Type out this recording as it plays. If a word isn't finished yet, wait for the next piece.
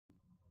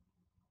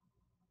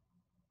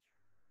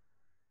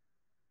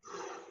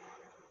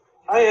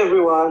Hi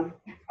everyone,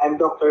 I'm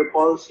Dr.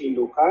 Paul C.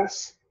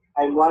 Lucas.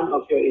 I'm one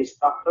of your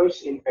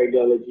instructors in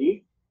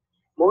cardiology.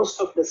 Most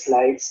of the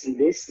slides in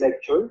this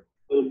lecture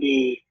will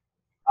be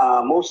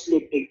mostly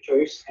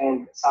pictures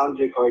and sound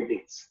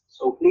recordings.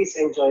 So please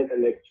enjoy the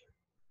lecture.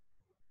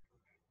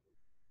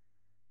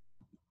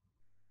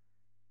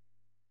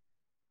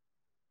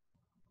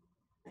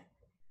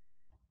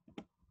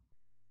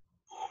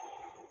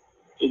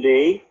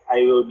 Today,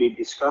 I will be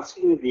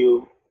discussing with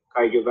you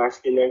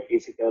cardiovascular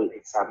physical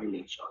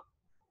examination.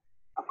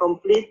 A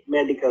complete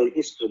medical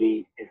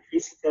history and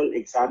physical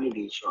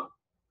examination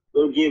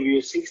will give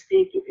you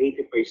 60 to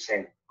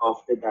 80% of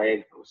the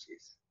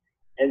diagnosis,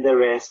 and the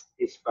rest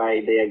is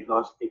by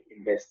diagnostic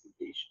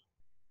investigation.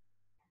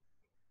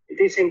 It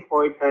is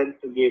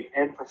important to give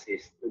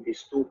emphasis to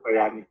these two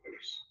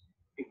parameters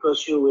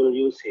because you will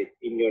use it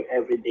in your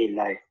everyday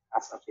life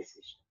as a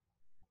physician.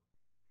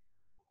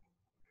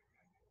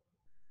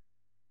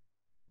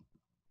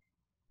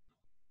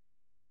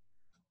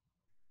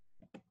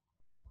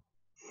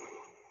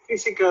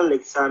 Physical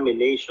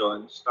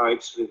examination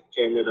starts with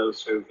general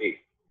survey.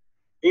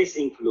 This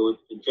includes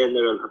the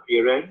general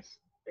appearance,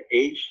 the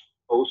age,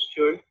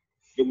 posture,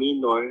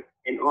 demeanor,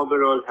 and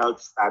overall health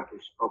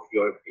status of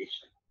your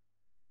patient.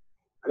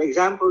 An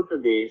example to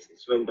this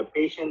is when the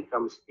patient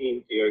comes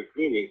into your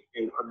clinic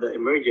and on the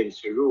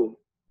emergency room,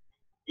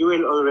 you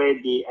will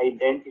already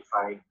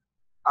identify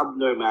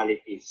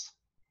abnormalities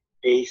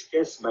based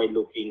just by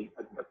looking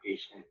at the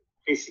patient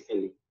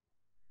physically.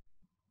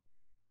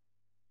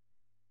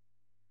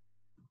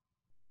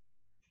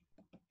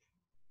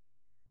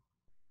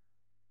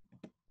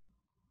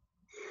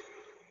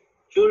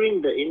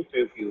 During the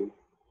interview,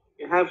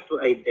 you have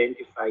to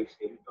identify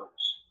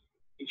symptoms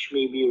which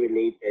may be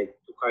related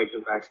to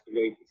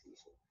cardiovascular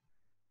diseases.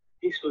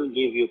 This will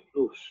give you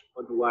clues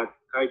on what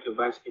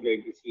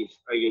cardiovascular disease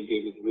are you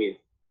dealing with.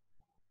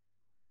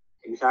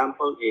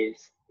 Example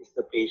is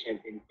the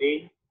patient in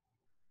pain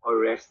or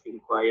resting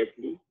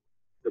quietly,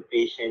 the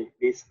patient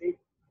dyspneic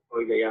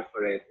or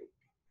diaphoretic.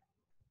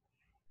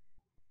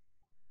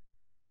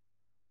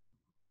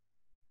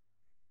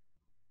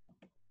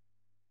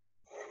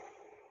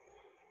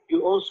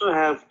 You also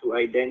have to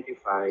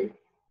identify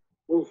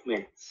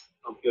movements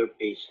of your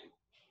patient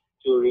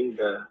during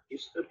the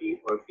history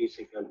or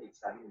physical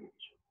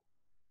examination.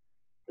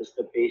 Does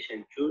the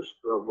patient choose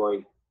to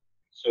avoid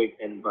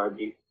certain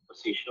body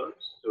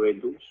positions to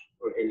reduce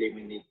or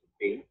eliminate the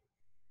pain?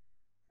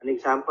 An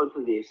example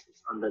to this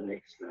is on the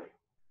next slide.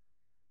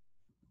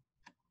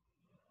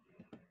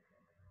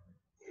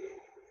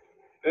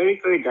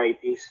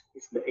 Pericarditis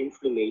is the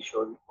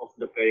inflammation of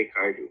the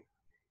pericardium.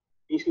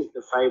 This is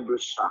the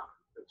fibrous shock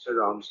that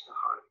surrounds the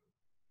heart.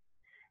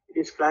 It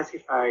is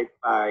classified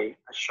by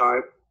a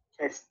sharp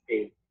chest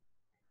pain,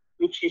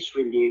 which is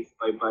relieved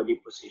by body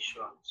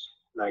positions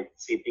like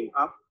sitting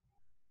up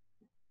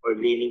or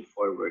leaning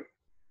forward.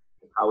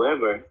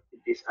 However,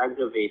 it is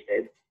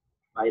aggravated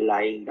by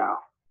lying down.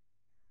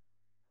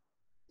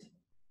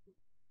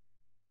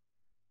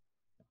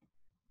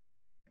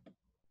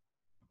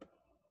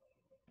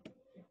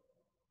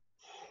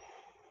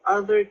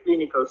 Other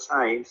clinical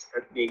signs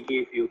that may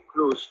give you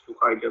clues to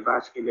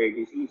cardiovascular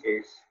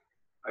diseases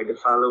are the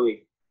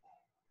following: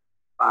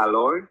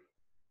 pallor,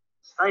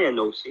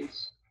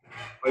 cyanosis,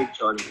 or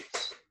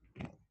jaundice.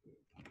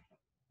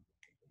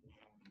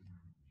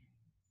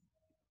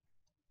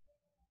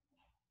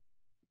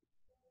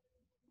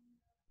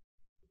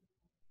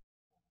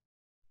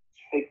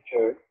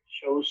 Picture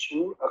shows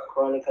you a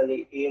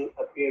chronically ill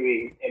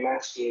appearing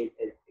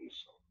emaciated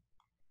patient,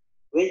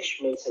 which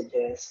may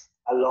suggest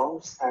a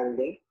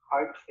long-standing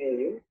heart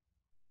failure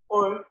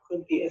or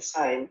could be a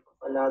sign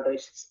of another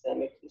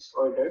systemic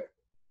disorder,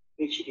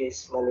 which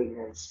is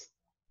malignancy.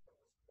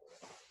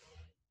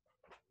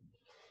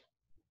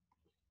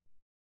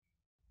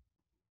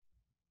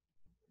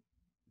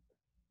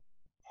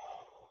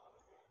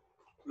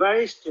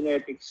 Various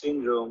genetic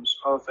syndromes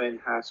often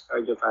has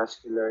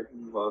cardiovascular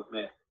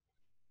involvement.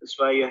 That's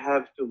why you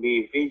have to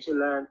be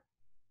vigilant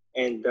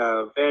and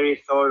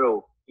very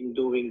thorough in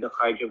doing the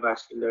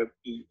cardiovascular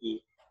PE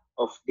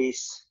of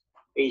these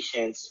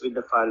patients with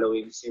the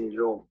following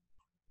syndrome: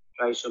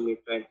 trisomy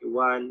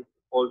 21,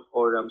 Holt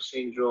Oram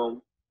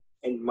syndrome,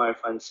 and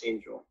Marfan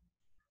syndrome.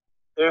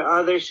 There are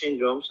other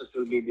syndromes that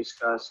will be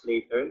discussed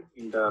later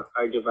in the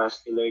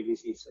cardiovascular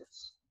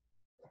diseases.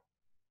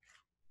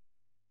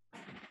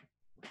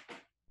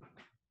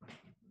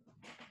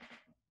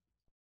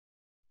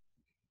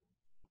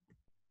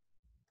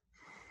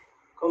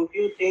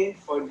 Computing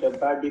for the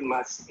body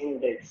mass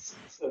index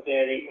is a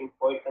very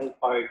important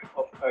part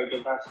of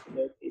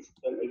cardiovascular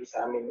physical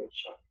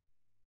examination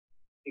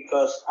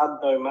because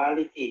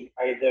abnormality,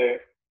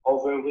 either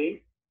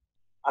overweight,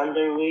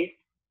 underweight,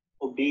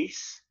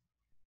 obese,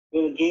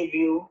 will give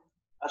you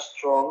a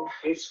strong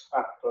risk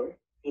factor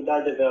to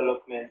the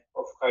development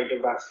of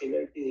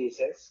cardiovascular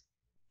diseases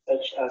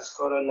such as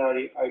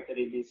coronary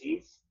artery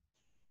disease,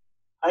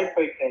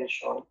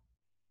 hypertension,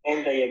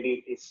 and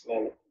diabetes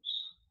mellitus.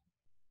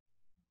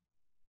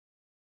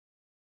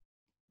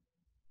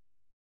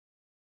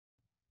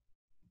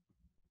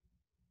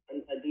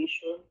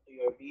 addition to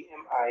your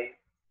BMI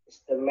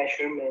is the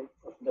measurement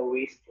of the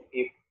waist to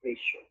hip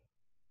ratio.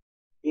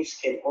 This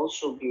can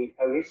also be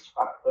a risk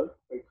factor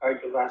for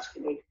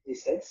cardiovascular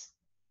diseases.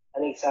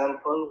 An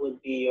example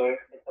would be your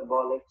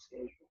metabolic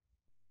syndrome.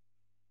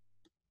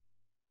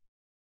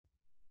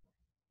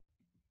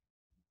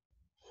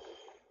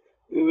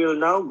 We will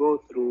now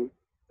go through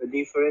the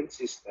different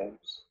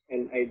systems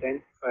and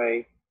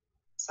identify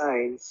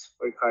signs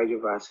for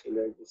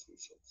cardiovascular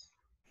diseases.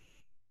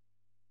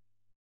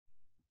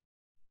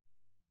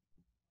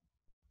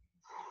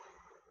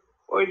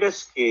 For the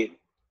skin,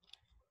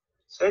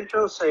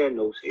 central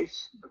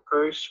cyanosis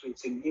occurs with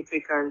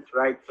significant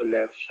right to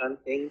left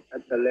shunting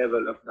at the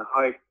level of the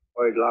heart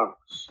or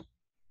lungs,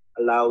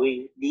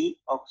 allowing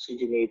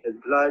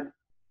deoxygenated blood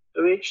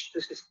to reach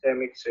the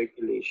systemic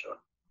circulation.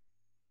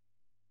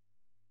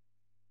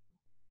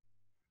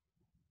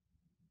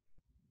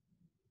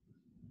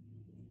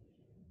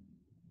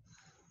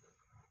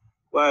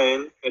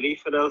 While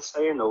peripheral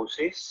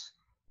cyanosis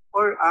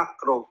or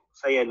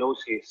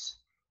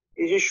acrocyanosis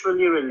is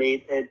usually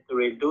related to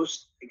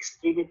reduced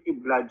extremity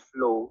blood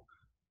flow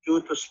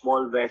due to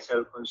small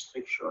vessel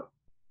constriction.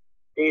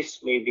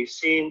 This may be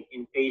seen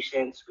in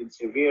patients with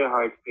severe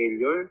heart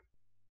failure,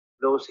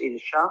 those in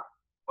shock,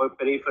 or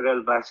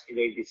peripheral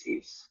vascular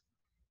disease.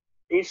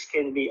 This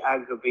can be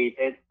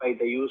aggravated by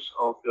the use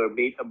of your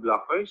beta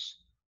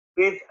blockers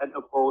with an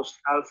opposed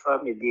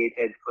alpha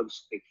mediated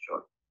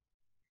constriction.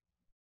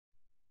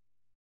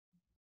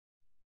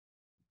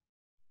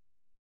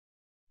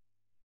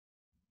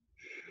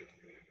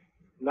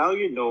 Now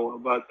you know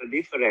about the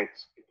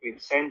difference between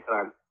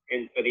central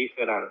and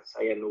peripheral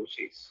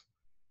cyanosis.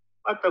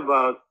 What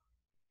about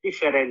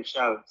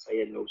differential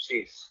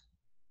cyanosis?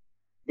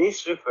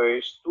 This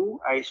refers to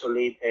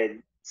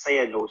isolated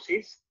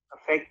cyanosis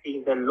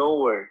affecting the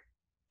lower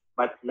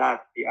but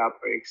not the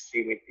upper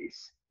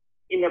extremities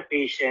in a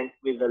patient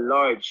with a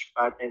large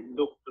patent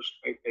ductus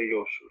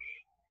arteriosus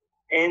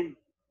and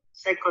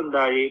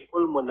secondary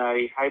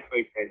pulmonary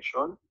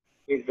hypertension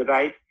with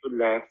right to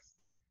left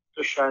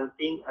to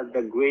shunting at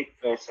the great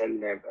vessel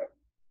level.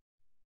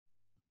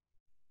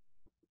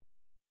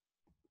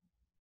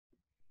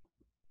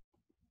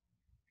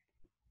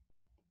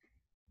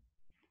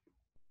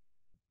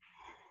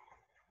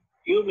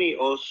 You may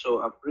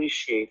also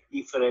appreciate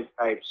different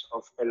types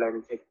of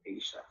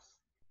telangiectasias.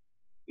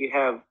 We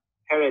have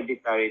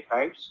hereditary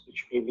types,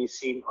 which may be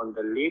seen on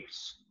the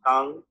lips,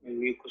 tongue, and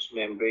mucous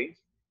membranes,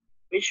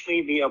 which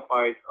may be a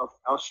part of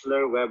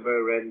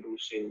Osler-Weber-Rendu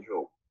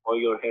syndrome or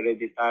your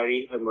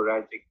hereditary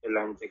hemorrhagic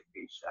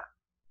telangiectasia.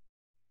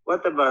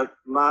 What about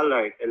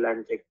malar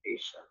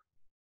telangiectasia?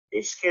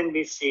 This can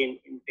be seen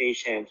in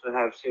patients who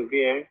have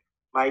severe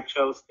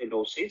mitral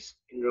stenosis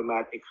in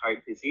rheumatic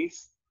heart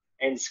disease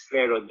and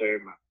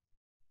scleroderma.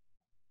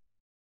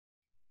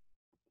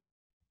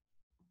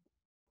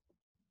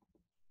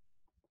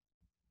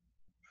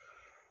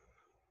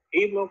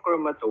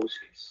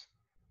 Hemochromatosis.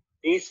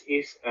 This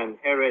is an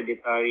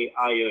hereditary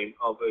iron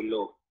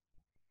overload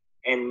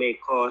and may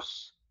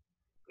cause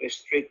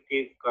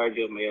restrictive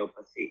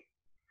cardiomyopathy.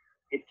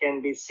 It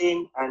can be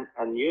seen an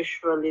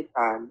unusually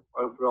tan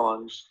or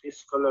bronze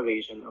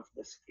discoloration of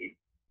the skin.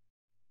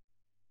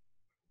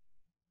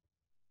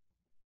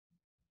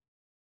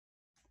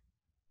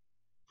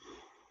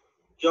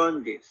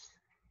 Jaundice,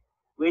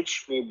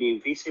 which may be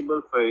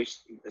visible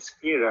first in the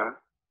sclera,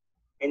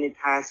 and it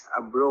has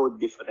a broad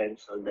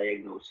differential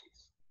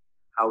diagnosis.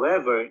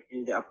 However,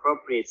 in the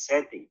appropriate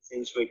setting,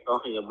 since we're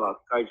talking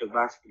about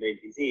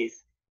cardiovascular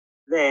disease,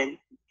 then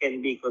it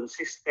can be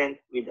consistent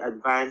with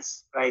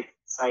advanced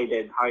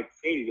right-sided heart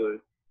failure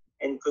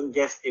and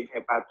congestive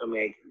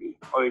hepatomegaly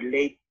or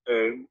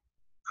late-term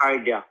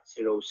cardiac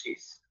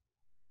cirrhosis.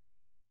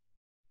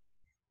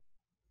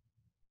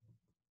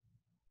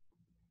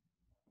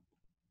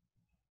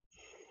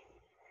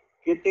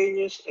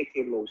 Cutaneous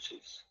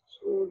ecchymosis.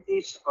 So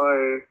these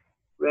are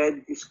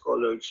red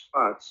discolored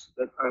spots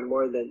that are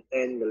more than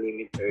 10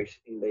 millimeters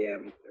in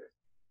diameter.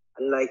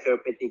 Unlike your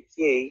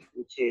petechiae,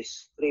 which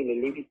is 3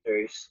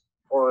 millimeters,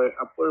 or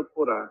a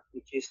purpura,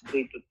 which is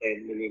 3 to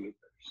 10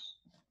 millimeters.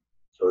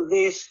 So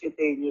these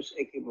cutaneous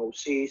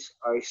ecchymosis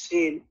are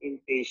seen in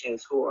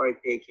patients who are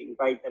taking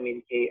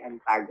vitamin K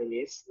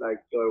antagonists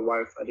like your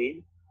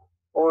warfarin,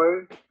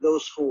 or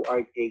those who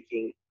are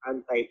taking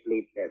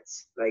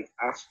antiplatelets like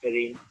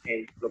aspirin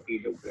and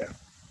clopidogrel.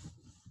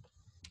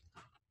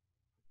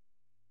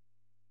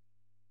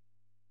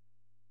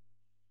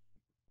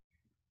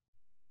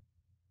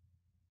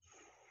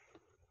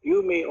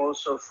 You may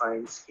also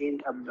find skin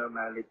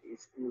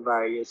abnormalities in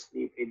various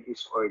lipid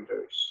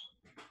disorders.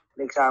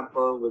 An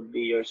example would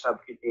be your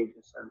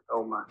subcutaneous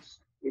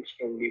xanthomas, which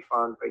can be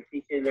found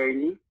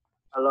particularly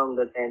along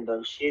the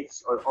tendon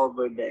sheaths or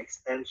over the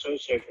extensor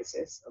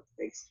surfaces of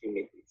the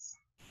extremities.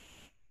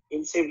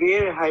 In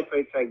severe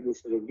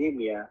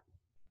hypertriglyceridemia,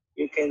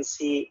 you can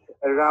see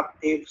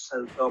eruptive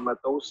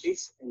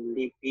xanthomatosis and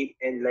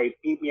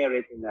lipemia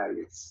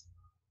retinalis.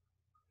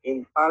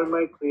 In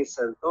Palmar-Chris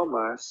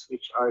xanthomas,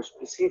 which are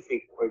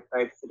specific for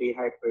type 3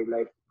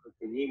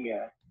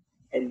 hyperlipoproteinemia,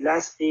 And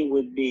lastly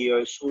would be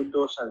your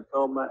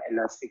pseudoxanthoma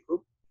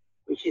elasticum,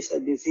 which is a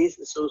disease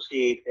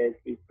associated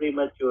with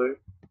premature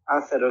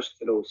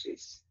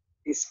atherosclerosis.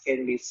 This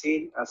can be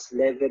seen as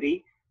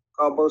leathery,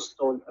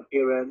 cobblestone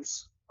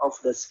appearance of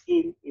the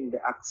skin in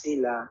the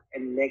axilla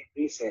and neck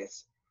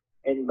creases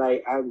and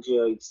by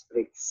angioid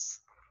streaks.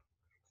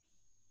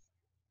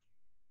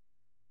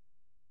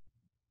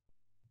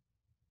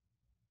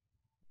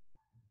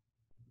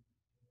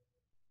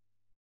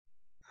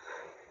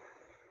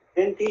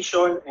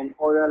 Dentition and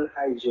oral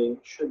hygiene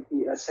should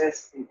be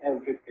assessed in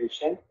every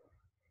patient,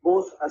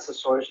 both as a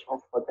source of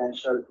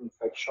potential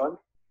infection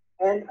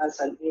and as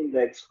an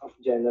index of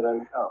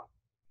general health.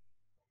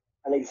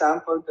 An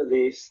example to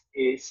this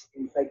is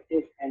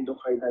infective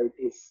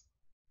endocarditis,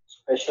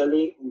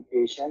 especially in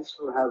patients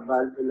who have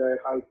valvular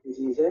heart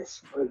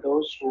diseases or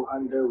those who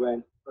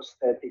underwent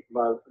prosthetic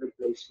valve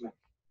replacement.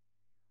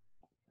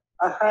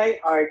 A high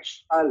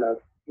arched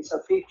palate is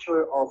a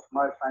feature of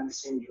Marfan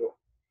syndrome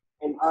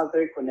and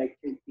other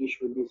connective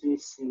tissue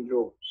disease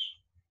syndromes.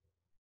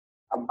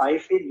 A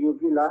bifid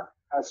uvula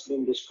has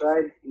been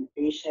described in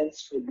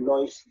patients with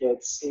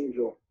Loeys-Dietz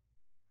syndrome.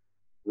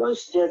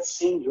 Loeys-Dietz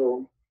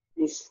syndrome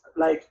is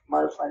like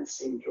Marfan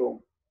syndrome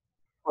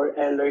or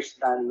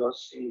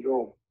Ehlers-Danlos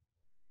syndrome.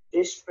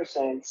 This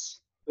presents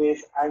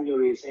with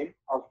aneurysm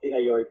of the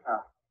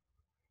aorta.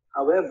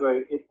 However,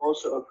 it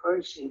also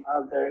occurs in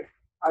other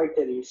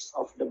arteries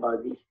of the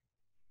body,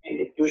 and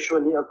it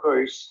usually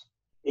occurs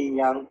in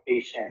young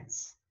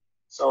patients.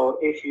 So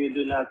if you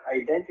do not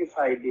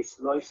identify this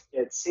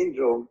Loeys-Dietz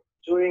syndrome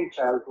during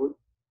childhood,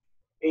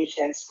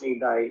 patients may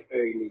die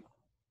early.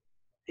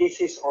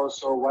 This is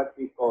also what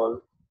we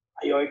call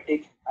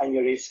aortic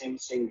aneurysm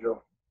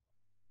syndrome.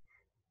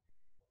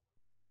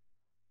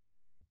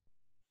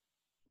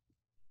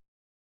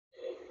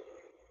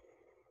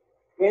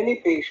 Many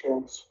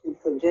patients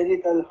with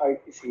congenital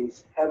heart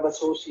disease have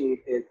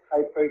associated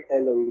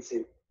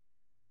hypertelorism.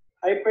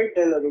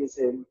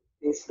 Hypertelorism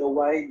is the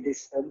wide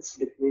distance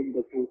between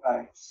the two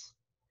eyes.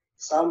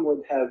 Some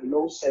would have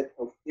low set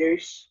of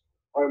tears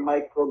or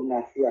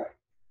micrognathia.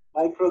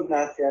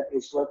 Micrognathia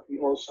is what we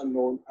also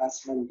know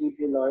as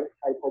mandibular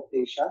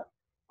hypoplasia,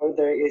 or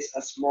there is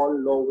a small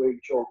lower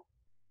jaw.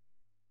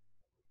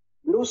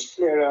 Blue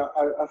sclera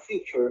are a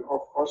feature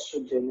of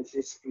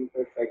osteogenesis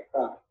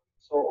imperfecta.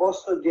 So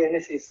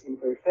osteogenesis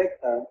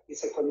imperfecta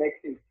is a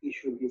connective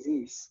tissue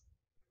disease.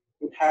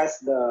 It has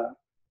the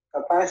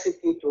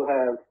capacity to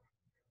have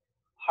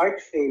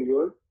heart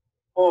failure,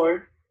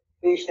 or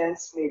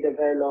patients may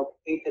develop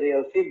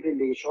atrial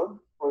fibrillation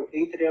or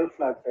atrial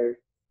flutter,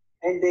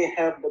 and they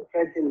have the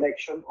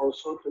predilection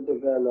also to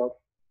develop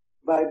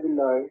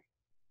valvular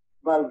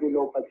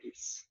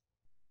valvulopathies.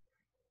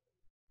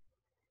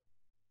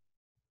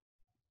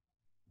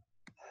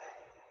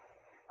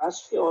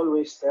 As we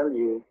always tell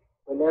you,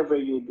 whenever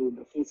you do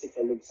the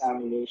physical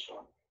examination,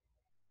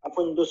 a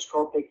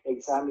fundoscopic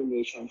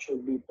examination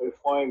should be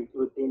performed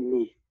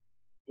routinely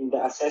in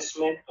the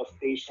assessment of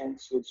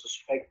patients with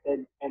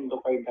suspected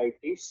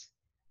endocarditis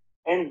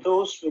and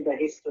those with a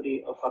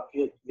history of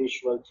acute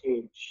visual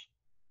change.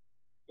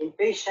 In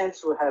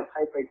patients who have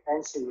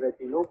hypertensive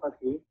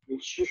retinopathy,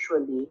 which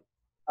usually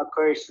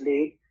occurs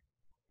late,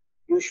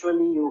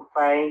 usually you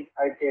find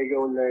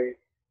arteriolar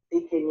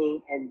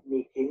thickening and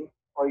leaking,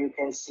 or you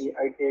can see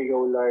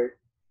arteriolar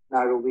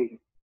narrowing.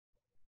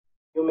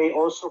 You may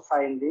also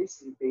find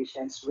this in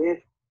patients with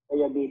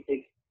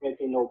diabetic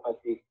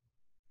retinopathy.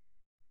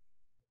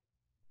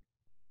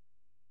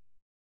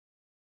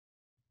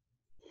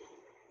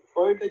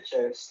 For the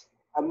chest,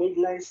 a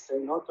midline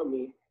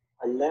sternotomy,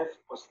 a left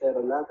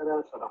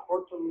posterolateral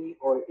thoracotomy,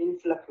 or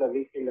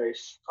infraclavicular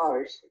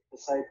scars at the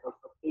site of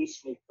a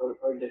pacemaker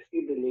or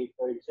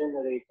defibrillator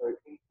generator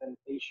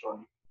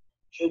implantation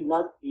should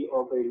not be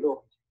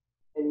overlooked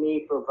and may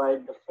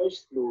provide the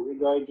first clue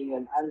regarding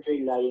an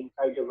underlying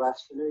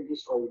cardiovascular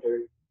disorder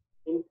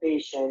in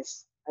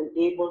patients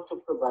unable to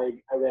provide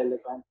a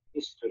relevant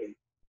history.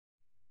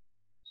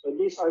 So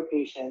these are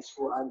patients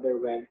who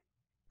underwent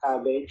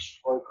CABG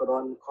or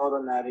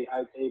coronary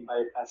artery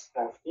bypass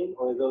grafting,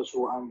 or those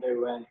who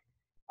underwent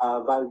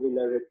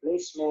valvular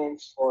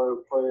replacements,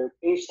 or for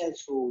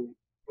patients who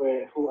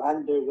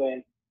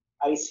underwent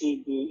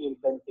ICD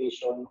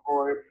implantation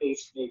or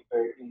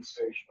pacemaker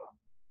insertion.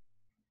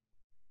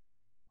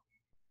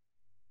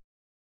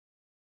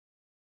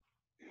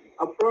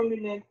 A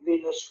prominent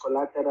venous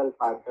collateral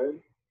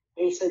pattern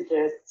may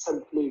suggest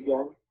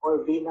subclavian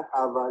or vena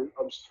cava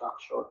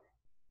obstruction.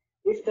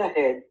 If the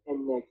head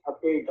and neck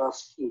appear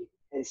dusky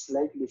and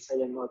slightly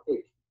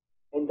cyanotic,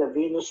 and the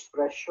venous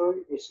pressure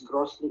is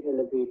grossly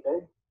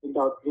elevated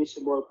without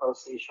visible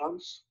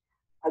pulsations,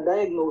 a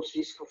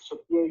diagnosis of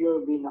superior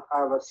vena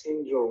cava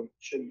syndrome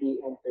should be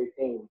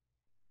entertained.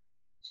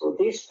 So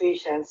these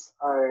patients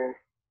are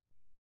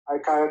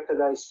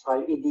characterized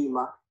by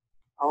edema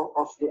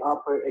of the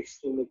upper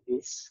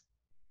extremities,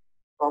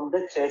 from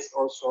the chest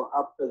also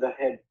up to the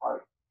head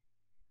part.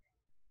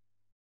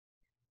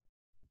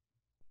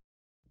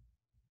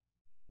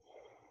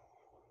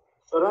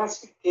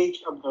 Thoracic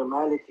cage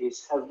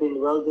abnormalities have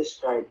been well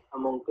described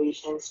among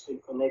patients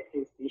with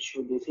connective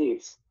tissue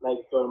disease, like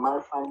your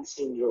Marfan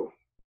syndrome.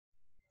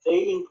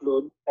 They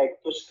include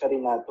pectus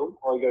carinatum,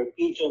 or your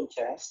pigeon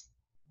chest,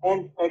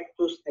 and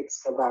pectus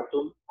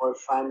excavatum, or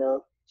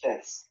funnel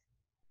chest.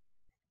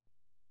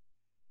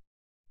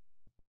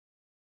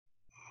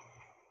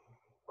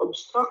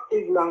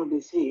 Obstructive lung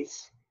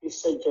disease is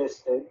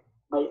suggested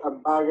by a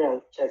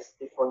barrel chest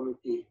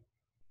deformity,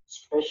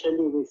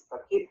 especially with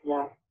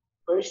tachypnea,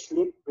 first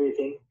lip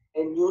breathing,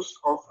 and use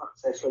of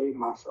accessory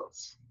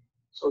muscles.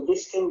 So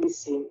this can be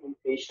seen in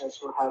patients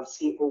who have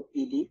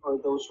COPD or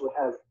those who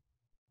have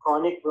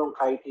chronic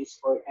bronchitis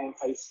or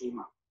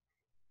emphysema.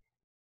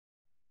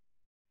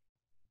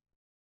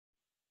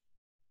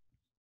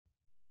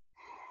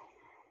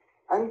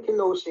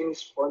 Ankylosing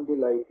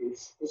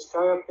spondylitis is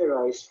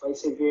characterized by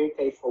severe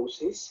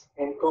kyphosis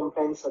and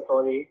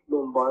compensatory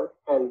lumbar,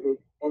 pelvic,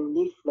 and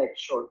knee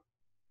flexion.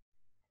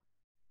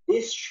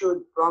 This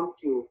should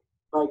prompt you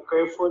by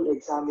careful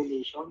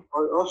examination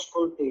or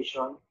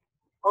auscultation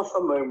of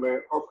a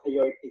murmur of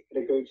aortic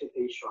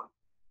regurgitation.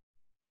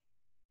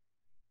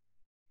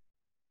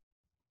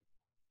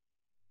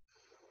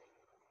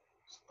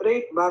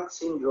 Straight back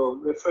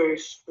syndrome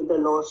refers to the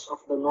loss of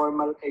the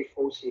normal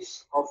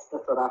kyphosis of the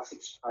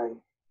thoracic spine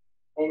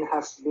and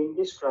has been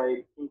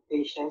described in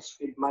patients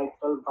with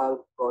mitral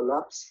valve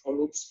prolapse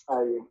and its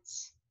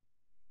variants.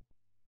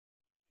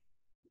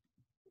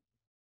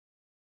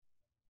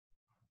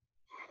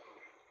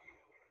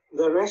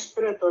 The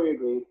respiratory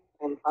rate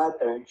and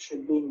pattern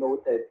should be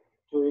noted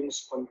during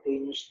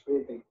spontaneous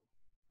breathing,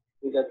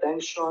 with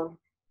attention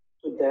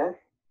to death,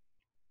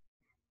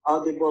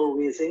 audible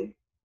wheezing,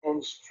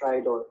 and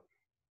stridor.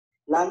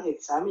 Lung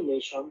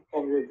examination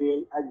can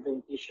reveal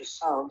adventitious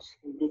sounds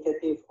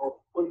indicative of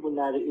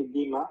pulmonary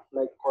edema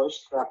like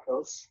coarse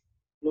crackles,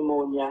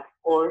 pneumonia,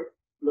 or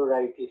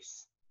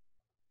pleuritis.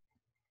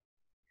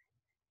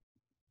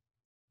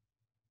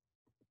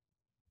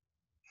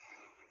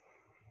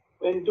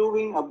 When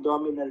doing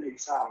abdominal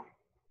exam,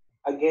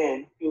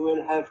 again, you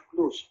will have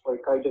clues for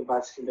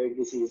cardiovascular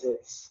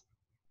diseases.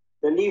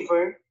 The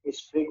liver is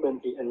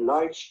frequently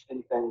enlarged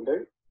and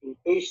tender in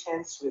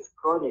patients with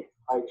chronic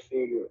heart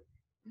failure.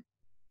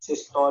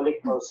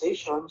 Systolic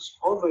pulsations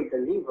over the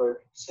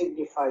liver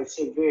signify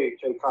severe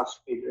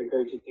tricuspid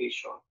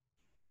regurgitation.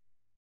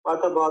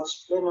 What about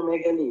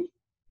splenomegaly?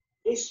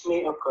 This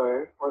may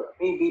occur or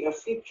may be a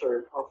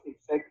feature of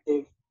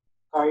infective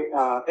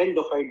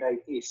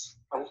endocarditis,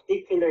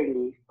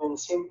 particularly when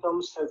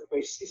symptoms have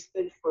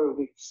persisted for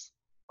weeks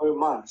or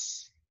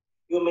months.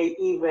 You may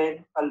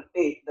even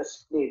palpate the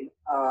spleen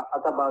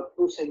at about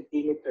 2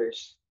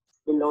 centimeters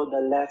below the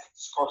left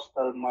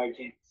costal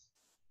margins.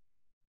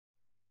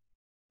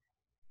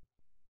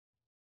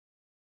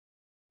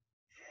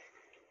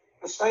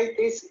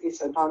 Ascites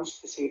is a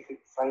nonspecific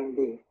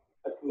finding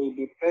that may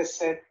be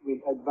present with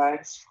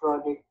advanced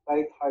chronic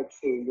right heart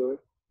failure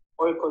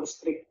or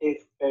constrictive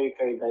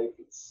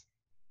pericarditis.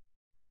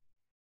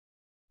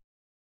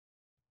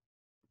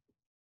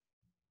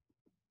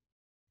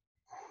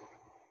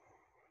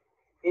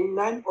 In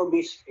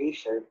non-obese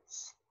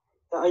patients,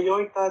 the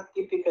aorta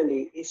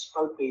typically is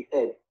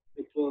palpated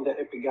between the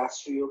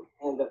epigastrium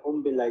and the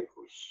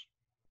umbilicus.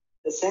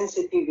 The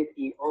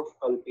sensitivity of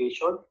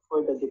palpation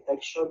for the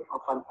detection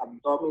of an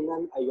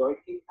abdominal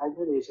aortic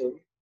aneurysm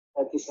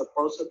that is a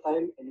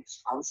pulsatile and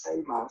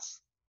expansile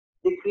mass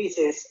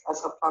decreases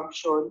as a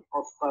function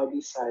of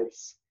body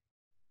size.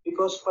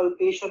 Because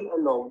palpation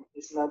alone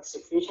is not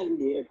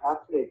sufficiently and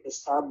accurate to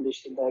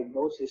establish the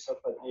diagnosis of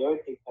an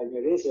aortic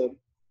aneurysm,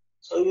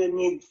 so you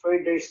need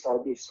further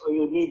studies or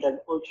you need an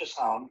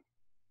ultrasound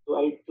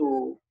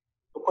to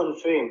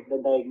confirm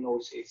the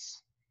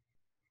diagnosis.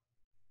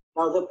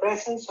 Now, the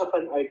presence of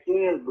an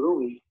arterial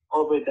bruit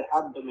over the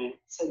abdomen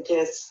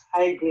suggests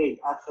high-grade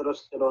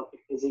atherosclerotic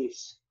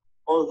disease,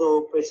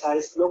 although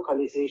precise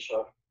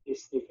localization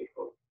is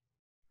difficult.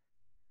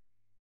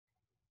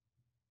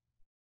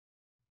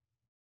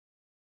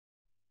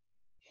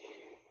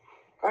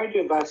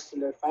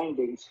 Cardiovascular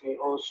findings may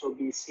also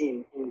be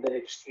seen in the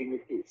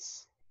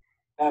extremities.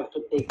 You have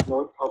to take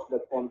note of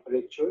the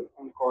temperature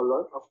and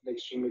color of the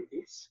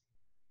extremities.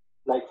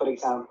 Like, for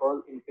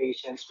example, in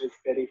patients with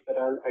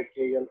peripheral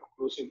arterial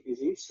occlusive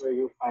disease, where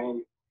you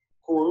find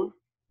cool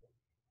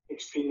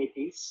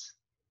extremities,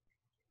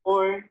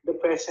 or the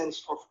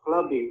presence of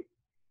clubbing,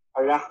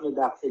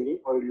 arachnodactyly,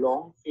 or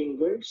long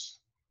fingers,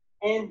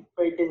 and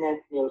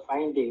pertinent nail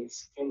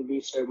findings can be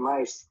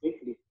surmised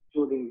quickly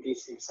during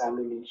this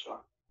examination.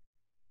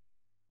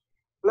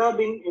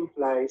 Clubbing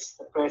implies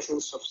the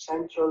presence of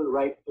central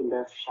right to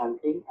left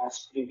shunting,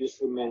 as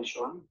previously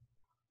mentioned,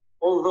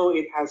 although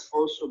it has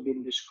also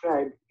been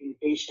described in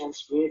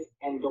patients with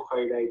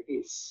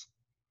endocarditis.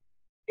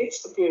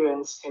 Its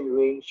appearance can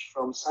range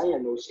from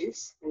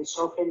cyanosis and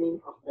softening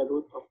of the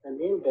root of the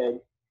nail bed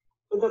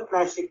to the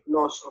classic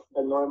loss of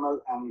the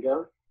normal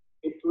angle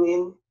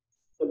between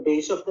the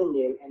base of the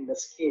nail and the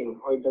skin,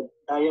 or the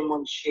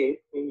diamond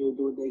shape when you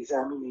do the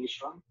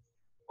examination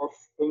of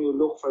when you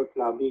look for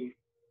clubbing.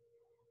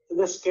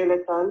 The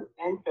skeletal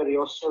and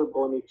periosteal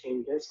bony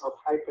changes of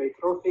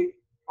hypertrophic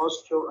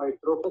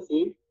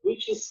osteoarthropathy,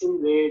 which is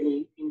seen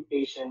rarely in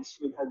patients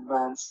with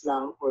advanced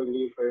lung or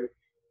liver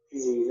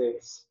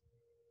diseases.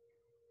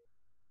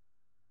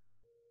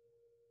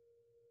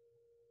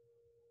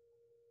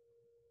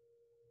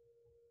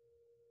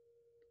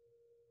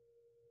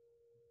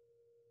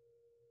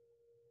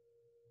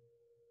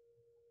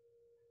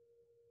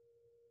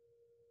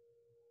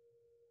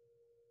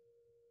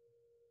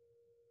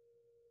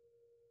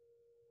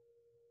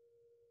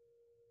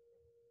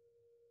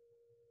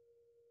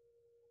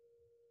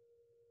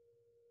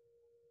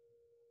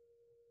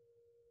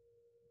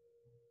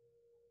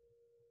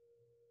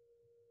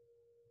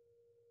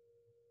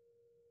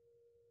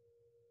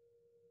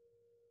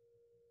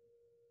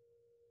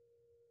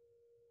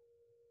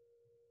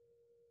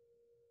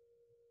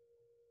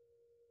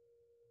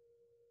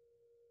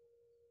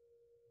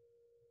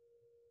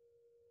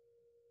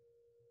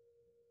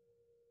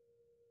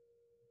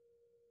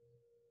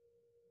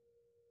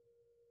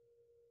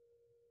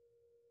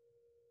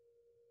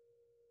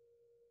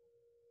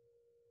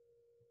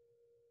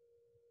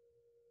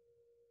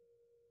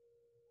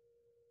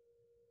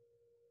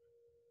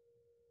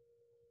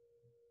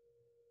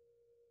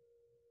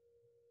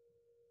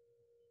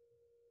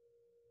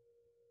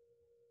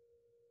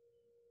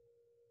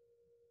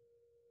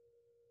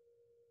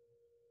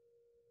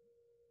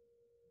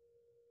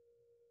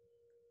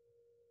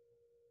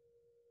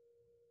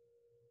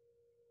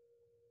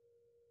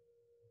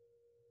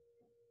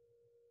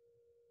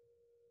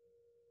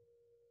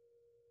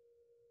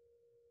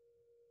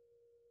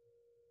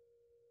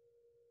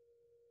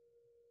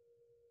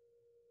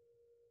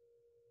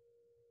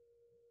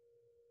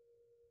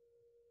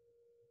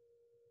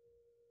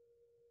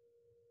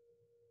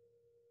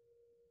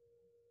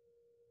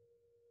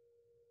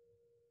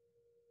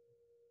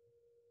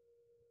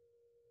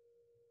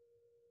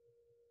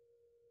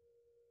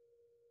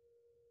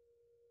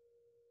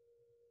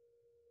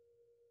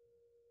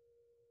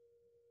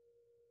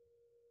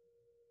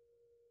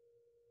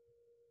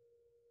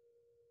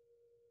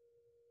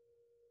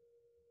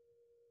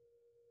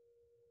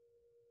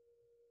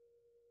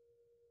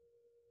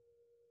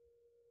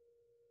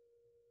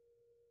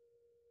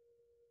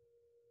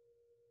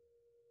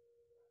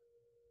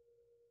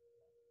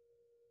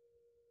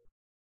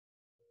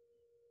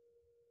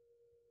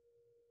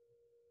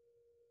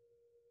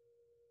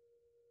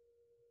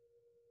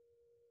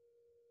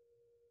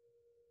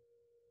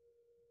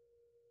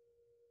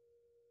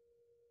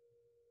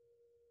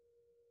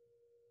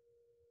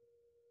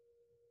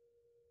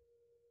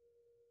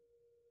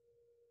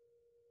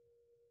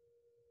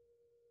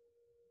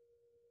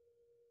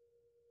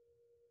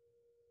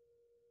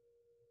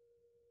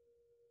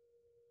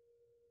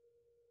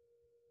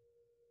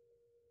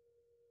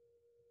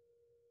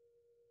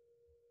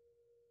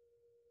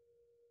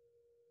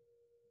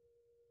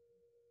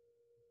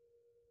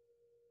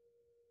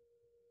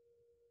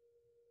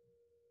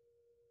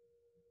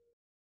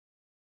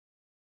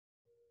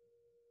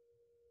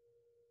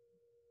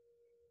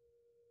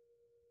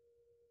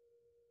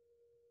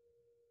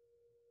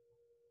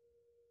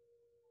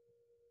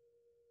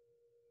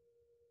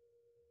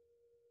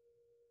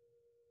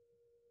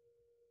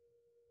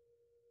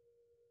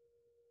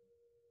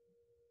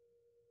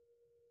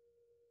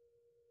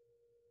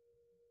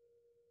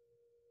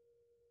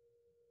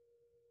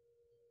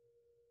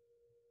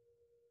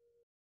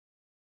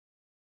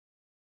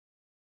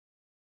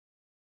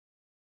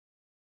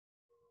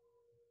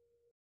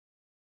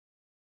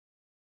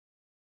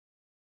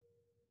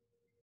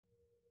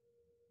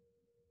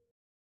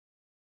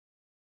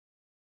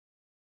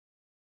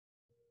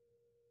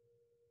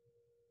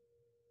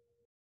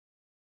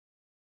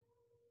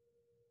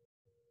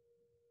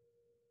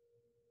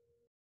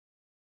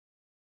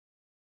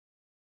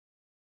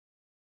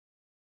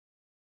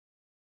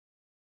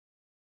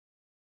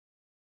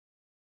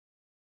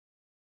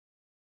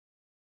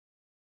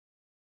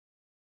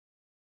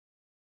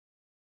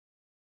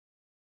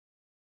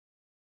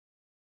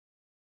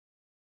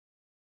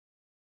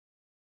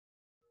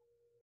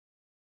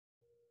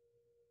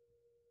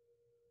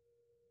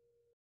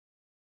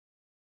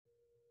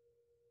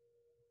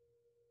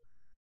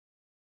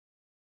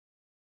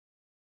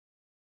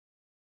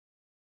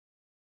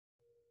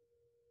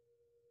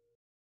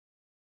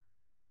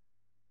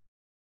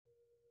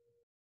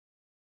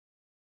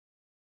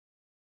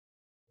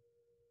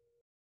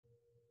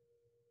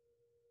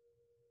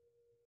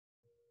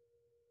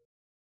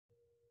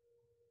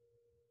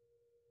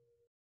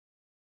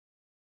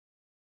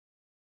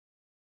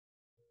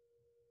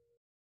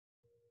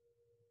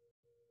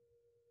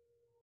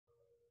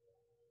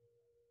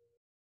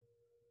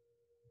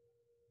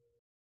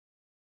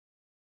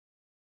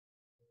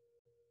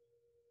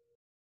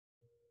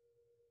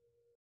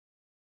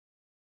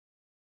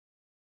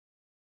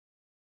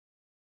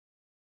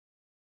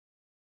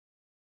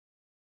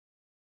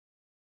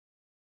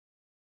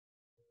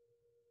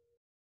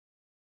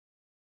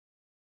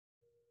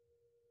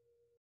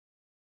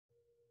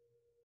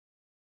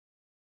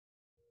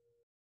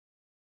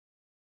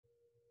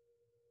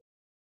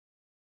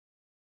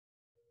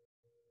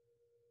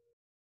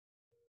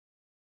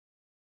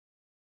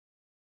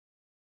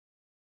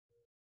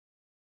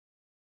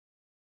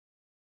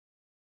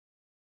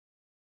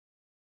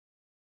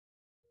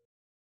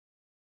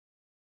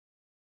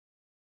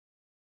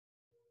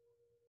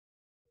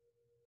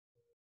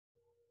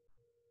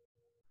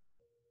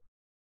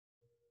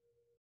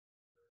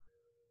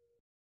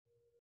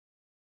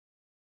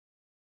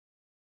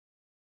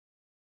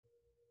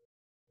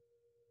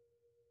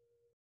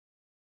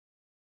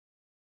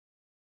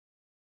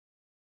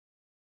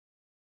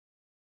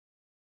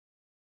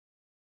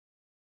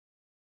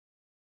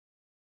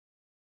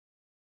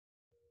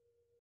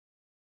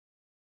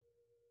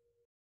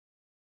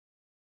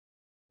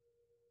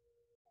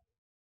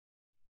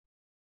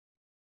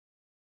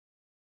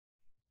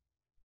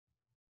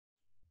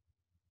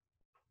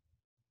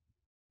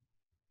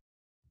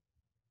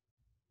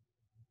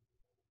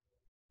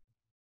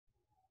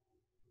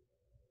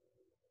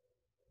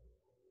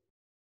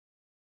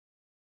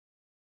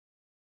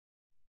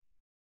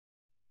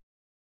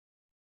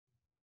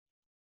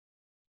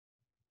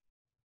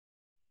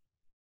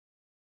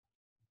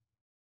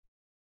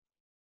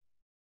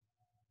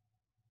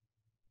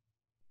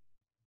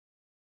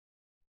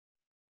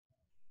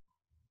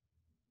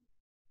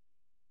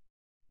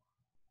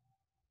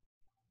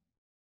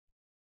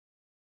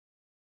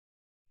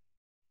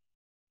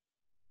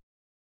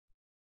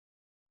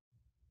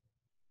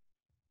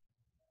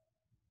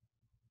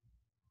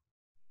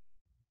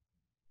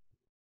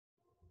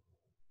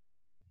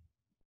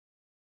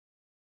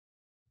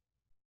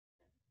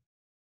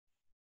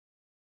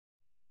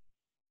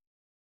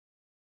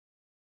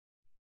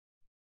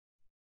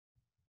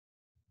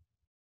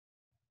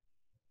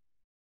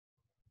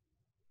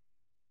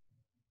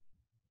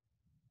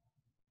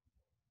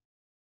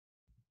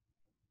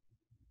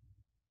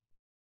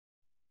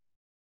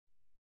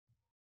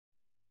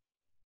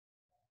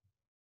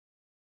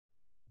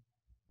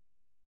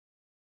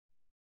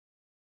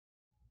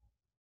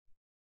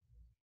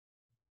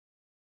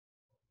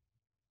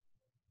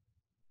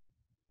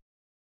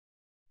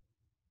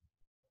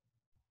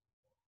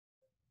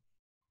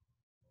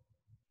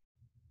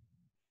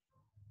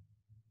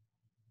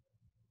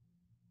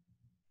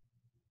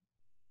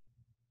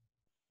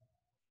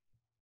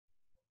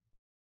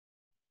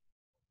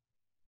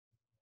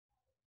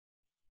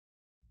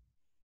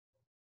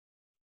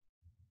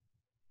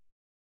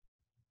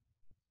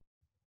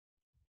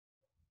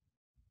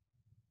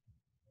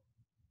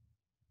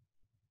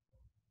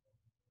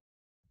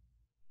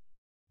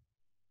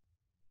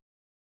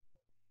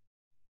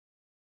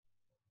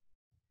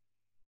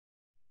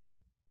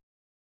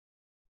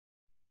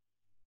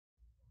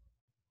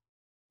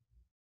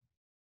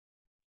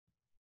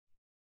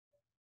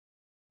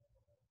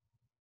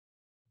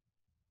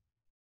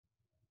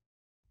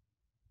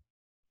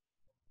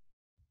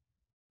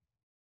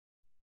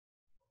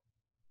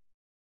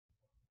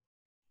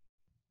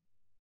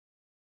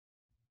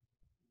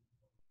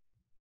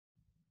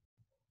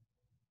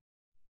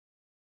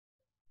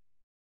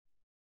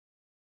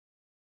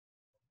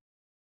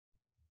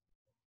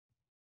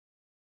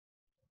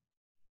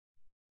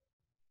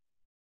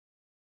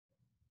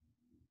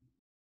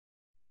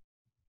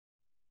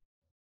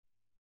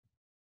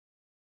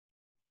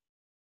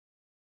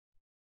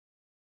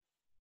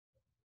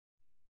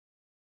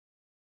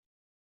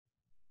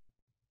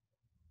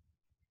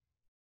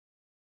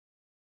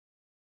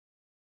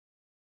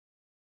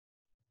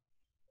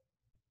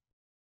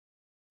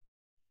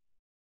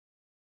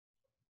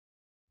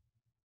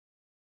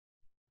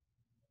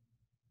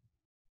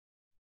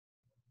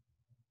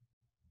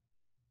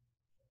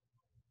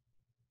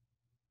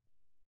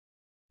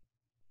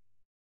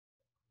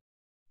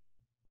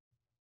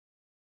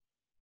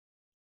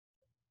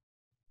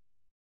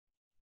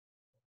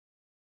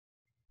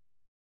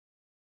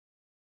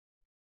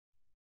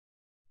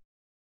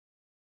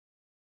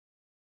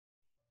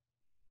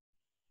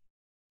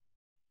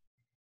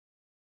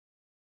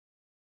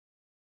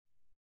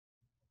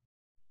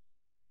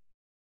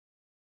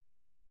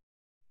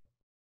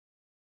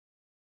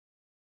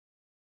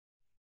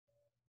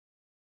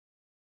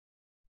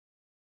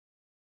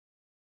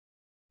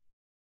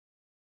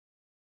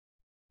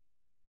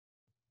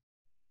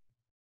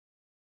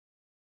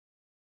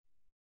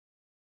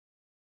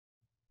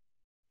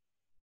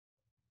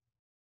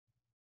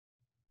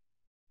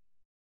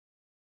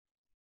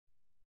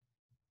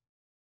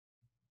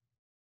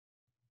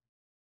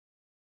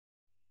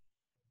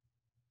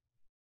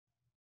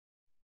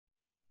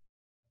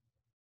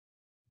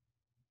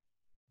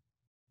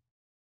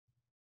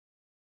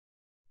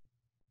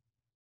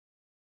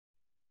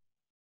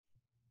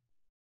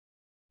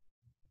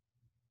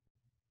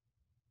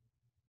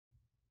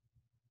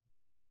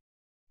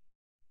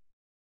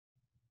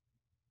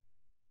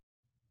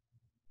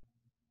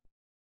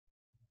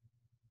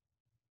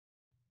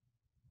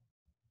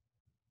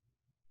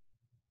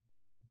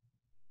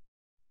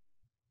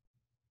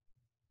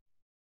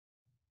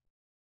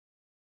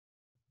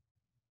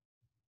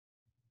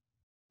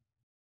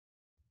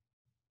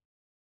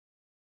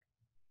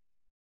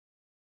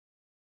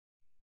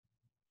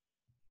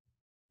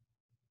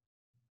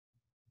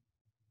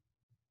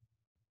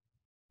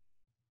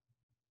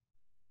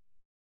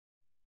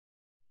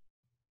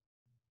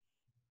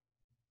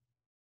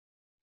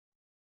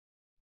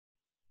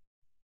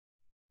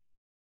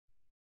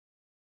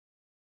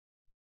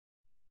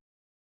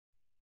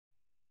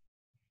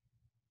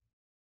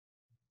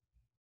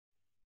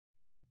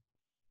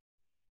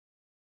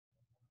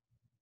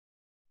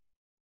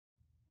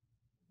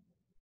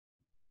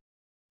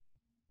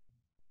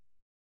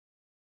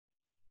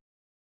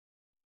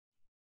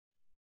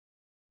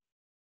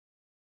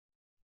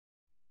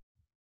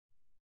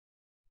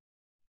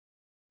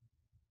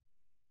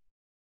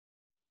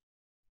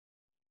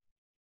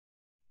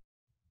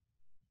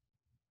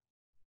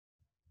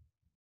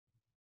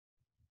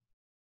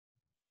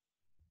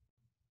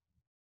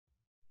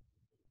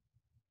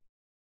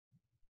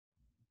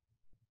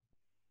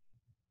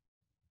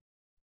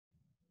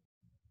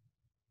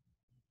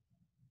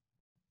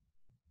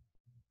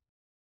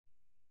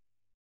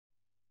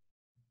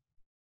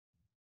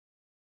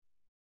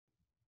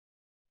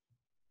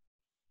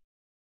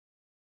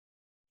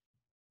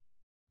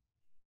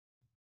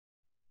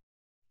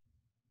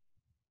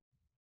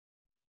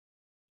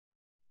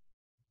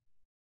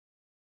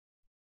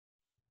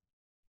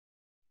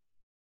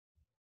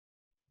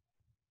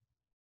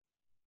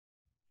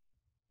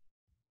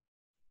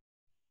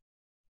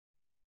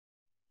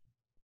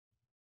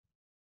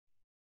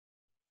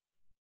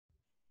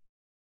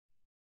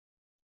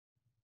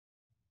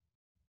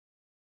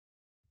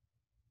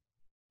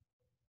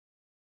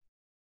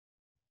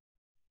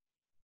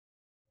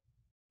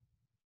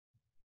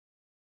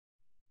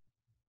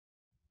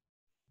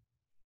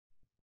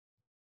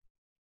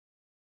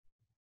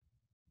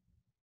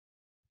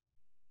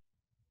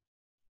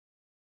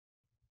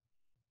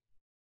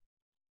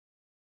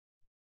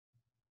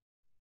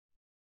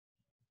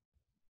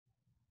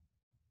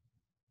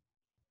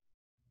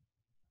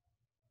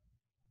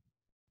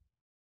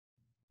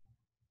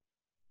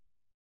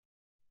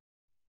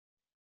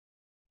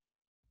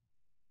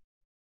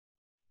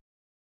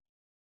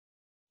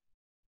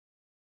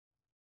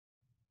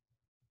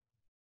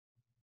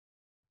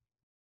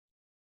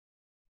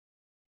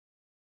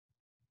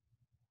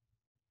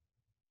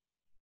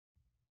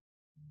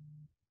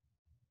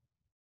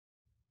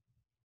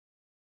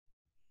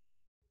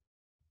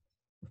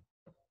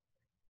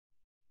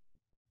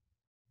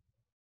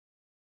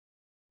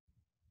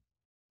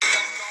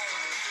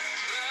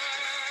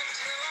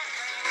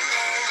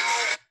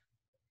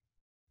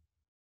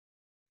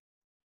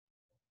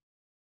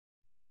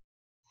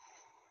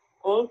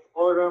 Unholt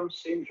Oram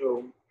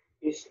syndrome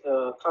is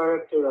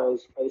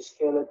characterized by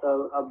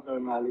skeletal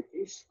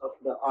abnormalities of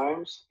the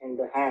arms and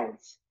the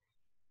hands,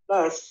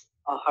 plus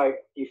a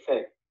heart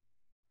defect.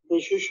 It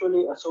is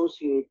usually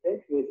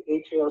associated with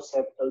atrial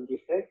septal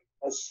defect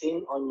as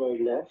seen on your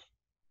left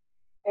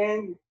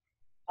and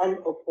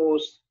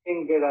unopposed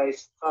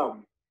fingerized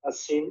thumb as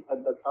seen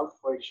at the top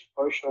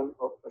portion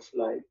of the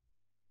slide.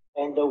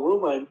 And the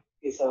woman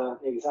is an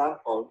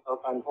example of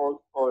an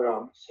Holt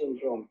Oram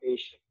syndrome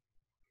patient.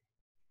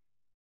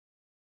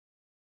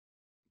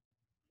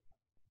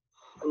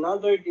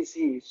 Another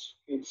disease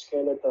with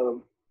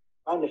skeletal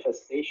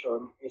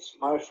manifestation is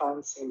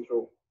Marfan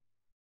syndrome.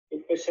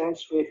 It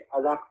presents with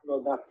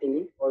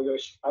arachnodactyly or your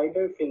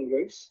spider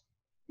fingers.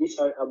 These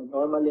are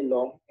abnormally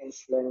long and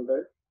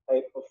slender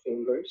type of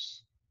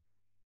fingers.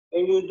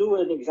 When you do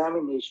an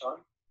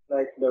examination,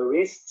 like the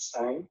wrist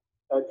sign,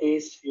 that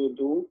is, you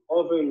do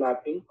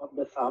overlapping of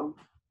the thumb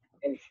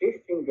and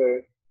fifth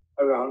finger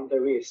around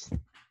the wrist.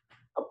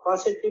 A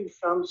positive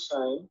thumb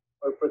sign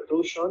or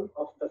protrusion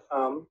of the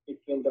thumb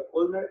between the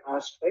ulnar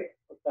aspect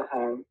of the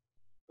hand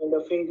when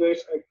the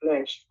fingers are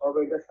clenched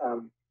over the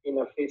thumb in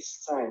a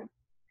fist sign.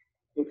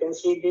 You can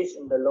see this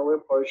in the lower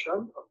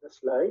portion of the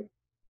slide.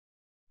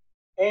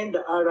 And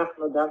the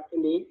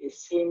arachnodactyly is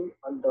seen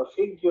on the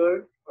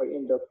figure or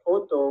in the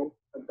photo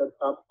at the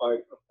top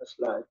part of the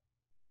slide.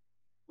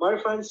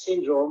 Marfan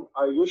syndrome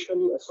are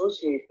usually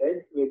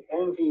associated with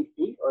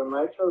MVP or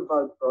mitral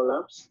valve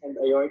prolapse and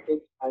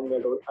aortic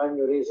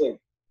aneurysm.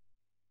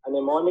 A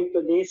mnemonic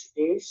to this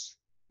is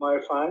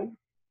Marfan,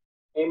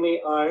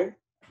 MAR,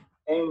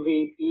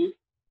 MVP,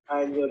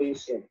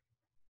 aneurysm.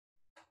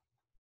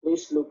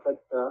 Please look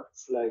at the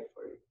slide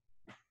for it.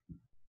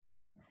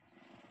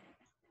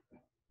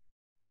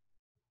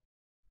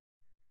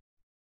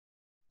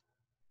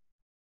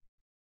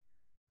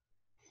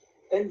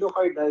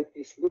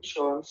 Endocarditis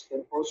lesions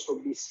can also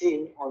be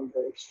seen on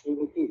the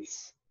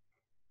extremities.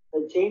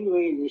 The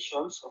Janeway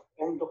lesions of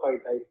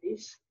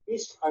endocarditis,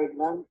 these are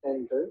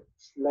non-tender,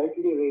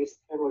 slightly raised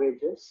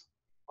hemorrhages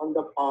on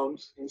the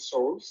palms and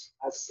soles,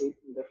 as seen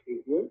in the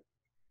figure,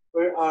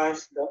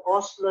 whereas the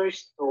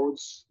Osler's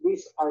nodes,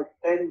 these are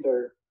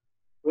tender,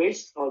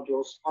 raised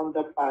nodules on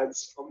the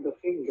pads of the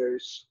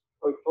fingers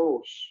or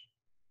toes.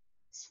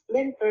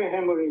 Splinter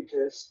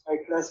hemorrhages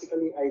are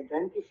classically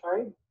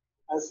identified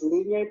as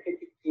linear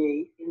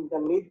petechiae in the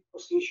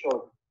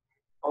mid-position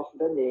of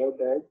the nail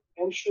bed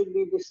and should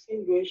be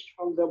distinguished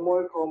from the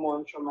more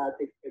common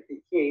traumatic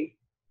petechiae,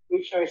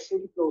 which are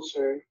seen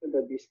closer to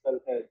the distal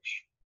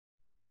edge.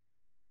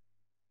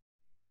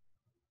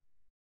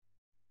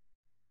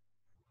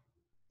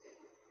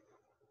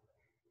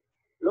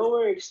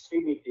 Lower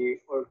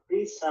extremity or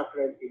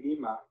pre-sacral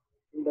edema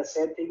in the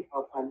setting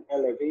of an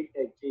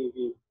elevated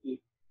JVP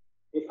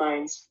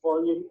defines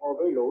volume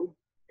overload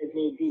and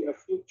may be a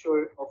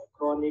feature of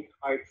chronic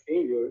heart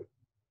failure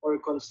or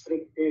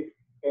constrictive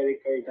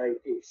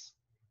pericarditis.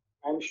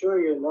 I'm sure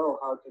you know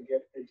how to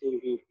get the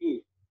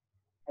JVP,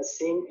 as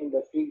seen in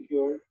the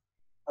figure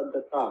at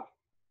the top.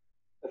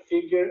 The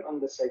figure on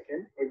the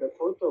second, or the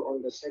photo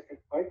on the second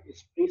part,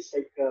 is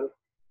pre-sacral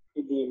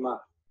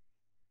edema.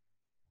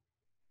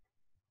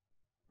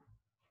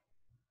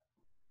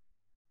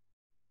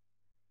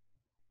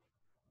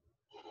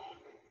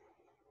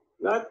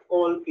 Not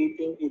all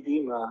pitting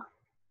edema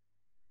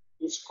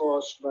is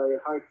caused by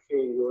heart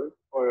failure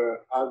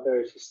or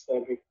other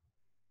systemic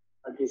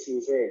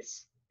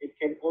diseases. It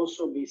can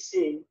also be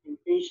seen in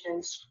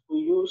patients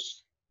who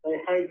use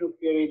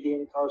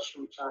dihydropyridine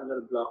calcium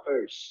channel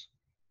blockers.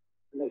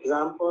 An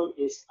example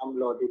is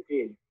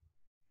amlodipine.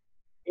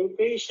 In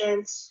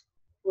patients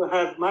who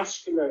have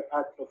muscular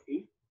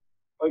atrophy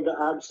or the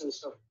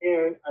absence of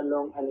air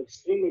along an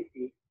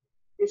extremity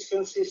is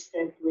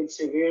consistent with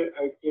severe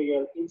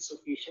arterial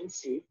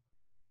insufficiency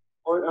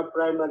or a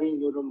primary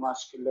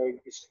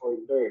neuromuscular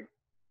disorder.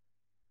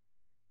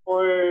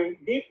 For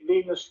deep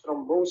venous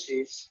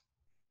thrombosis,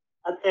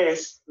 a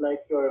test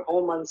like your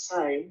Homan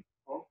sign,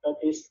 that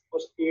is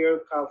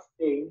posterior calf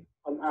pain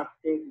on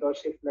active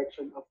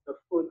dorsiflexion of the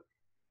foot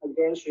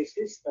against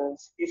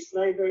resistance, is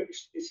neither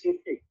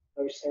specific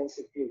nor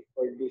sensitive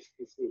for this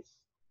disease.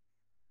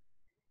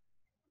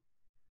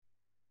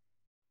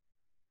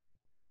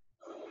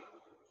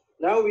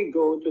 Now we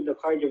go to the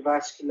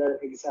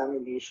cardiovascular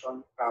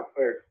examination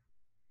proper.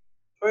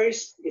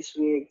 First is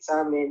we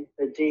examine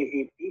the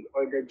JVP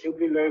or the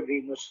jugular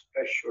venous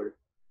pressure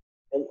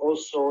and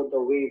also the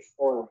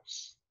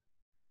waveforms.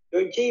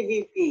 Your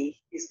JVP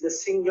is the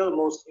single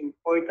most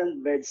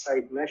important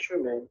bedside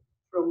measurement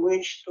from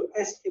which to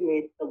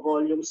estimate the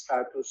volume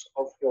status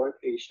of your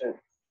patient.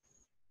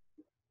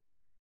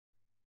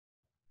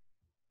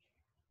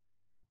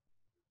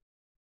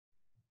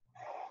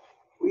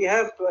 We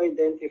have to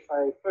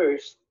identify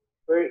first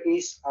where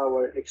is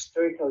our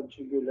external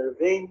jugular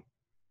vein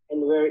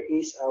and where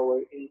is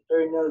our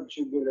internal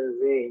jugular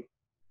vein.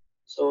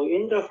 So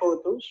in the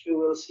photos, you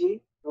will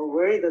see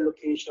where the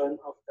location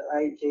of the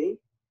IJ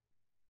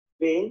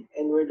vein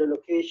and where the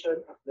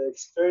location of the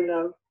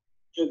external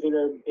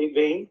jugular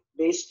vein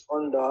based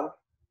on the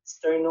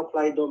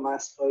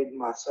sternocleidomastoid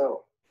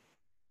muscle.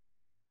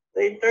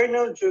 The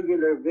internal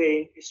jugular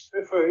vein is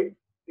preferred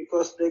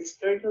because the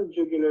external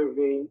jugular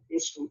vein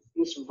is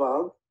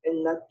valved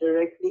and not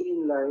directly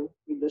in line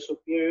with the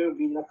superior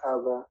vena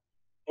cava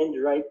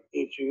and right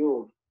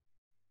atrium.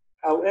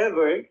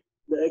 However,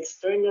 the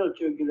external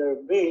jugular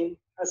vein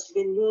has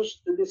been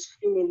used to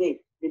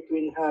discriminate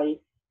between high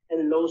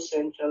and low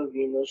central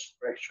venous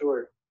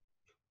pressure.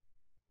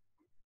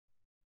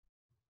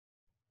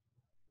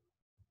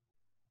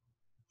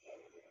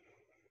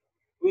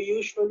 We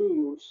usually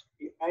use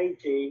the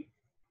IJ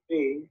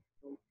vein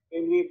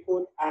when we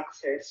put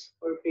access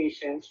for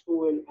patients who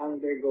will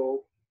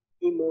undergo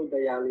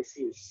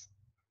hemodialysis.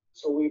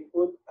 So we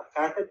put a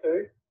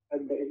catheter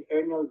at the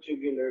internal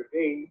jugular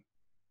vein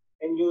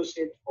and use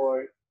it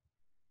for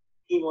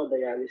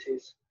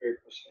hemodialysis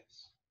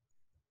purposes.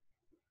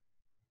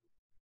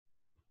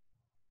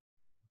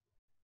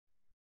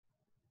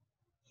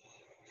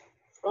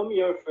 From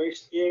your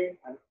first year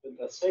and to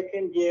the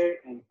second year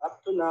and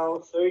up to now,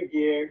 third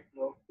year,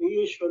 we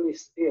usually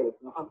still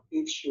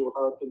teach you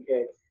how to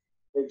get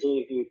the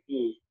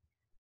JVP.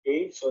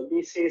 Okay, so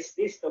this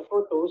the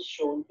photos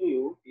shown to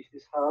you. This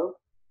is how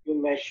you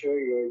measure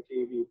your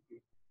JVP.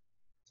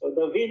 So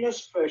the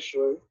venous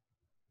pressure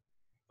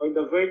or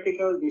the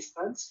vertical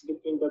distance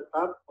between the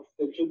top of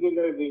the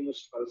jugular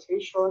venous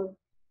pulsation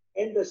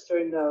and the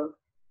sternal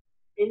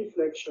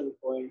inflection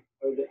point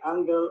or the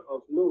angle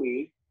of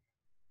Louis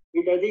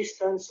with a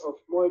distance of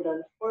more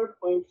than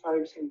 4.5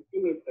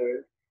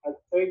 centimeter at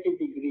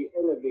 30-degree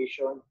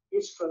elevation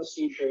is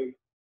considered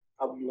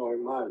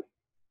abnormal.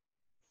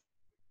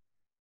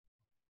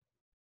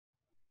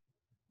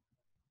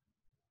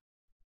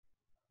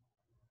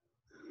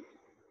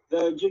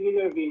 The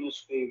jugular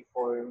venous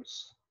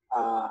waveforms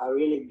are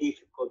really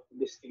difficult to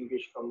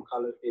distinguish from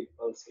collective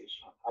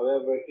pulsation.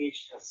 However,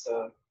 each has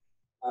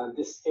a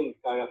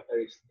distinct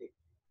characteristic.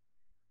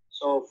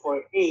 So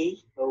for A,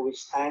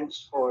 which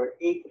stands for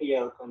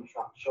atrial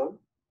contraction,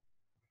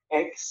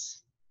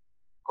 X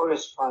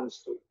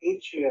corresponds to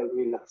atrial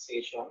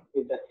relaxation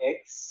with the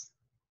X.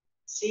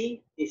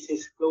 C, this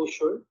is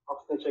closure of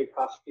the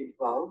tricuspid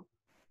valve.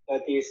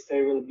 That is,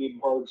 there will be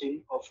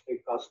bulging of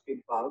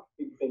tricuspid valve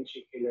with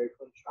ventricular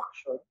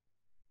contraction.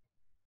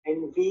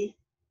 And V,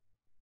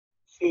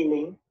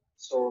 filling,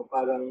 so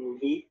parang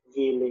V,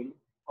 filling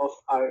of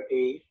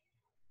RA.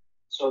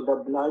 So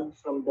the blood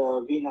from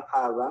the vena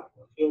cava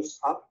fills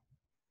up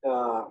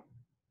the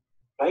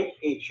right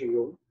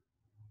atrium.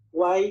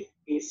 Y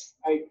is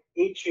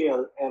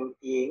atrial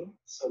emptying,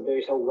 so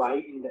there's a Y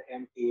in the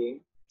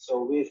emptying,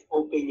 so with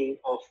opening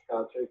of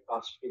the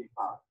tricuspid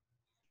valve.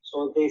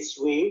 So these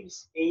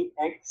waves, A,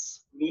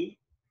 X, B,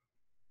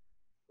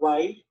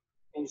 Y,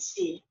 and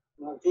C,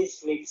 now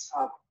this makes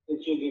up the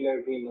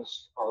jugular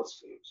venous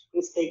pulse waves.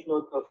 Please take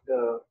note of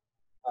the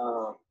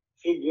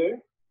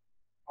figure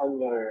on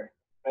your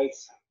right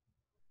side.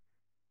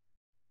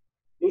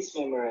 Please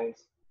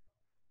memorize.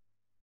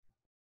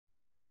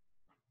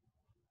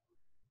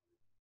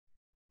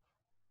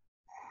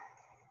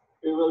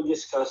 We will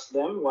discuss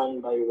them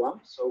one by one.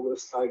 So we'll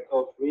start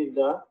off with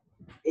the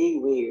A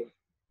wave.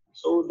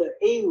 So the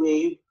A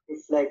wave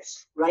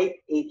reflects right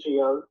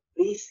atrial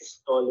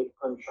pre-systolic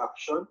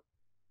contraction,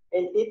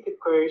 and it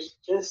occurs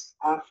just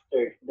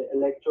after the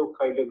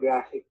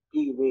electrocardiographic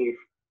P wave,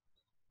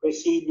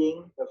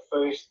 preceding the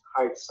first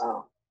heart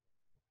sound.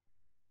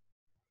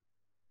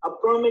 A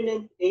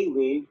prominent A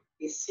wave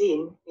is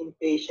seen in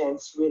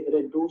patients with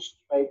reduced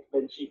right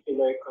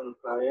ventricular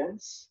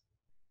compliance.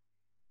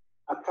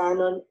 A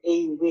canon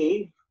A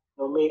wave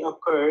may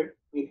occur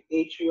with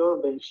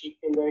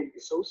atrioventricular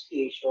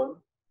dissociation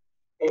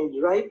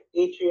and right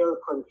atrial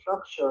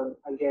contraction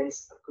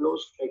against a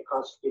closed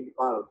tricuspid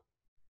valve.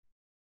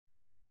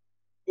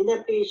 In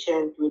a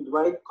patient with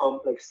wide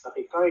complex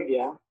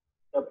tachycardia,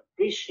 the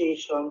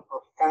appreciation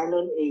of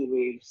canon A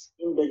waves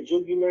in the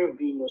jugular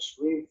venous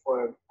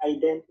waveform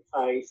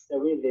identifies the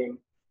rhythm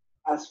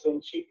as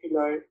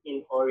ventricular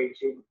in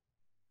origin.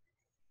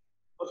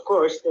 Of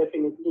course,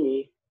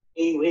 definitely,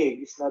 A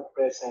wave is not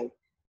present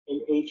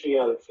in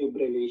atrial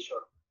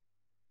fibrillation.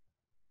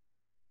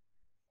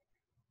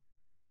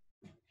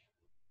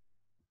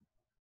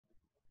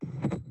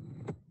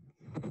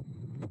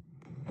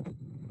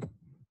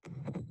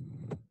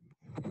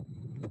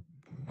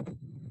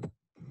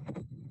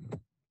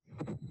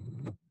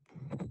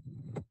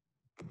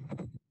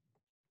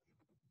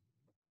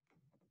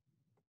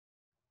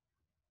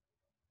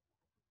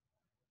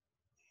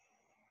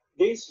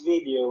 This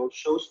video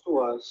shows to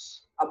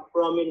us a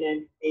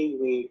prominent A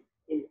wave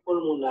in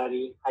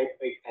pulmonary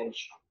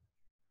hypertension.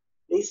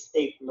 Please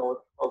take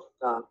note of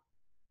the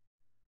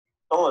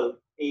tall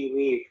A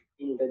wave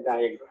in the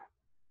diagram.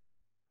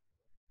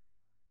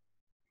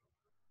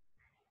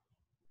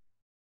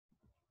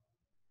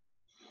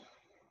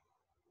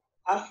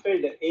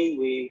 After the A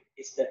wave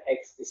is the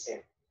X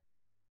descent.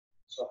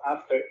 So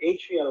after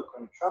atrial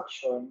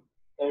contraction,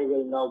 there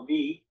will now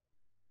be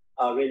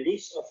a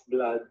release of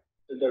blood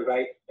to the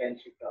right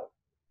ventricle.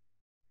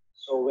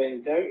 So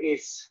when there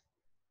is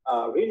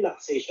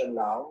relaxation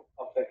now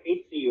of the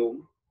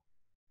atrium,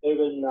 there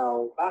will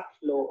now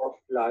backflow of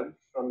blood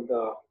from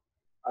the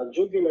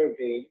jugular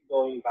vein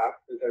going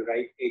back to the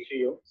right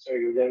atrium. So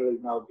there will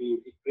now be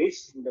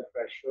decrease in the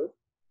pressure,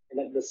 and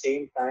at the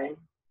same time,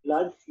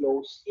 blood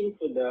flows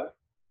into the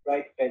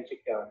right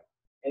ventricle,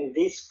 and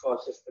this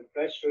causes the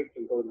pressure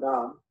to go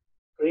down,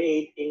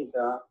 creating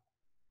the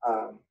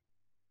um,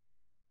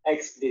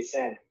 X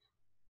descent.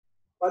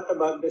 What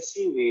about the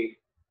C wave?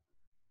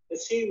 The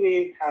C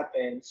wave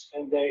happens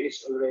when there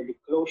is already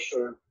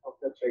closure of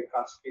the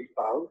tricuspid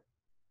valve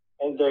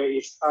and there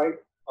is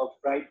start of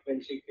right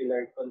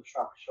ventricular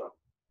contraction.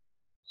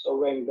 So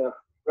when the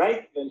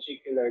right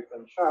ventricular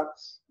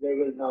contracts, there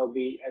will now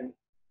be an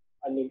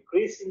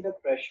increase in the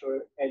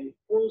pressure and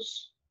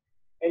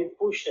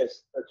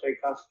pushes the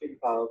tricuspid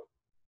valve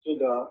to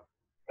the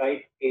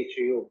right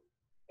atrium.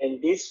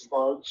 And this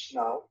bulge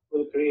now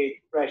will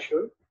create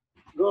pressure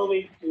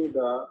going to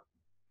the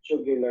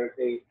jugular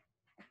vein.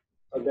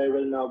 So there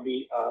will now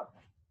be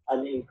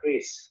an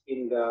increase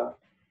in the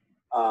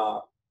uh,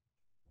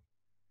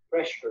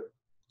 pressure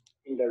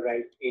in the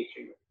right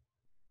atrium.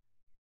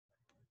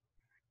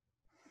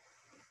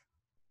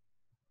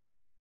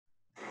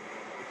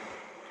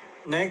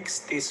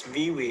 Next is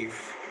V wave.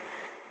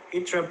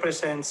 It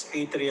represents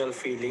atrial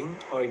filling,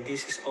 or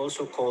this is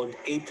also called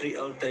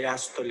atrial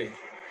diastole.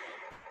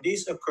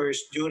 This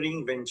occurs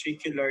during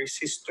ventricular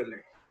systole.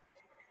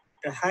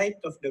 The height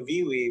of the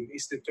V wave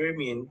is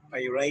determined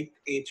by right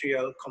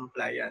atrial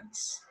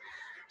compliance.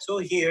 So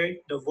here,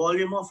 the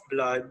volume of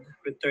blood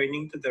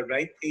returning to the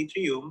right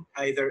atrium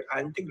either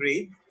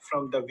antegrade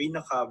from the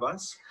vena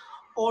cavas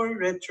or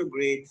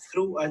retrograde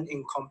through an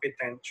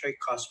incompetent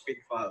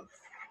tricuspid valve.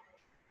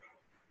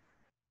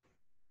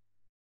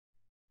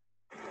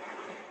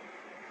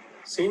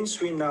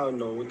 Since we now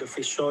know the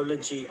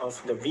physiology of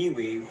the V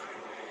wave,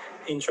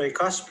 in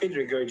tricuspid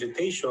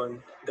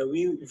regurgitation, the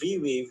V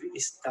wave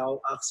is now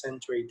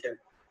accentuated.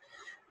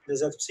 The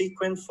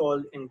subsequent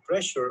fall in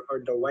pressure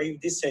or the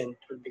wave descent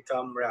will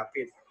become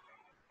rapid.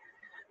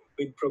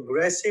 With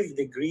progressive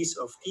degrees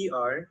of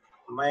TR,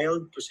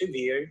 mild to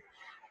severe,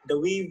 the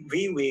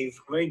V wave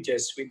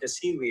merges with the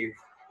C wave,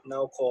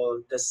 now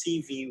called the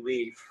CV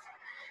wave.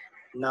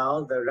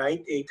 Now the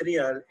right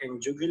atrial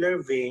and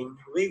jugular vein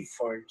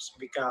waveforms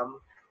become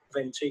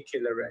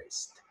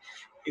ventricularized.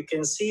 You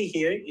can see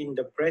here in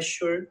the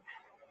pressure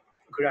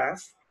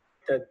graph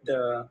that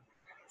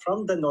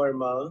from the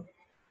normal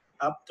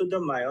up to the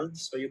mild,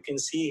 so you can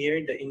see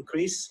here the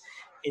increase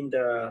in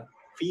the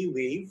V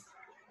wave,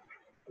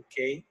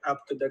 okay,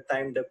 up to the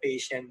time the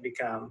patient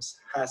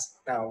has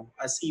now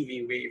a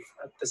CV wave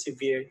at the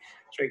severe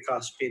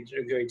tricuspid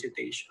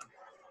regurgitation.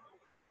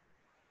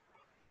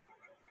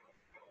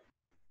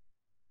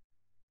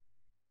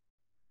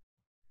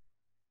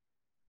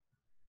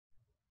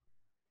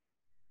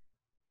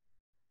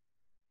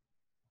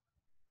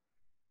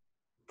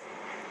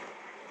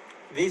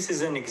 This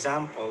is an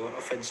example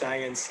of a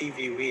giant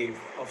CV wave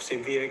of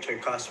severe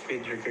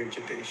tricuspid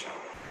regurgitation.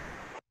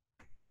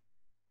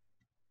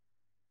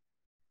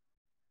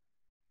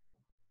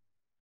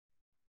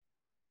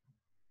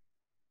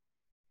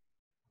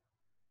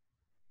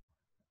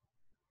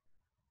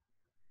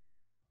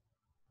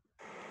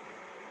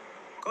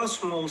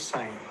 Cosmal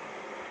sign.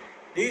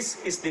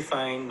 This is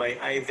defined by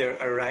either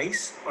a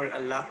rise or a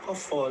lack of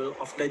fall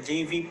of the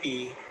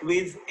JVP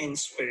with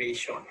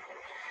inspiration.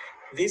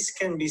 This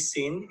can be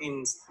seen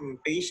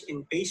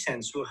in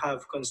patients who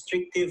have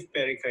constrictive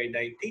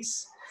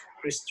pericarditis,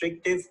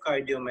 restrictive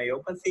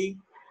cardiomyopathy,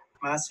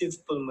 massive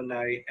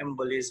pulmonary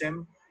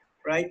embolism,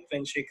 right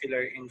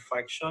ventricular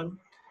infarction,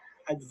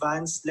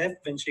 advanced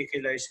left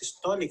ventricular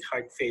systolic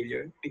heart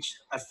failure, which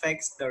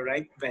affects the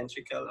right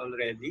ventricle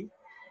already.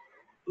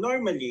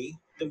 Normally,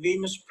 the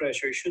venous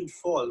pressure should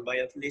fall by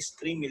at least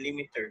 3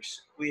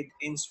 millimeters with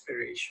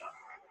inspiration.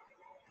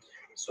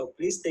 So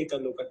please take a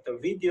look at the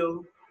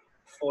video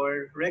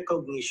for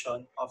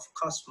recognition of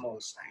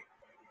Cosmol sign.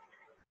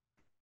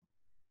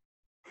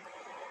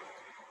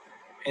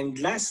 And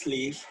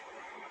lastly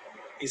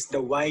is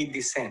the Y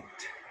descent.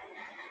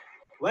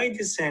 Y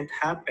descent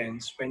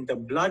happens when the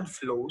blood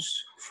flows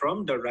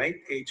from the right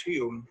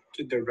atrium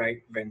to the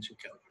right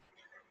ventricle.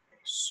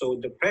 So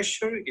the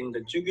pressure in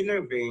the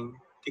jugular vein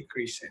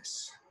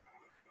decreases.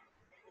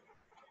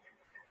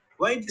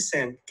 Y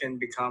descent can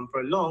become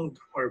prolonged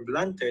or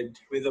blunted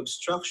with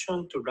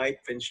obstruction to right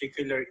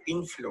ventricular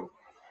inflow,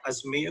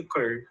 as may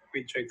occur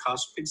with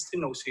tricuspid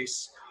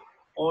stenosis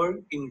or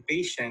in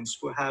patients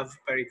who have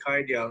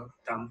pericardial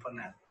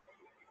tamponade.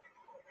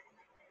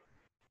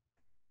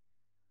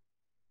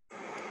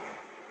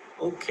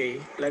 Okay,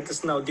 let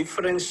us now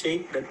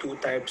differentiate the two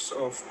types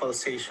of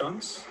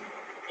pulsations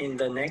in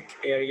the neck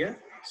area.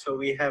 So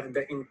we have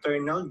the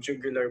internal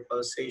jugular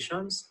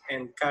pulsations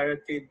and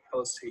carotid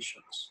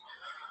pulsations.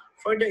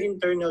 For the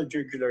internal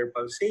jugular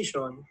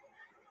pulsation,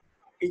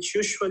 it's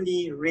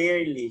usually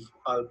rarely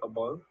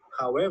palpable.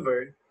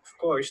 However, of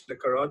course, the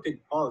carotid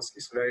pulse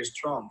is very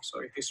strong,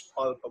 so it is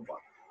palpable.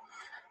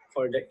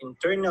 For the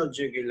internal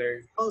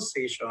jugular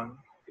pulsation,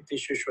 it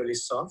is usually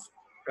soft,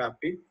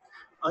 rapid,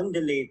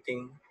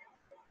 undulating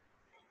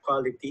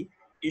quality,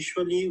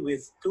 usually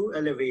with two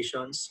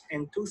elevations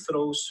and two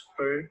throws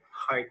per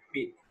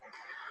heartbeat,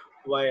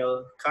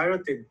 while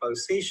carotid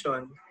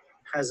pulsation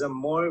has a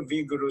more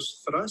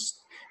vigorous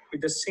thrust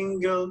with a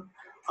single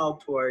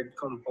outward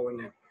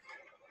component.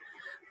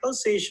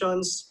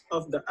 Pulsations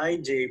of the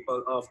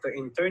of the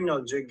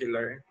internal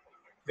jugular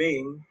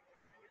vein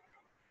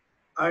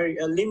are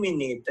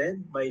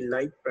eliminated by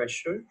light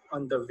pressure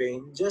on the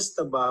vein just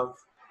above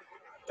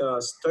the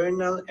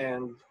sternal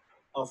end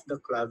of the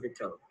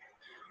clavicle,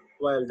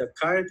 while the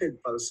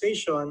carotid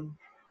pulsation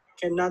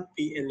cannot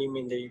be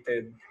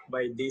eliminated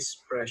by this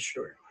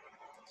pressure.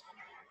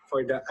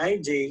 For the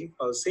IJ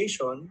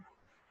pulsation,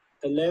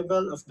 the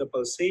level of the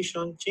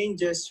pulsation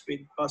changes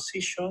with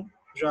position,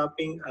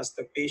 dropping as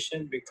the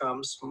patient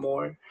becomes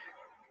more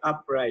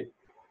upright.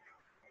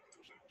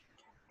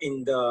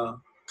 In the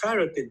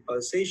carotid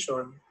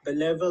pulsation, the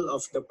level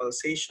of the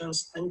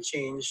pulsations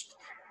unchanged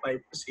by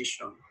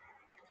position.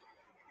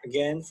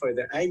 Again, for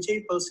the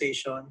IJ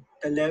pulsation,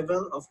 the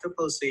level of the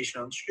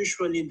pulsations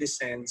usually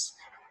descends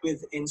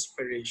with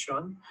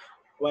inspiration,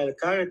 while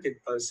carotid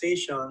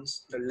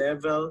pulsations, the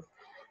level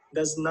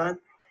does not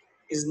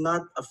is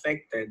not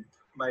affected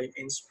by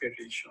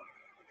inspiration.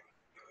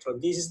 So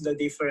this is the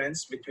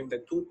difference between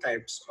the two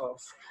types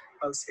of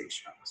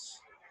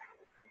pulsations.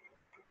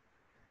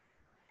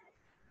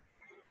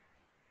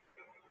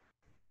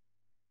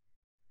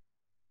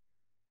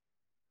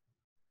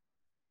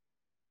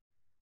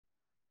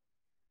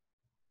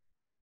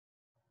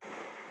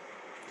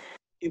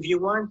 If you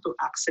want to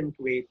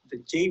accentuate the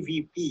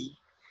JVP,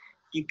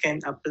 you can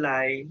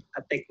apply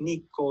a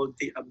technique called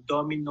the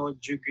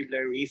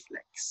abdominojugular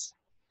reflex.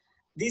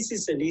 This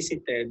is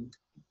elicited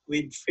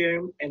with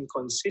firm and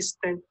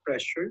consistent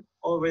pressure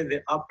over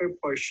the upper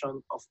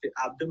portion of the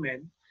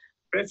abdomen,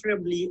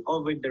 preferably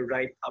over the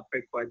right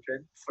upper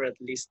quadrant for at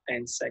least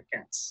 10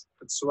 seconds.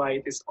 That's why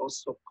it is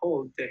also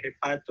called the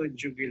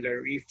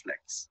hepatojugular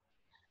reflex.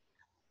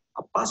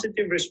 A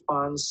positive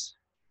response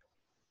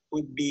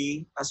would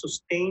be a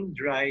sustained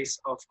rise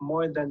of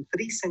more than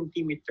 3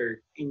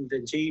 centimeter in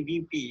the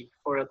JVP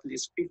for at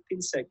least 15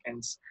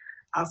 seconds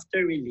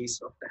after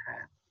release of the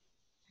hand.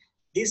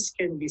 This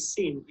can be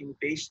seen in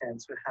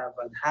patients who have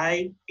a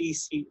high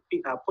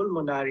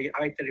pulmonary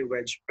artery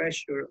wedge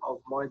pressure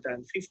of more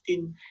than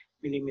 15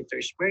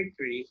 millimeters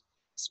mercury,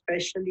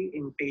 especially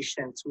in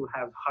patients who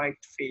have heart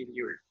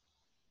failure.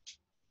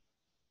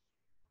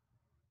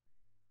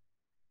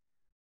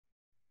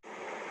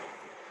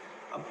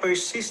 A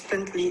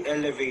persistently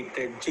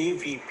elevated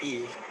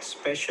JVP,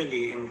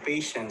 especially in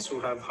patients who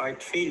have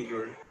heart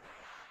failure,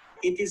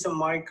 it is a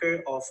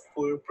marker of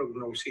poor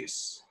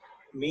prognosis,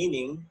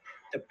 meaning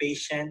the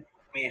patient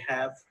may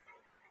have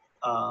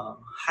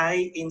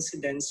high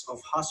incidence of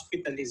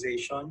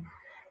hospitalization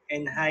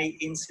and high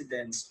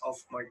incidence of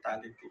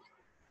mortality.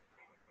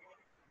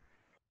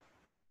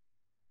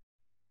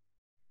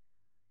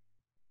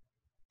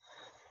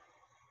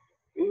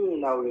 We will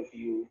now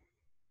review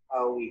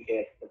how we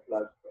get the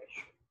blood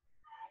pressure.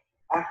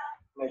 Act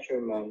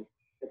measurement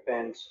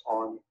depends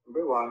on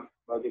number one,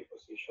 body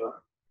position,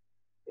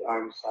 the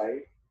arm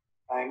side,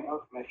 time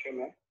of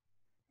measurement,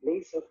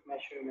 place of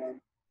measurement,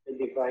 the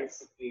device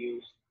that we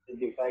use, the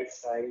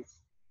device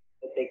size,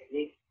 the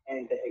technique,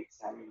 and the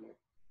examiner.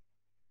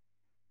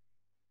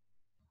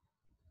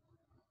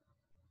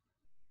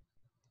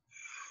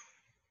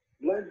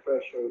 Blood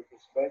pressure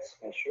is best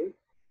measured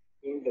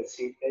in the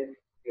seated,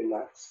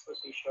 relaxed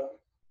position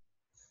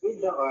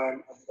with the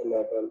arm at the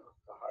level of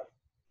the heart,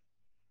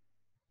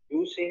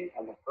 using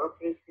an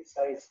appropriately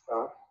sized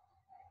cuff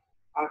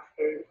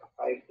after a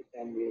 5 to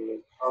 10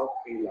 minutes of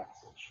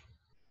relaxation.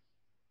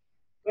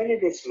 When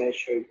it is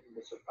measured in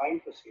the supine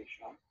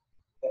position,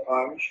 the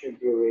arm should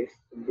be raised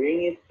to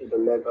bring it to the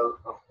level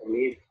of the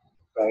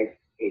mid-right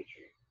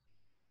atrium.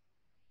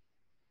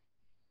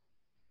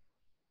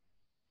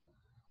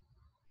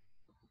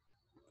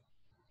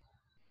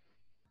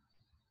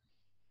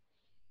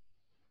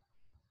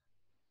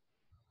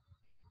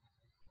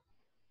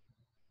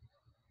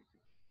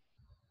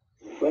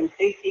 When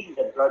taking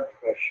the blood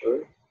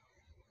pressure,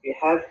 we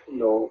have to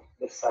know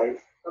the size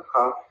of the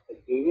cuff that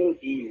we will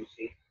be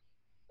using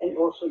and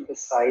also the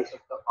size of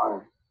the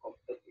arm of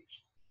the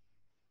patient.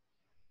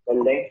 The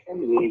length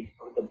and width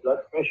of the blood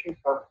pressure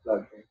cuff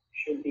bladder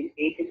should be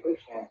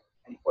 80%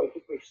 and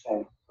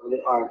 40% of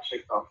the arm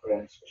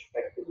circumference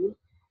respectively,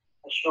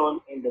 as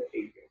shown in the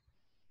figure.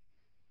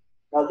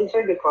 Now these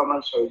are the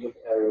common sources of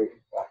error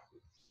in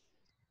practice.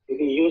 If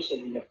you use an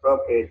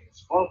inappropriate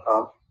small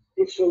cuff,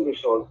 this will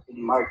result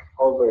in marked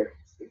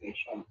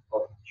overestimation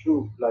of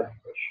true blood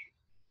pressure.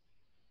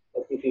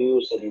 But if you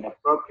use an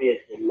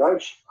inappropriately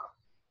large cuff,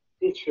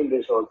 this will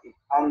result in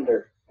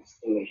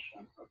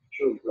underestimation of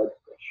true blood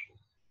pressure.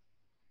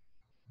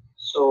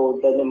 So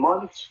the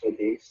mnemonics for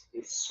this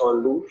is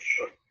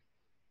solution,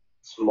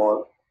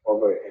 small,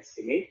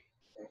 overestimate,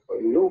 and for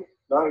loop,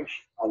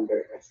 large,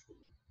 underestimate.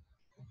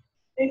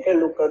 Take a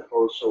look at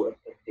also at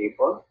the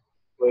table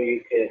where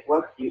you can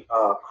what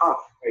cuff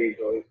are you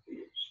going to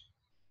use.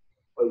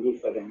 for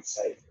different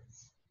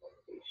sizes of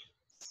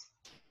patients.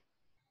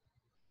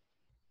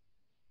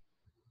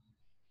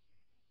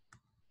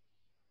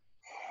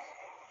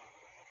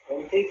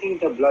 When taking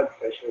the blood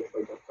pressure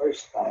for the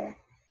first time,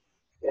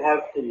 you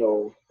have to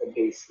know the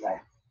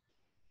baseline.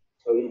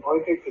 So in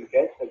order to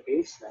get the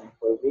baseline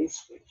for these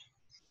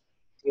patients,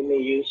 you may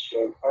use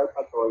your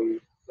palpatory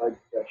blood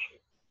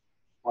pressure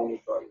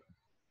monitoring.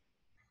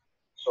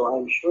 So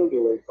I'm sure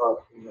you were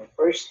taught in your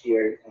first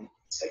year and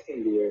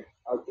second year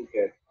how to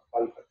get a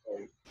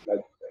palpatory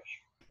blood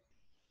pressure.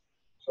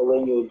 So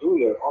when you do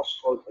your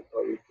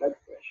auscultatory blood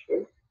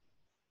pressure,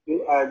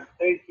 you add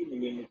 30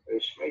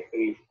 millimeters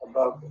mercury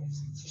above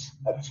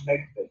the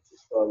expected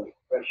systolic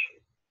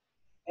pressure,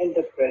 and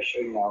the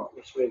pressure now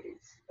is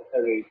released at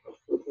a rate of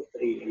 2 to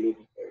 3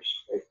 millimeters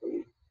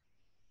mercury.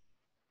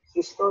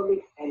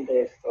 Systolic and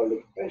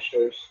diastolic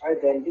pressures are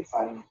then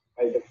defined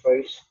by the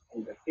first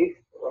and the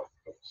fifth of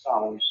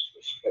sounds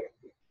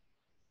respectively.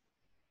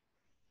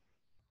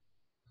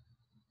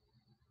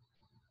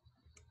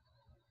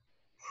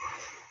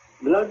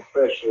 Blood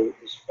pressure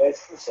is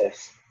best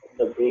assessed at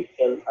the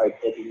brachial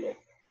artery level,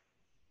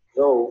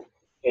 though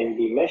it can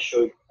be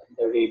measured at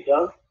the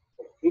radial,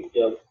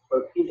 occipital,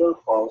 or pedal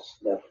pulse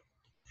level.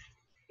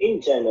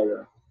 In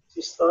general,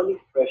 systolic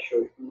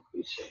pressure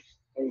increases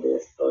and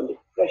diastolic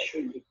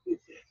pressure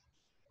decreases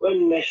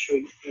when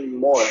measured in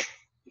more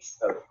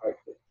distal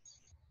arteries.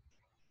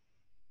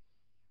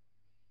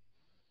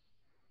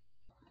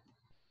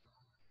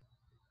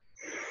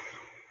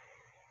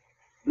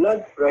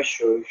 Blood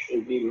pressure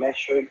should be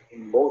measured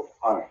in both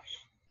arms,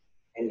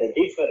 and the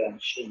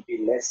difference should be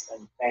less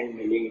than 10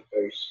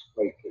 millimeters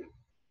mercury.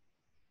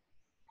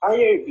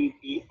 Higher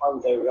BP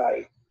on the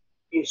right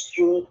is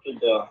due to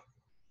the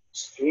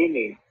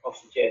streaming of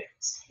jet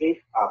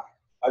straight up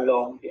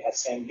along the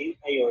ascending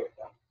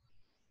aorta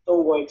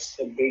towards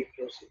the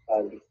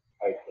brachiocephalic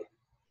artery.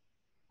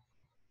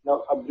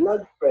 Now, a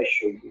blood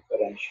pressure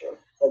differential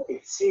that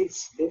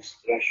exceeds this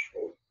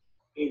threshold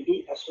may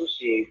be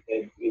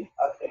associated with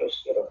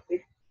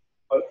atherosclerotic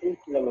or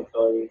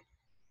inflammatory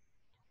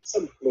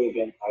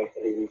subclavian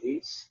artery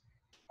disease,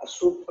 a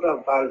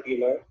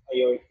supravalvular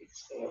aortic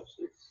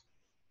stenosis,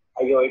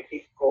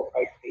 aortic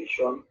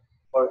coarctation,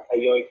 or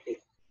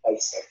aortic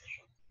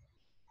dissection.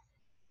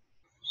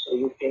 So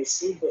you can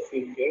see the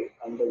figure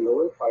on the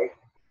lower part of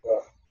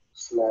the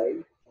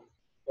slide.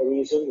 The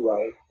reason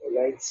why the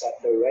right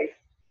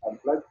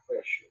blood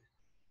pressure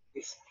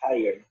is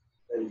higher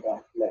than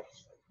the left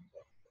side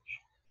blood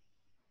pressure.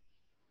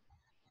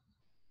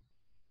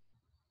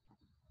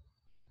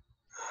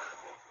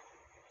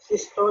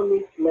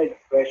 Systolic leg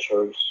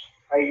pressures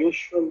are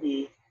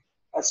usually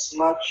as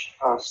much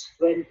as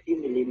 20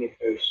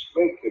 millimeters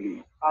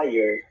mercury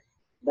higher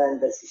than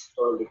the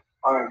systolic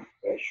arm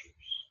pressures.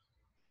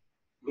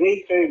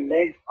 Greater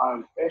leg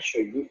arm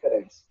pressure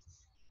differences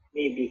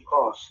may be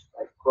caused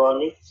by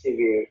chronic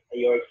severe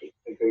aortic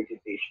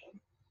regurgitation,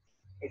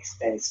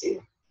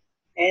 extensive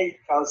and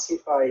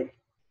calcified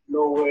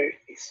lower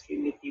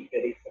extremity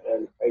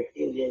peripheral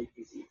arterial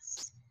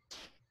disease.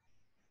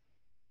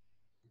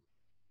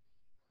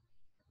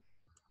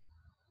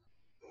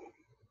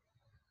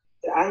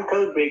 The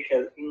ankle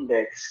brachial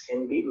index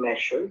can be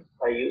measured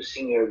by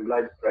using your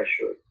blood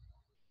pressure.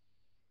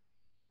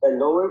 The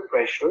lower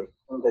pressure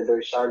in the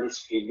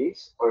dorsalis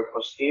pedis or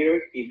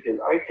posterior tibial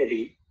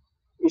artery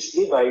is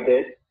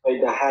divided by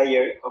the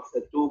higher of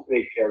the two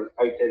brachial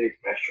artery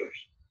pressures.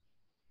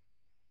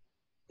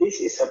 This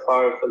is a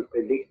powerful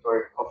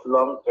predictor of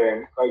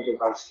long-term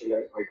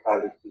cardiovascular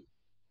mortality.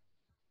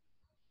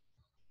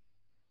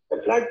 The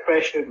blood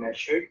pressure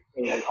measured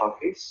in an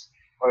office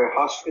or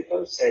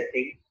hospital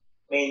setting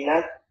may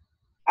not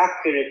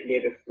accurately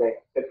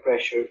reflect the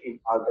pressure in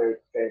other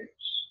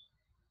venues.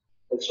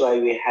 That's why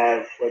we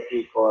have what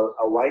we call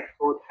a white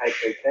coat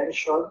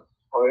hypertension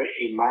or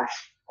a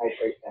masked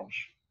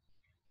hypertension.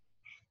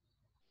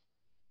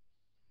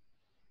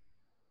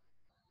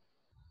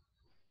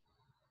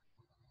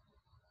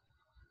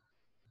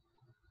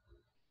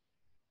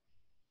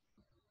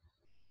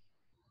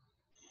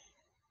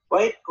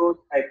 White coat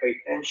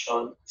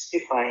hypertension is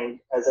defined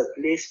as at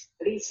least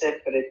three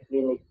separate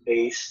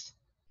clinic-based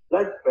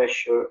blood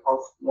pressure of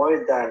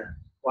more than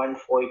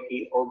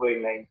 140 over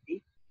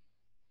 90,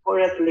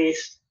 or at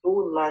least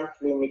two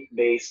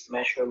non-clinic-based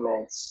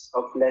measurements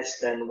of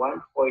less than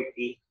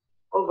 140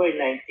 over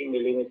 90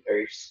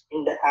 millimeters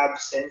in the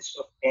absence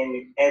of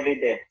any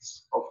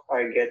evidence of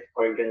target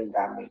organ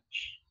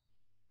damage.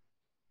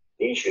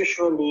 This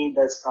usually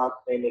does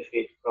not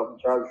benefit from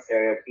drug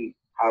therapy.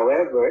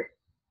 However,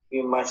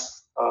 we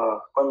must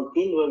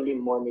continually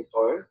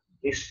monitor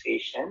these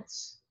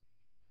patients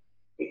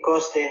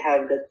because they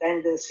have the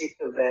tendency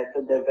to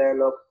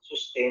develop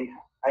sustained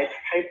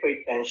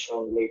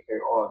hypertension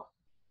later on.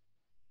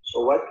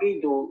 So what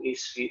we do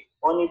is we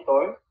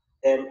monitor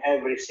them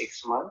every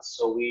 6 months.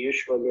 So we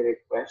usually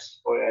request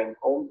for an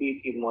home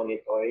BP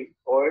monitoring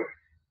or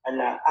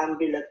an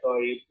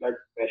ambulatory blood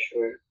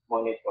pressure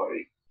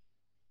monitoring.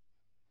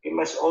 We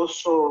must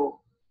also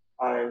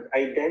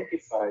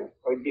identify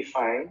or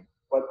define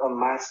what a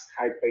masked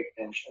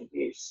hypertension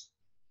is.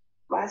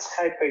 Masked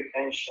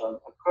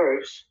hypertension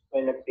occurs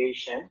when a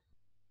patient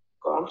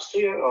comes to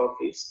your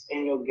office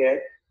and you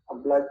get a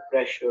blood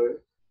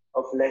pressure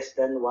of less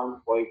than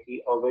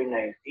 140 over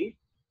 90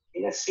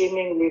 in a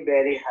seemingly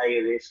very high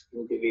risk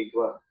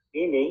individual,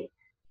 meaning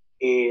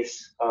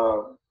is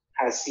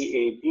has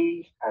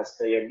CAD, has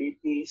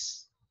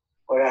diabetes,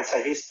 or has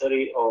a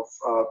history of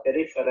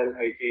peripheral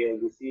arterial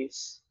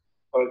disease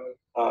or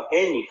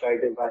any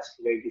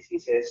cardiovascular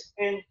diseases,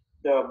 and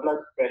the blood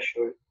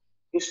pressure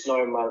is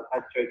normal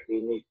at your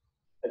clinic.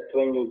 But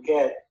when you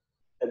get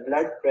the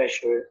blood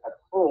pressure at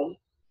home,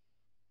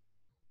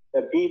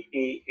 the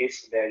BP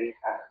is very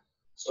high.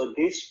 So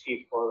these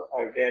people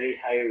are very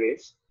high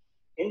risk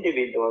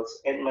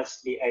individuals and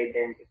must be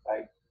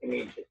identified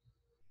immediately.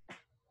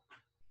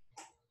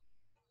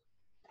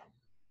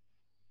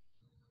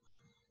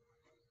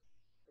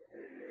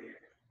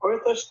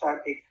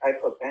 Orthostatic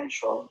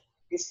hypotension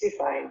is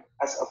defined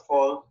as a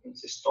fall in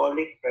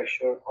systolic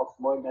pressure of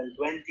more than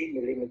 20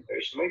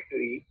 millimeters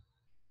mercury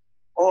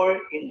or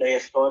in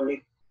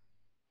diastolic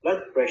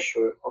blood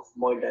pressure of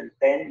more than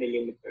 10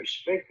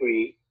 millimeters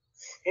mercury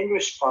in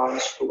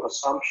response to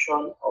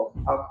assumption of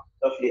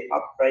the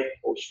upright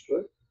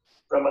posture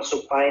from a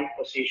supine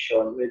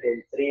position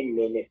within 3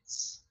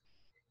 minutes.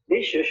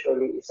 This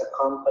usually is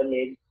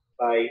accompanied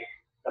by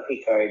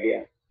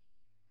tachycardia.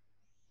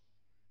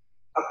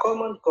 A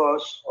common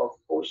cause of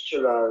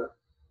postural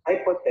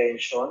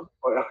hypotension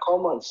or a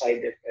common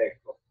side effect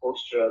of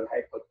postural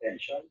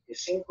hypotension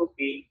is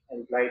syncope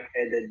and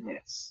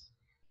lightheadedness.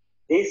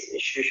 This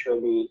is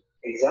usually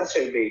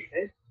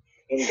exacerbated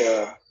in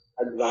the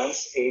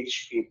advanced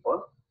age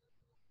people,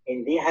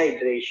 in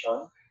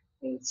dehydration,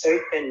 in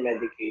certain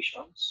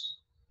medications,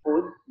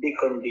 food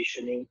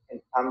deconditioning,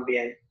 and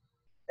ambient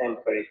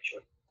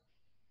temperature.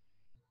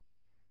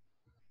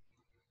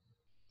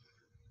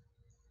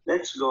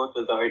 Let's go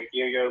to the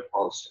arterial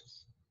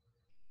pulses.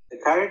 The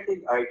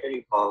carotid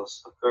artery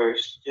pulse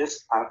occurs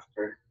just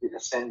after the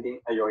ascending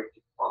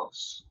aortic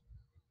pulse.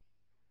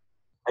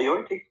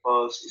 Aortic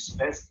pulse is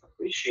best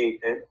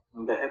appreciated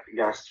in the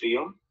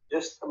epigastrium,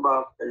 just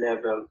above the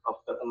level of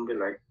the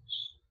umbilicus.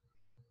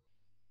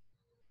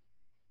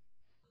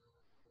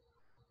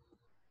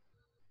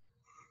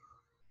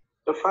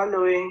 The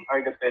following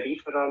are the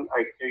peripheral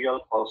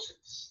arterial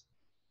pulses: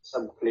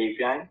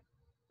 subclavian,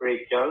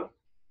 brachial,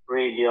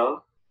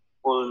 radial,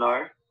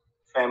 ulnar,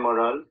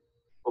 femoral,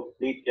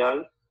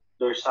 popliteal,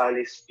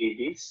 dorsalis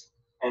pedis,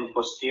 and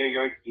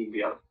posterior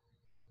tibial.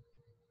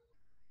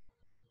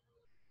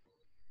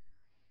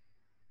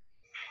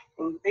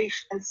 In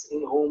patients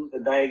in whom the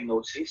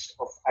diagnosis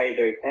of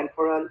either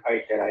temporal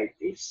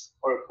arteritis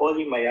or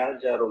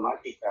polymyalgia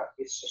rheumatica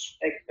is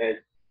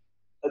suspected,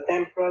 the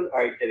temporal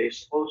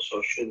arteries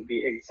also should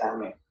be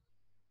examined,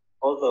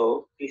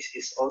 although this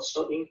is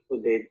also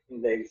included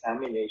in the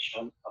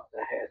examination of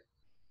the head.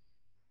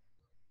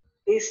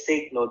 Please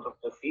take note of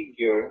the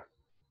figure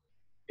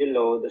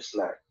below the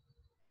slide.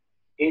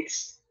 It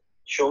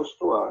shows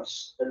to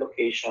us the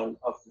location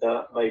of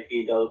the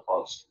bipedal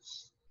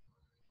pulses.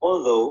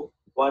 Although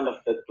one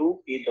of the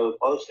two pedal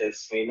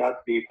pulses may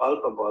not be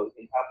palpable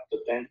in up to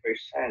 10%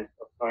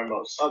 of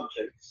normal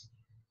subjects,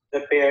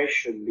 the pair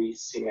should be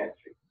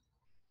symmetric.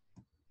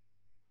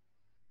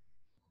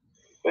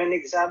 When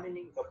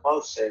examining the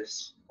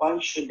pulses, one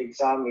should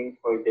examine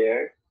for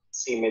their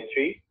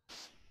symmetry,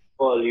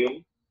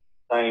 volume,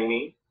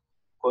 timing,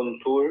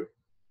 contour,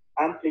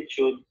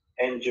 amplitude,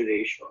 and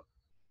duration.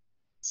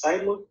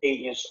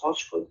 Simultaneous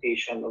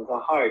auscultation of the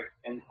heart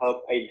can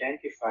help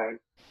identify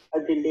a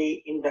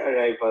delay in the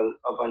arrival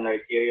of an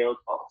arterial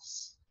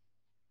pulse.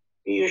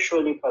 We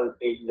usually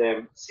palpate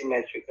them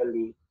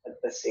symmetrically at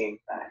the same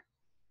time.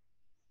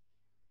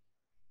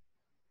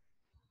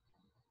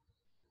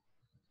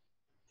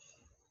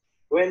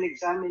 When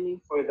examining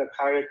for the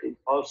carotid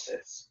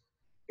pulses,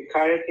 the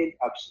carotid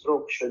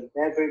upstroke should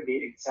never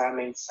be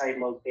examined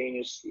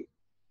simultaneously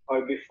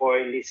or before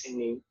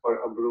listening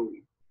for a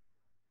bruit.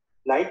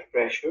 Light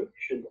pressure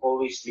should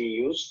always be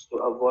used to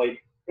avoid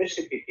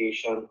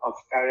precipitation of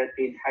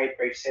carotid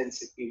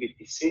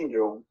hypersensitivity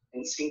syndrome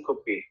and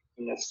syncope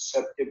in a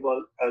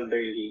susceptible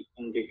elderly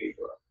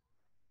individual.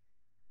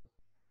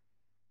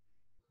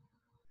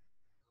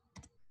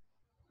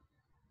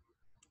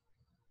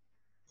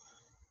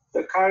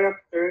 The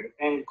character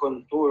and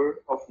contour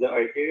of the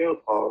arterial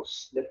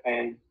pulse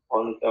depend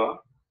on the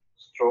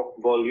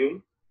stroke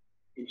volume,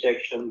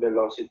 ejection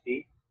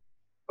velocity,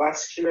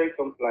 vascular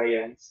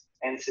compliance,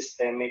 and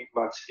systemic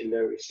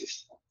vascular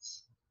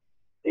resistance.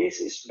 This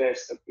is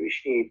best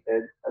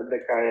appreciated at the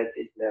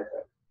carotid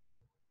level.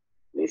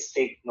 Please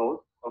take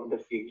note of the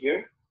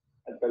figure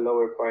at the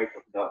lower part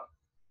of the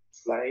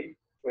slide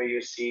where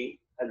you see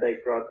a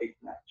dicrotic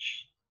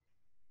notch.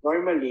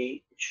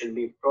 Normally, it should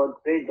be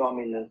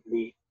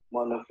predominantly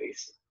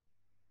monophasic.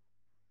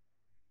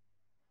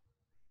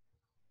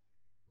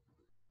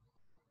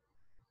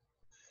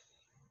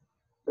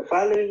 The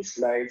following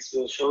slides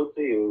will show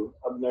to you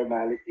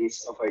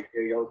abnormalities of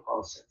arterial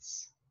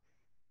pulses.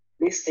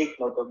 Please take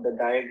note of the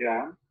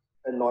diagram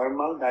the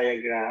normal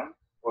diagram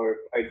for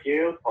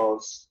arterial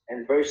pulse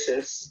and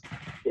versus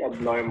the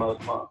abnormal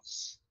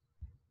pulse.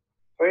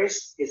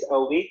 First is a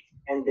weak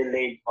and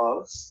delayed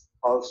pulse,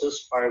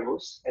 pulsus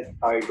parvus et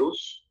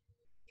tardus,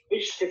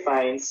 which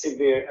defines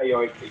severe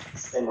aortic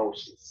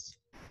stenosis.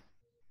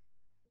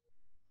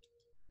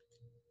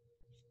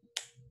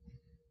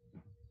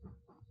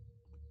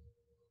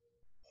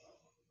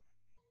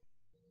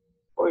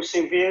 For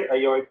severe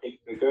aortic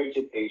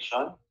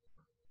regurgitation,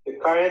 the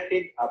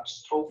carotid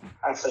upstroke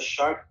has a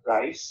sharp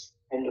rise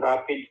and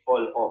rapid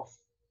fall off,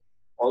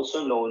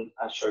 also known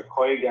as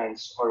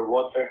Shorkoigan's or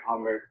water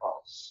hammer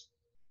pulse.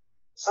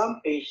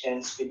 Some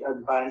patients with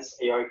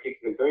advanced aortic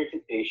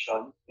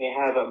regurgitation may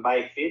have a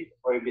bifid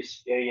or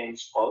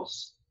Bispherians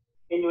pulse,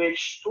 in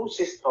which two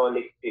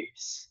systolic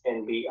peaks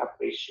can be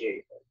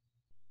appreciated.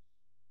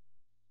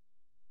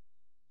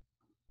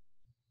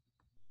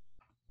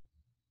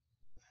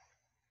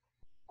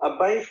 A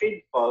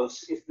bifid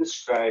pulse is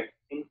described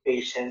in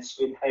patients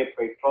with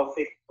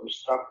hypertrophic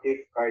obstructive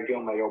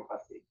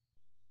cardiomyopathy.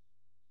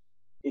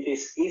 It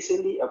is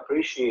easily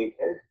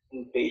appreciated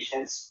in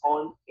patients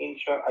on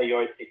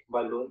intra-aortic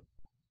balloon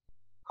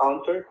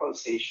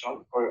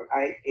counterpulsation or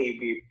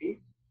IABP,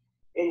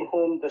 in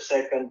whom the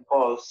second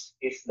pulse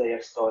is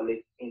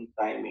diastolic in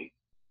timing.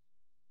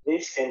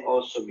 This can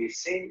also be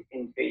seen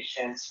in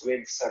patients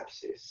with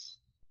sepsis.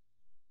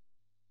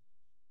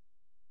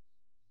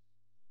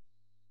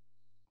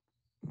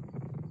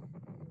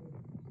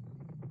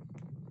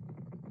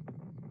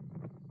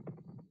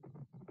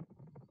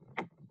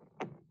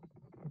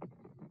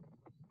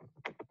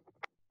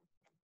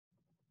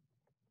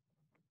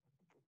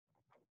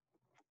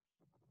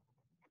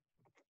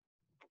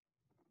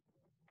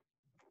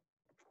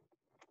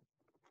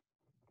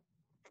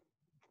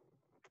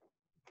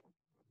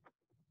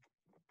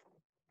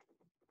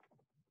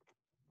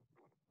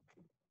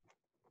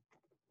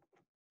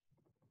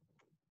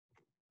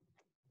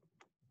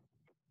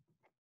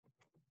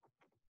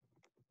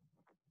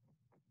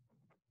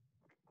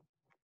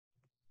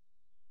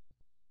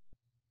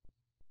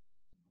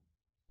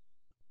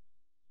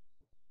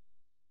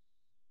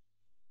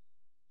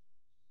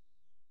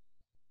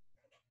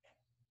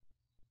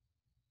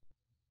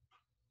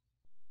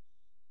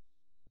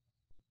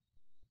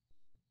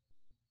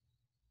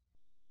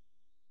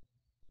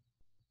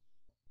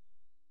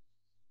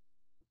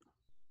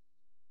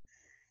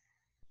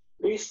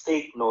 Please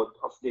take note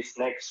of this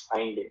next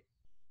finding,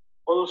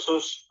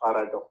 pulsus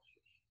paradox.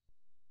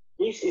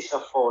 This is a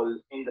fall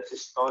in the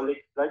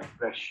systolic blood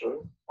pressure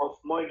of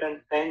more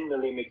than 10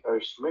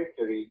 millimeters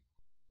mercury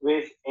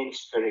with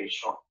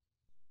inspiration.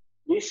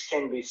 This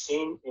can be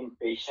seen in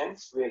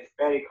patients with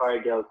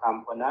pericardial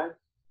tamponade,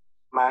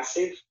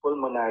 massive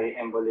pulmonary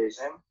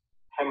embolism,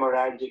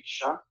 hemorrhagic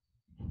shock,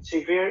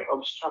 severe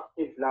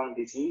obstructive lung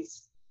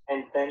disease,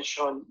 and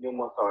tension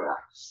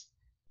pneumothorax.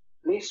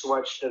 Please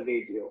watch the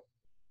video.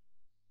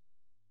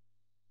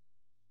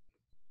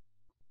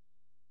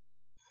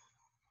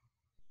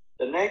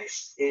 The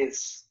next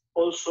is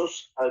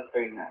pulsus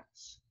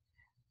alternans.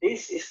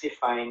 This is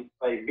defined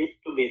by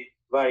bit-to-bit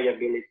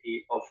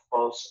variability of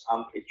pulse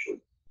amplitude,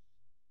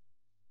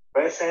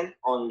 present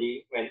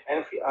only when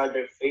every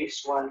other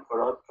phase 1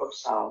 throat cough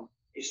sound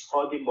is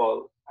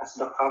audible as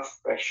the cough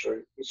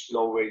pressure is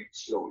lowered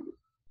slowly.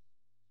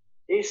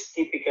 This is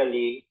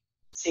typically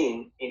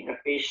seen in a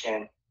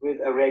patient with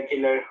a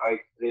regular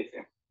heart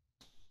rhythm.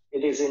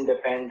 It is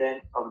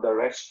independent of the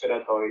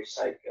respiratory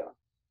cycle.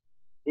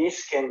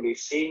 This can be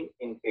seen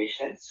in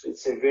patients with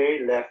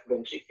severe left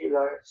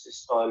ventricular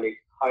systolic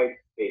heart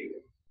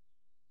failure.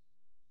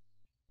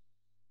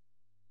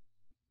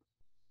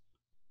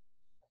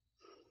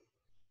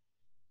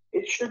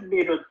 It should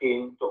be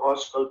routine to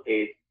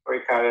auscultate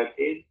for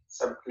carotid,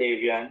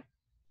 subclavian,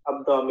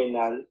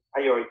 abdominal,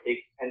 aortic,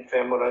 and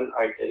femoral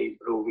artery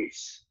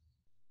bruits.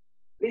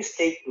 Please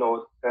take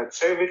note that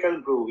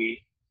cervical bruit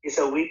is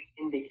a weak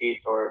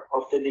indicator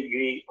of the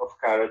degree of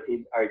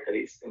carotid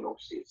artery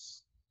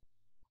stenosis.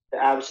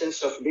 The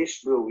absence of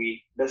this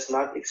bruit does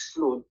not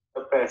exclude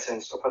the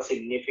presence of a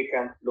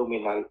significant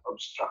luminal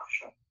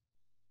obstruction.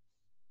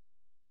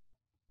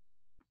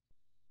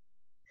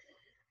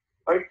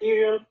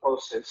 Arterial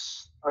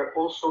pulses are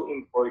also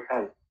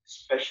important,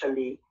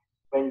 especially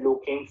when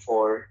looking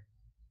for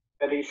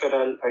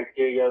peripheral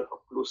arterial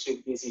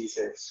occlusive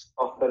diseases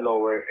of the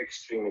lower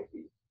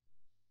extremity.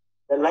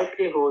 The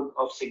likelihood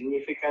of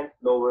significant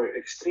lower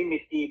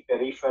extremity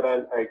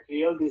peripheral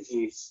arterial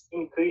disease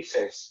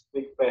increases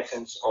with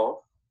presence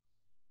of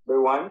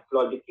number 1,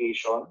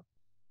 claudication,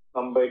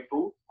 number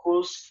 2,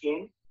 cool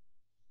skin,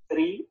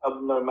 3,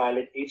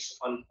 abnormalities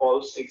on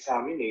pulse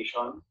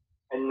examination,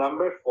 and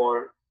number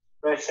 4,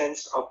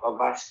 presence of a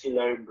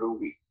vascular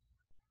bruit.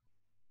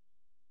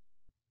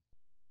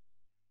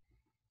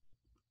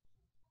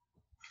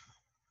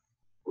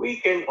 We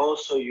can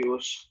also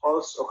use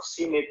pulse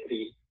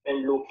oximetry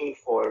when looking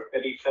for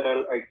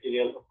peripheral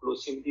arterial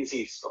occlusive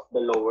disease of the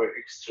lower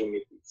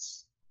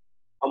extremities.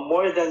 A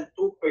more than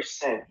 2%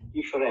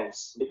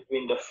 difference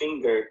between the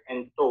finger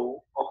and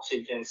toe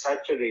oxygen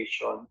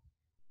saturation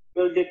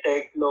will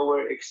detect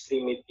lower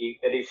extremity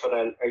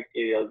peripheral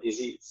arterial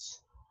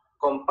disease,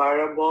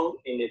 comparable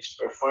in its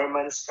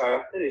performance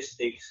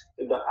characteristics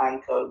to the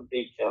ankle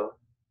brachial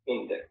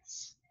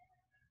index.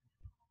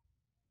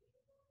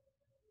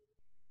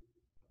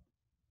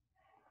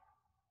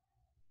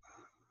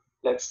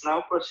 Let's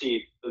now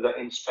proceed to the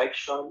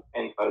inspection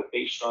and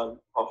palpation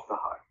of the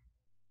heart.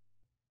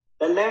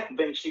 The left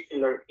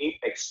ventricular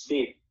apex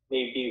beat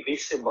may be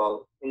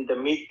visible in the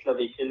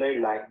mid-clavicular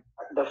line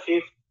at the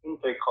fifth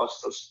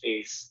intercostal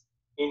space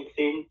in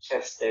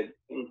thin-chested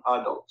in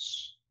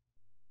adults.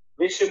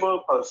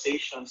 Visible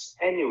pulsations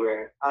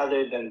anywhere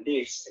other than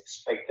this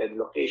expected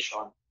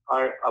location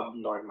are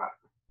abnormal.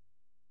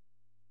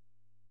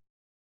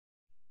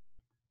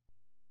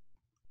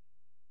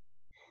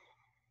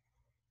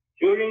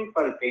 During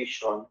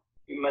palpation,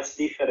 we must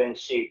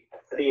differentiate a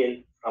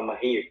thrill from a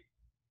heave.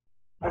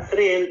 A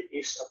thrill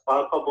is a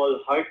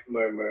palpable heart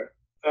murmur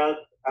felt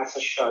as a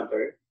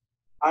shudder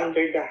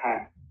under the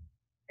hand,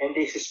 and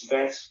this is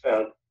best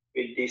felt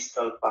with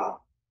distal palm,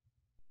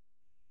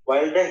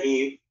 while the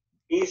heave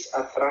is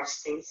a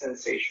thrusting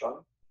sensation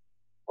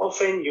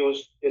often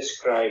used to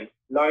describe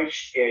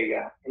large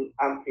area and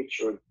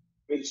amplitude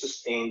with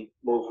sustained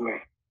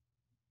movement.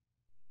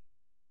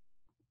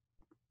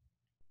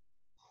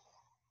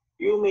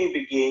 You may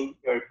begin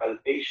your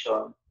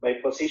palpation by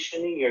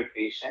positioning your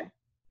patient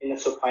in a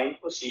supine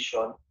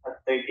position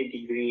at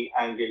 30-degree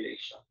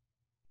angulation.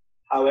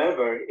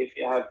 However, if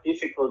you have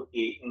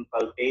difficulty in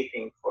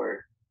palpating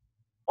for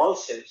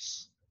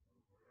pulses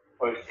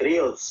or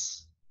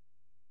thrills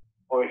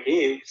or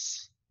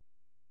heaves,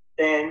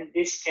 then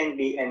this can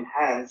be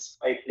enhanced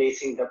by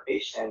placing the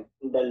patient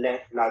in the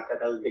left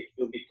lateral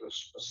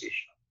decubitus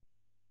position.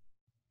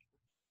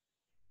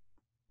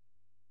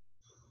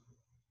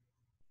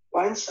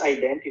 Once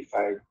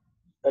identified,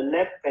 the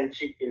left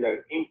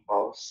ventricular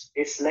impulse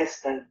is less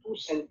than 2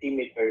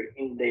 cm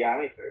in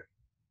diameter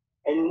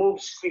and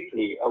moves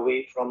quickly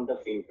away from the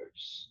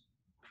fingers.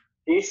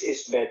 This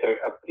is better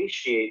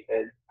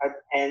appreciated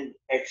at end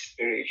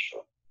expiration,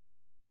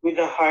 with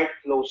the heart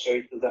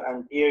closer to the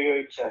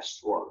anterior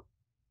chest wall.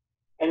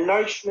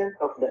 Enlargement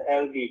of the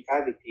LV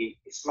cavity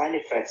is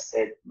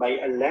manifested by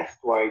a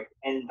leftward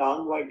and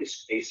downward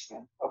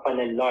displacement of an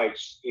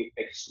enlarged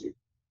apex lip.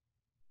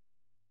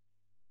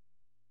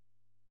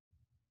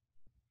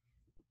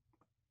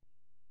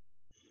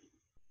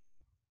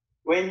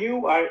 When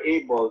you are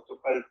able to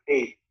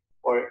palpate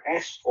for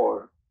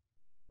S4,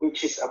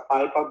 which is a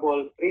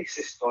palpable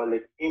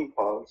presystolic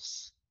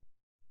impulse,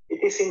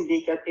 it is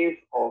indicative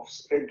of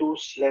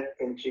reduced left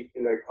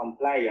ventricular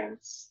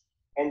compliance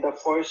and the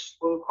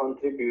forceful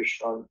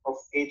contribution of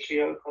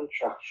atrial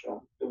contraction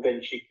to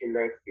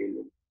ventricular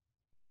filling.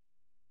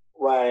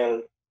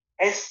 While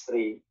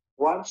S3,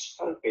 once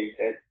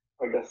palpated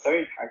for the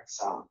third heart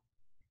sound,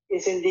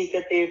 is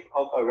indicative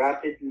of a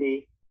rapid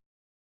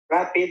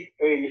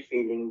early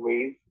filling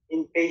wave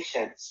in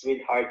patients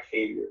with heart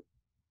failure.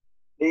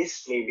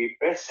 This may be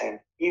present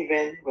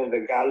even when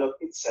the gallop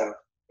itself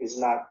is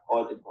not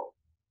audible.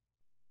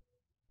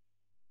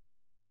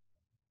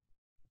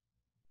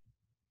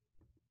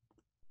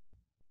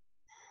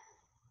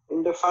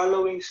 In the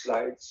following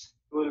slides,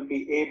 you will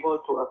be able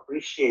to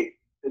appreciate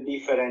the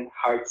different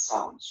heart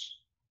sounds,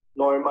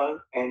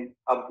 normal and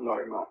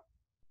abnormal.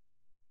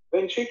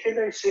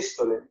 Ventricular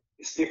systole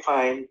is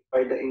defined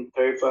by the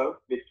interval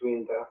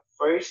between the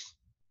first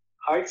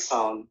heart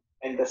sound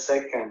and the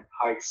second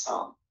heart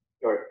sound,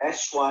 your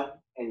S1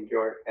 and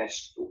your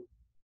S2.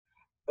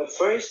 The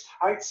first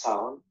heart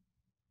sound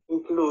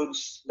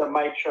includes the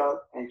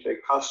mitral and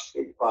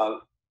tricuspid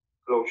valve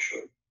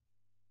closure.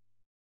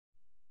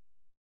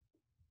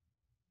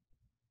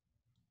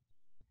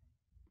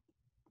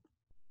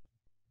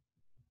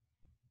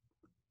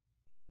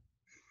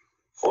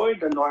 For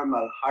the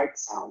normal heart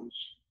sounds,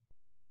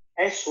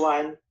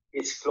 S1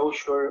 is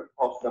closure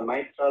of the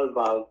mitral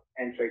valve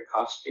and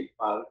tricuspid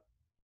valve,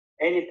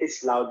 and it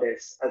is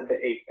loudest at the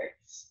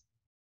apex.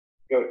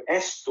 Your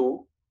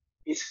S2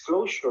 is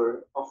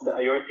closure of the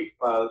aortic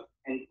valve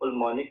and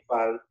pulmonic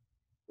valve,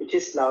 which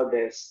is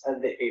loudest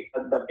at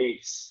the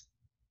base.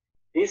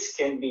 This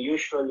can be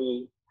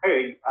usually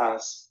heard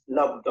as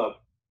lub dub,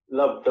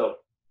 lub dub,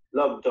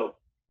 lub dub.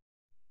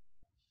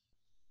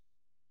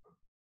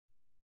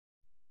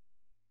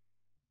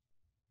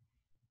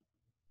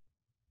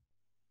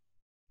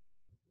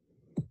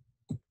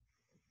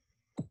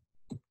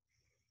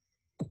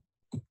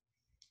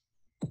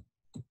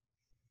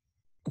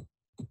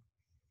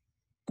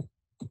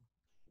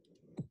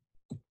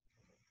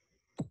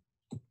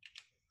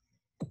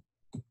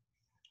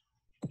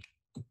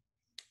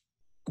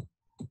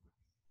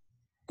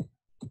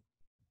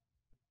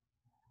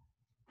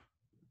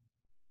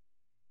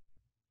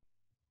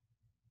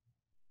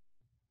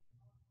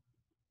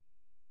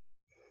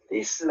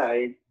 This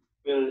slide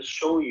will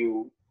show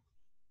you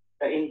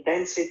the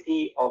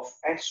intensity of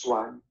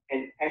S1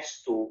 and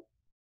S2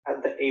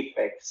 at the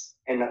apex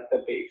and at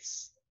the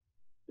base.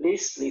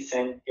 Please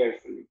listen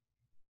carefully.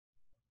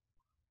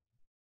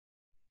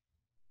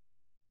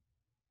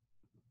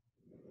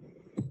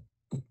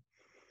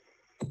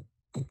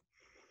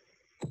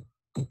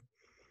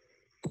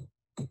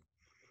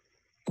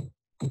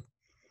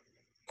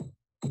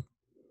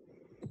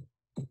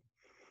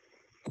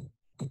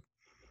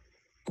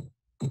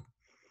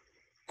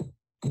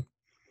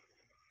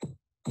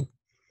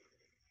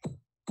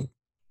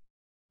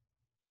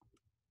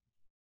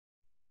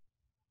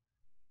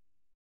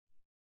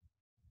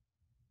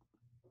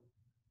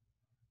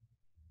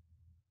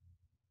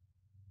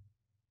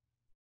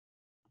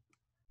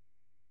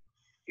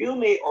 You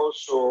may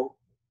also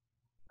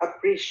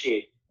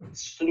appreciate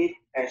split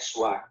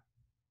S1,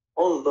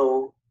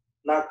 although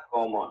not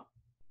common.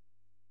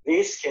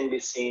 This can be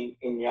seen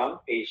in young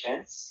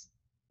patients,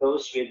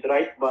 those with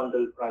right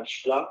bundle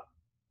branch block,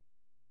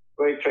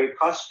 where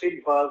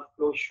tricuspid valve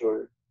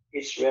closure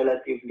is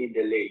relatively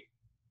delayed.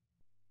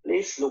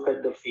 Please look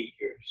at the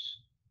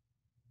figures.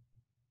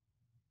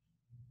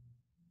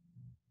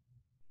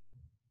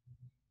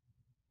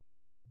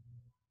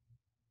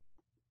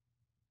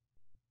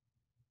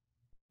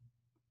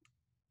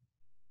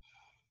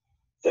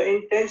 The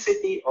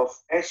intensity of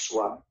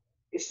S1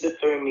 is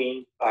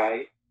determined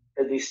by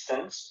the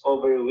distance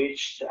over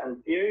which the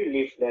anterior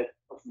leaflet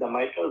of the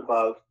mitral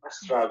valve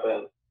must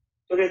travel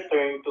to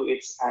return to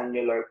its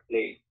annular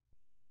plane.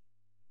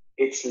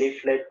 Its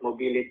leaflet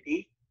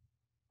mobility,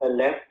 the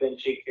left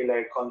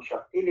ventricular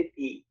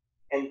contractility,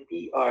 and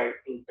PR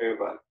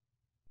interval.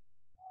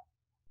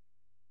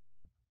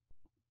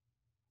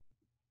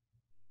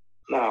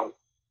 Now,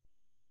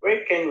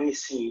 where can we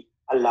see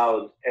a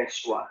loud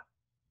S1?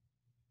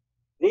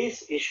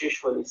 This is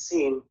usually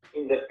seen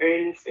in the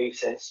early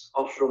phases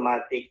of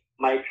rheumatic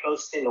mitral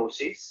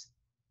stenosis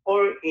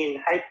or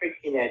in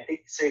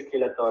hyperkinetic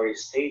circulatory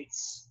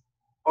states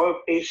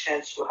or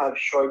patients who have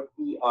short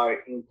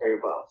PR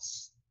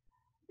intervals.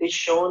 It is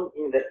shown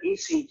in the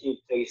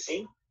ECG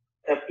tracing,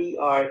 the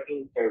PR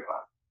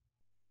interval.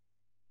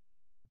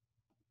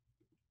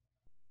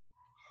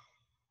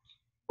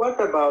 What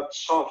about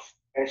soft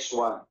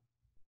S1?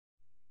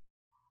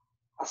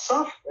 A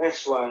soft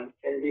S1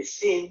 can be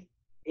seen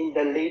in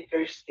the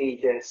later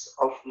stages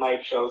of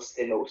mitral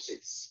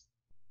stenosis,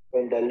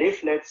 when the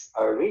leaflets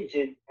are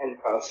rigid and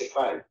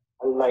calcified,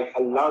 unlike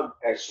a loud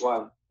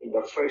S1 in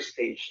the first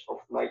stage of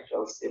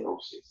mitral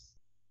stenosis.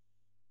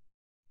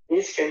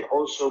 This can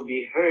also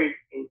be heard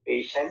in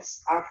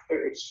patients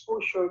after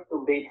exposure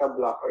to beta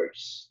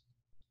blockers,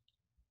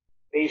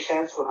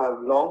 patients who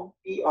have long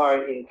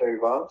PR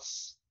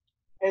intervals,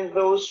 and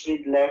those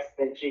with left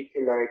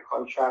ventricular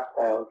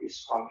contractile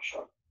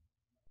dysfunction.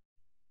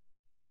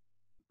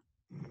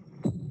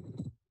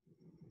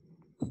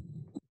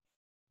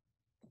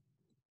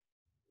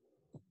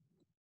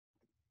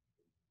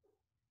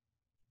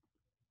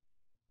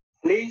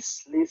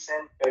 Please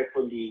listen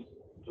carefully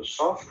to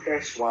soft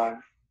S1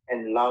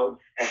 and loud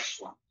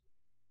S1.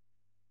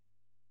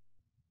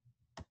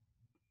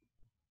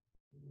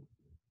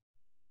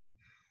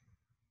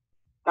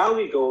 Now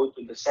we go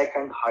to the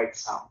second heart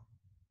sound.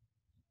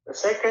 The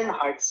second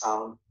heart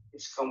sound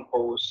is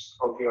composed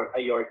of your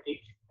aortic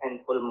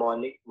and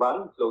pulmonic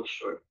valve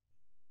closure.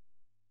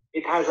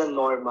 It has a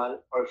normal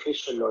or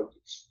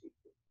physiologic split.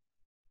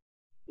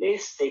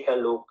 Please take a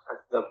look at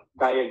the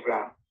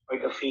diagram or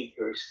the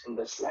figures in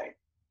the slide.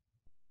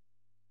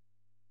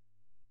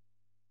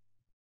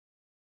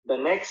 The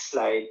next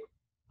slide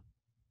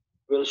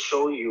will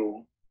show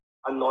you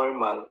a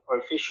normal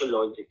or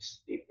physiologic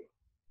splitting.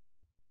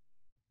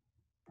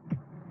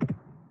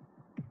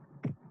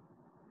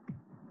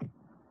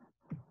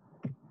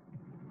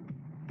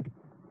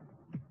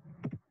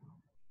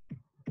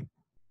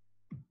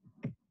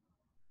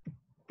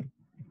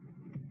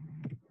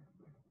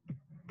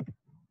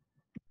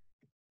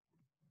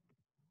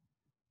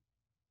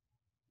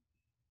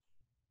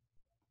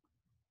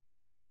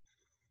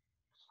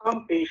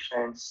 Some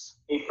patients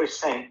may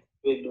present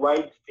with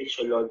wide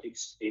physiologic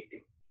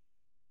splitting.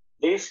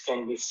 This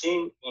can be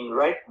seen in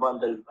right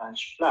bundle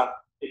branch plaque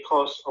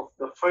because of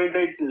the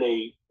further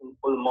delay in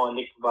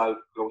pulmonic valve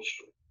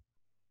closure,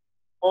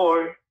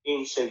 or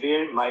in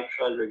severe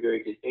mitral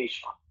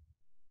regurgitation.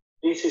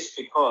 This is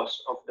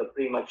because of the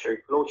premature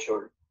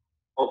closure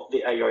of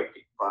the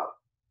aortic valve.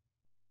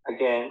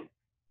 Again,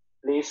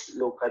 please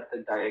look at the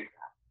diagram.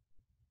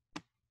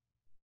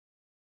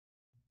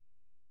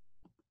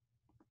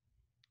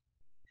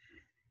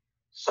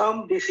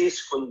 Some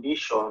disease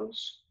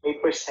conditions may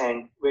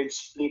present with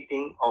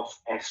splitting of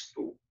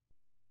S2.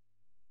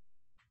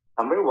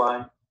 Number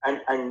one,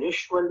 an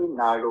unusually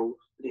narrow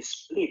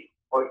split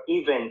or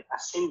even a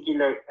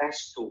singular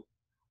S2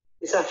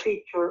 is a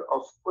feature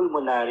of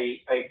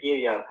pulmonary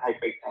arterial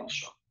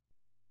hypertension.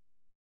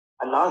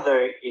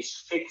 Another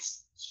is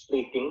fixed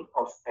splitting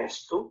of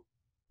S2,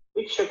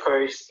 which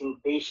occurs in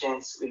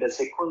patients with a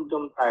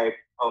secundum type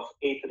of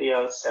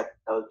atrial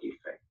septal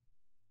defect.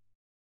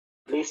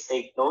 Please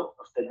take note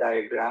of the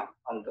diagram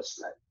on the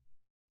slide.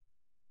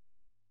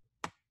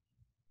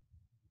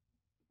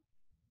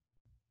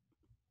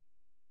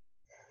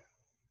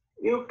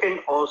 You can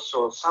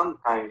also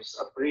sometimes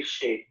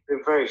appreciate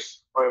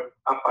reverse or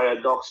a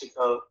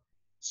paradoxical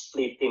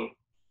splitting.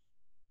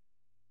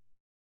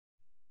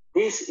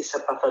 This is a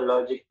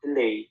pathologic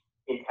delay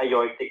in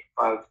aortic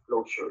valve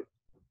closure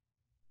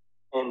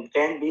and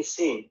can be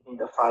seen in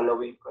the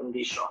following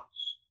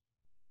conditions: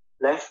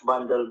 left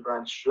bundle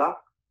branch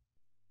block,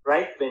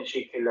 right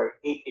ventricular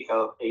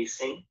apical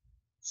pacing,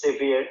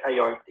 severe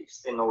aortic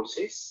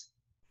stenosis,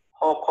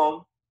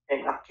 HOCM,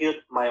 and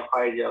acute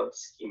myocardial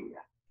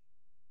ischemia.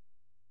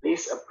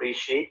 Please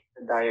appreciate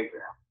the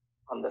diagram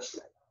on the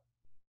slide.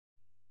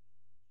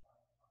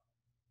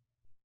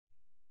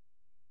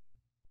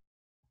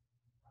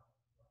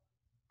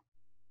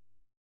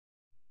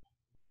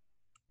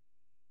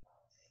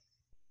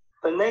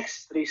 The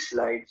next three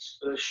slides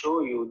will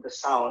show you the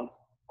sound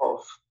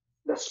of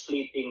the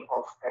splitting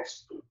of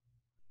S2.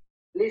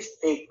 Please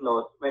take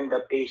note when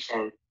the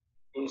patient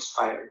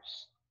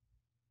inspires.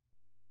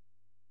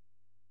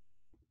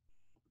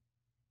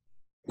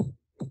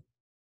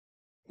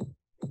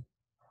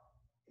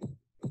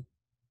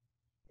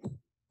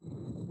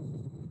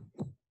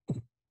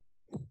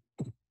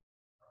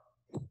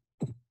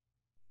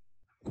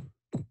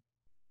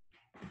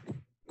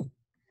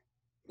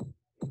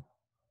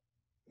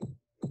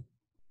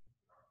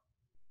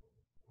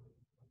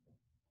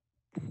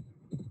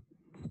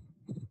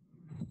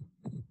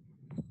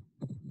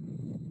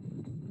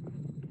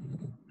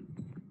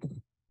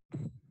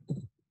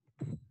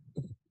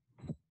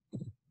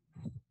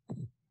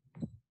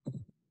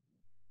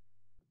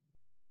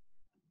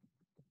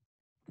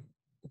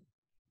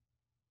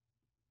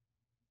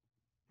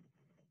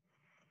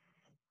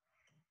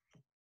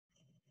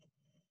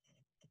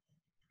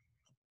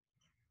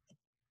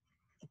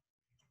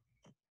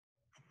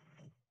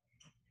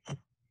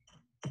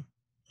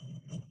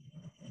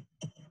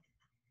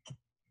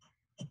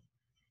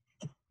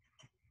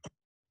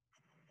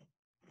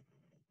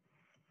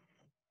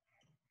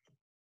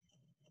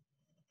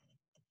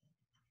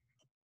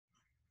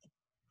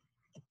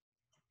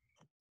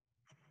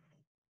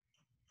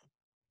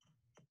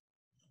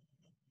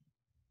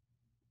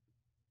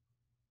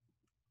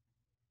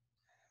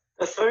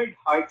 The third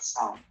heart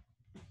sound.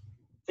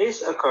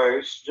 This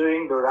occurs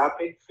during the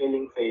rapid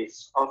filling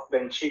phase of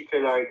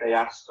ventricular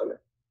diastole.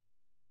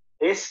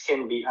 This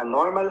can be a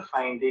normal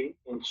finding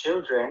in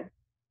children,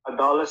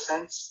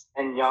 adolescents,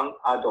 and young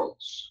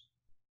adults.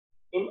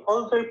 In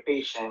older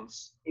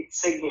patients, it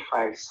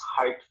signifies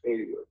heart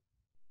failure.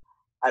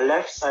 A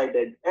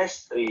left-sided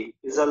S3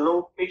 is a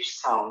low-pitched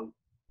sound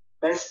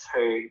best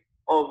heard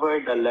over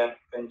the left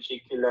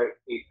ventricular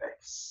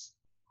apex.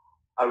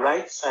 A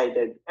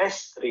right-sided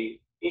S3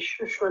 is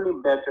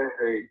usually better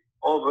heard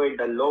over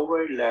the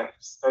lower left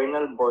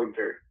sternal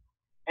border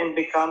and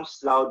becomes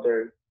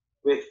louder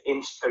with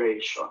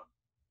inspiration.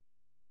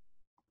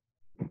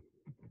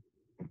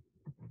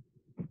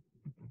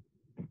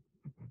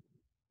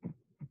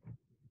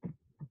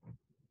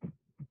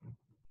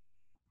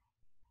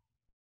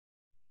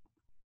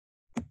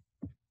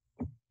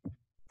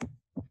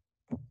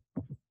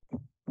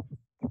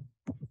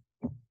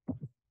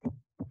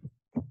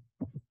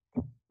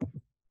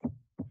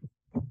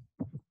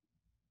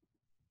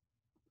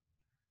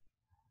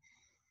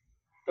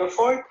 The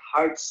fourth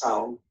heart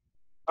sound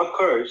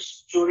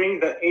occurs during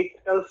the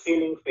atrial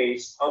filling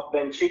phase of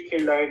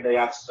ventricular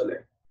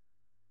diastole.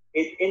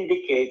 It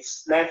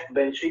indicates left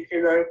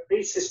ventricular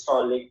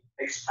presystolic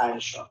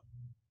expansion.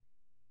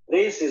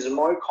 This is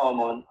more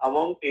common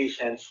among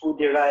patients who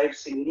derive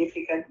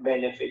significant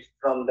benefit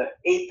from the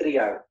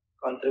atrial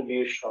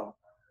contribution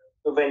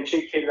to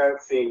ventricular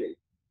filling.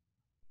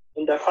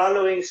 In the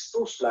following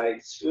two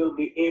slides, you will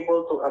be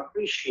able to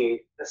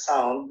appreciate the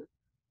sound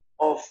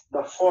of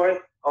the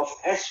fourth of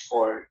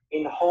S4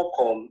 in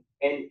HOCM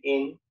and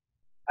in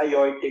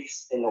aortic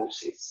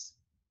stenosis.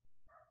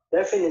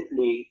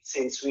 Definitely,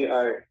 since we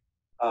are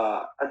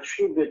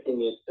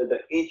attributing it to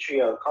the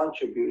atrial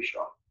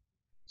contribution,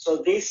 so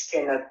this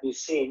cannot be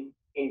seen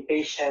in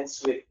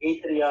patients with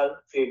atrial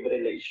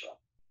fibrillation.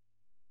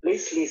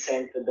 Please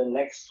listen to the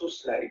next two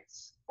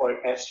slides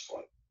for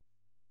S4.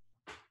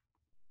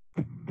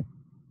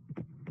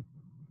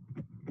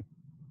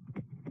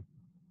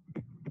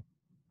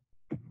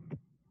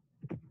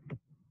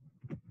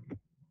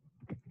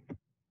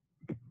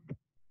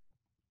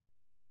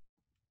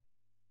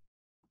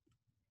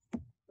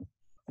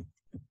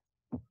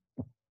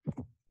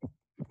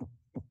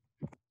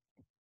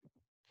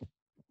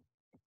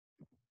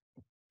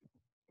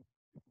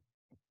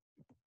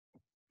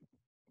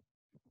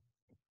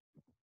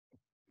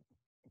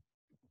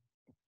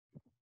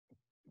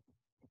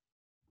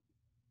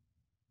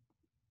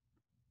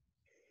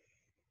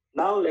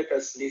 Now let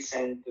us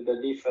listen to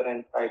the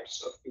different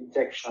types of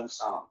ejection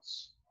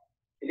sounds.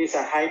 It is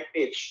a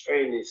high-pitched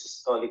early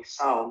systolic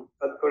sound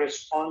that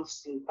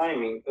corresponds in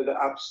timing to the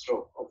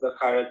upstroke of the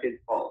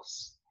carotid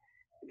pulse.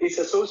 It is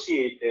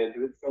associated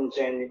with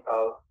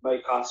congenital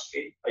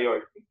bicuspid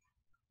aortic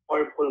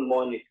or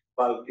pulmonic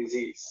valve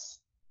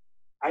disease,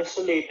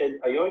 isolated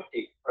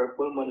aortic or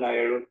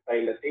pulmonary root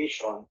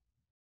dilatation,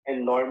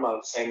 and normal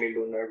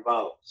semilunar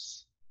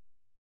valves.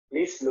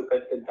 Please look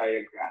at the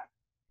diagram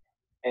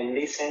and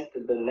listen to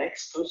the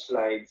next two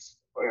slides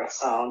for a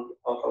sound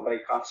of a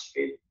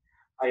bicuspid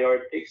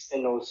aortic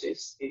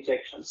stenosis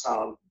ejection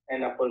sound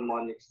and a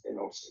pulmonic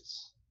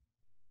stenosis.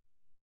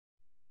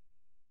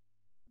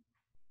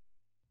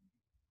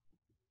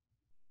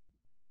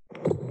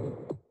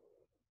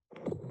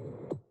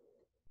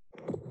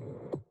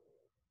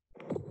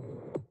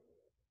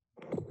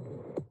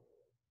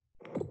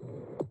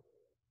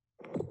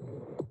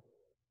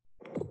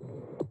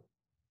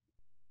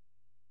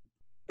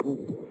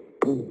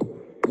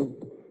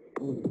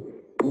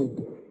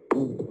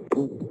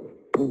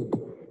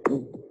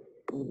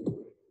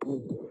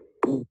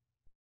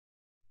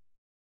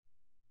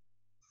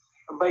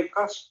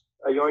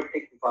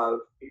 aortic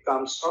valve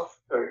becomes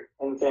softer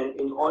and then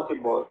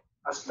inaudible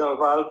as the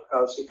valve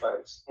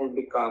calcifies and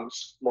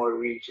becomes more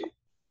rigid,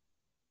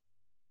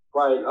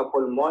 while a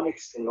pulmonic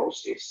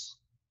stenosis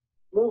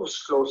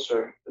moves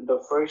closer to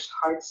the first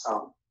heart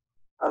sound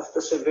as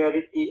the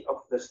severity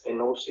of the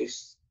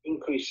stenosis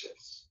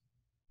increases.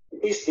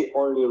 It is the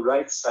only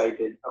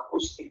right-sided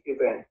acoustic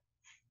event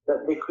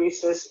that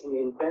decreases in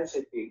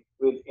intensity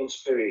with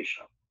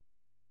inspiration.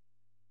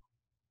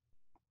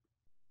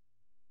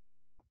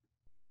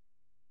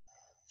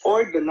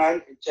 For the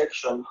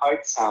non-ejection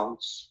heart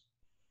sounds,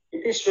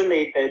 it is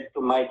related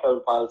to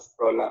mitral valve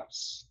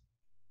prolapse.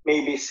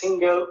 Maybe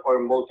single or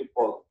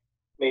multiple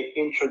may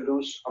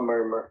introduce a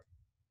murmur.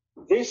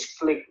 This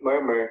click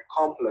murmur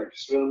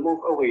complex will move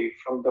away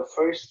from the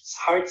first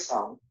heart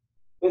sound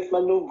with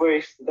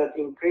maneuvers that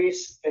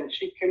increase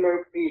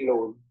ventricular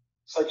preload,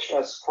 such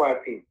as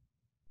squatting.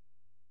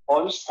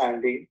 On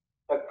standing,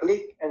 the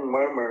click and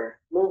murmur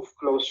move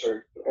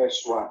closer to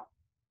S1.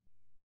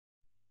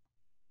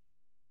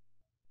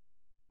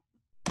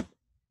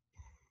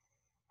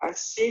 As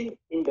seen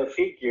in the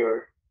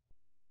figure,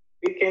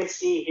 we can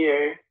see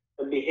here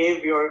the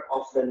behavior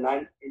of the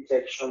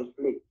non-ejection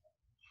click,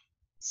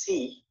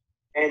 C,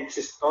 and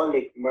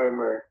systolic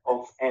murmur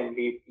of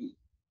MVP.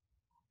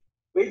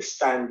 With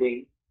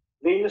standing,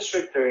 venous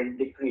return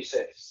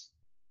decreases.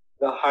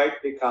 The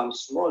heart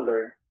becomes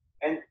smaller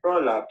and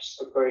prolapse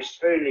occurs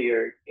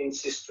earlier in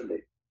systole.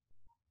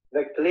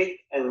 The click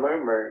and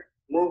murmur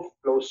move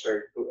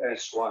closer to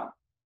S1.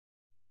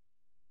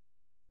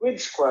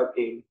 With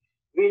squatting,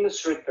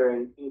 venous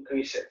return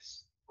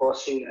increases,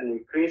 causing an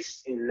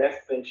increase in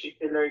left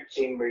ventricular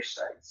chamber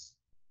size.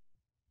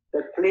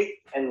 The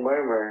click and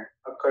murmur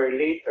occur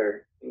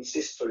later in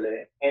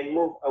systole and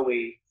move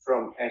away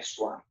from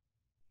S1.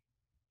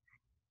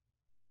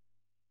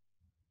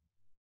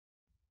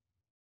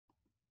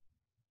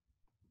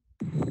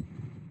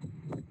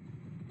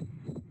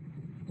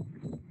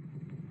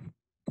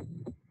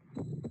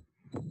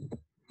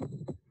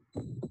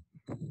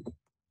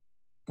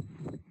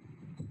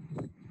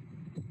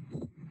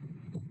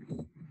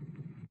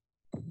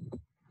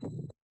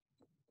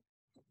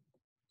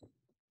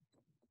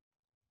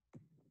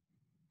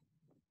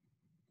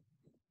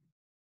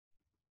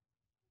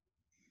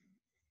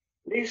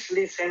 Please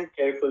listen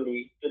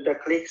carefully to the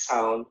click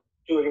sound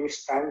during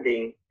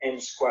standing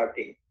and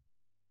squatting.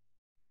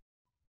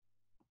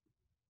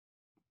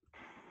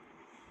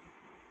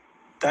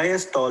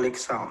 Diastolic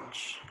sounds.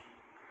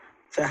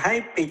 The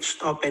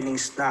high-pitched opening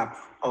snap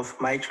of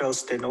mitral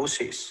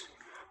stenosis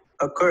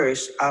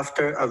occurs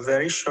after a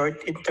very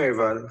short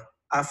interval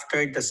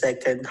after the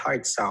second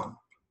heart sound.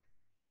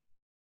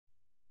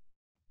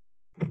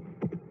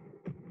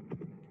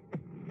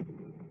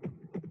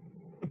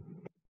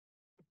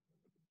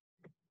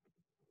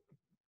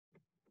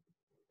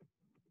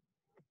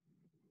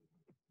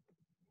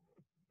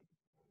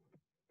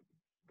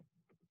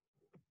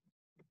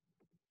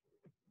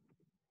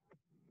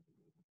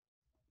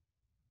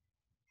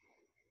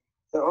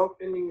 The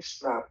opening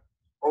snap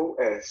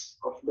OS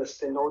of the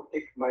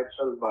stenotic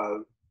mitral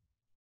valve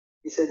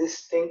is a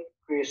distinct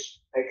crisp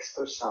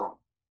extra sound.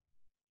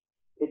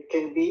 It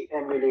can be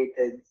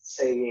emulated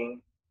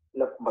saying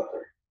 "lap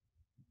butter,"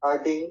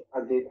 adding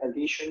an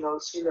additional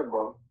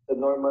syllable to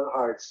normal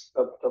heart's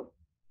tup.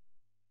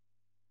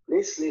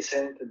 Please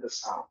listen to the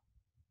sound.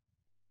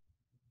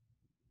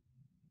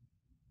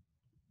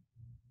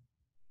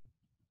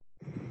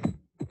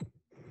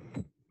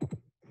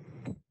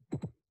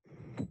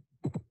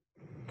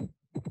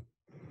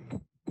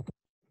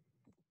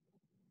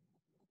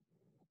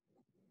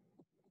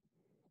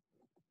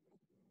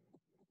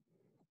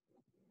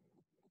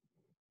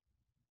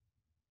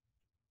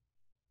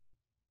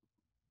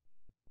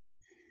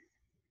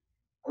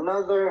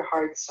 Another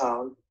heart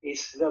sound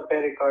is the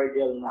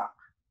pericardial knock.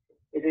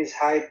 It is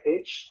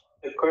high-pitched,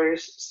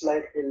 occurs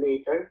slightly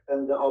later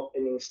than the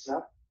opening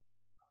snap,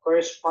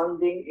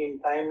 corresponding in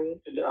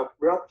timing to the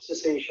abrupt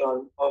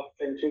cessation of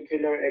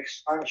ventricular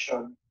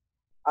expansion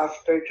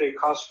after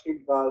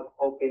tricuspid valve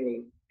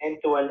opening and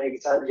to an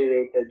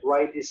exaggerated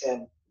Y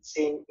descent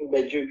seen in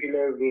the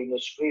jugular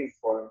venous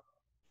waveform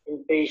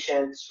in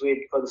patients with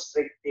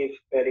constrictive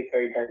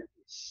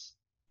pericarditis.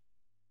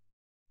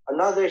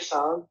 Another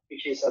sound,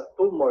 which is a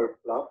tumor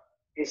plop,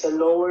 is a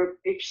lower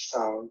pitch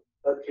sound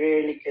that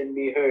rarely can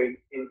be heard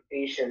in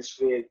patients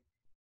with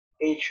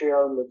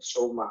atrial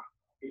myxoma,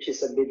 which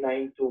is a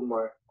benign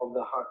tumor of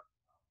the heart.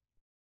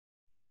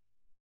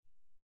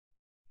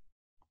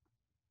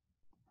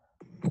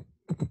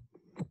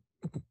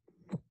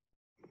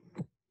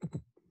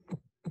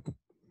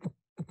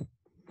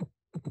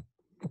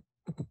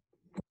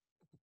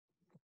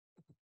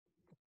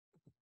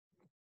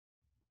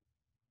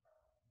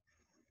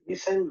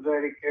 Listen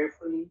very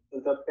carefully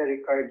to the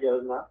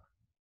pericardial knock,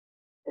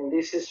 and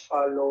this is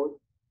followed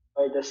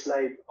by the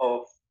slide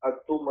of a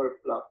tumor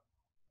plop.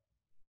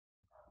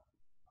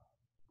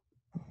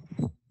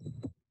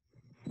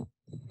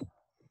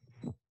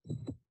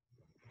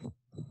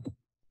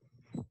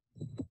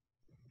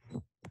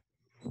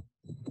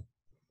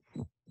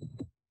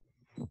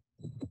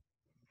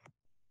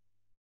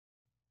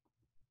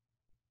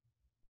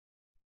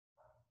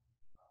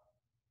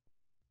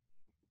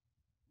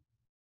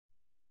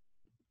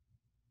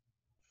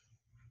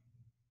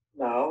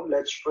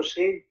 let's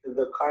proceed to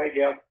the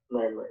cardiac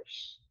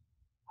murmurs.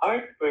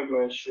 Heart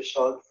murmurs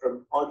result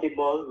from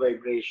audible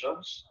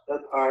vibrations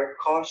that are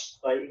caused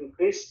by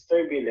increased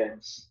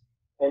turbulence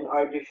and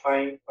are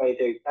defined by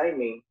their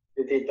timing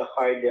within the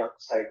cardiac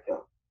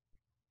cycle.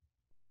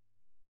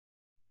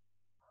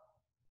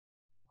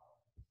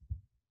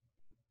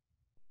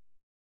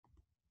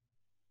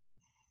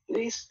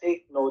 Please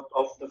take note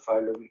of the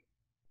following: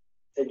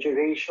 the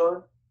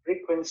duration,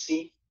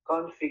 frequency,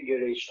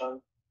 configuration,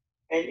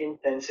 and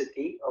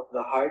intensity of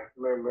the heart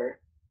murmur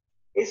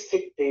is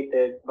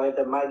dictated by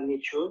the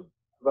magnitude,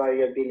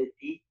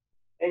 variability,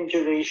 and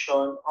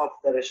duration of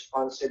the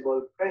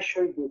responsible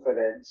pressure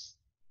difference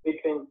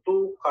between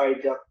two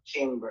cardiac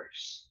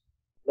chambers,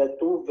 the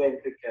two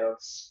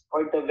ventricles,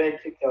 or the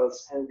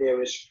ventricles and their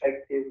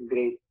respective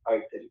great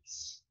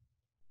arteries.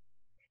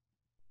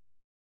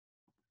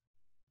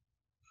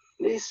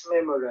 Please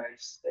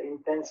memorize the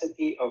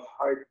intensity of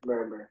heart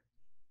murmur.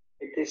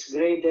 It is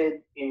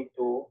graded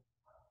into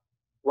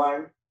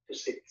 1 to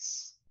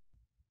 6.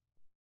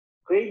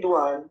 Grade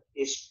 1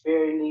 is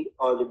barely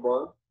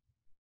audible.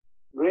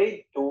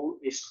 Grade 2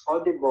 is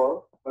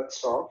audible but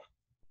soft.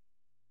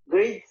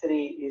 Grade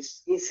 3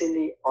 is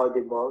easily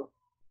audible.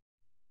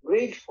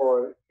 Grade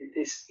 4, it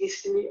is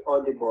easily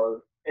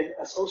audible and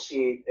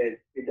associated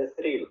with a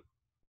thrill.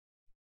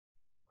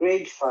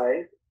 Grade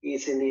 5,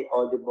 easily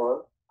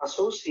audible,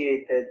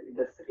 associated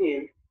with a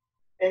thrill,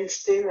 and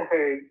still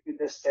heard with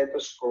the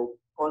stethoscope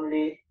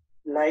only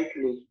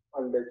lightly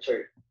on the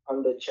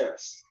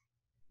chest.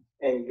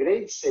 And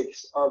grade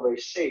 6 over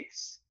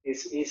 6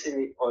 is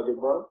easily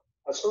audible,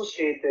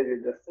 associated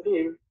with the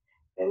thrill,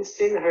 and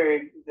still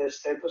heard with the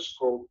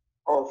stethoscope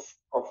off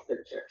of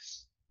the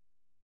chest.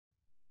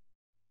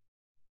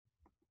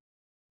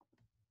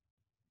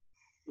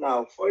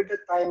 Now, for the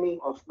timing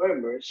of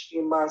murmurs,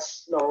 we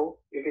must know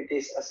if it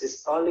is a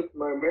systolic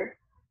murmur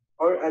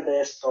or a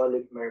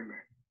diastolic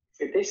murmur.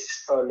 If it is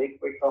systolic,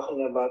 we're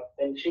talking about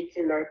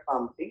ventricular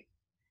pumping,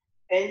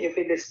 and if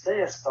it is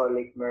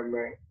diastolic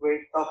murmur,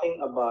 we're talking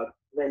about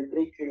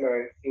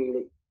ventricular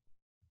filling.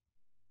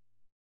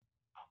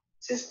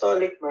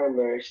 Systolic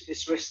murmurs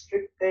is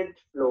restricted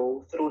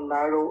flow through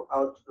narrow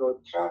outflow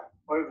tract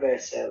or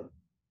vessel,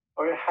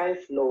 or high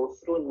flow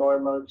through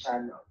normal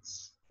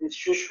channels.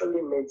 It's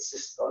usually mid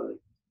systolic.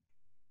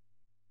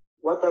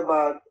 What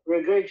about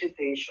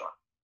regurgitation?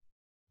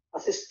 A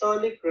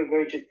systolic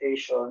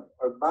regurgitation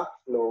or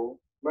backflow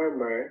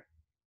murmur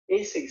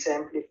is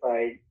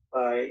exemplified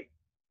by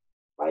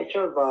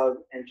mitral valve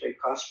and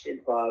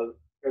tricuspid valve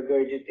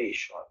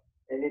regurgitation,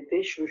 and it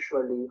is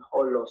usually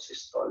hollow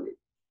systolic.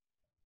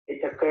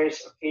 It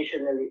occurs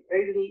occasionally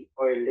early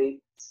or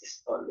late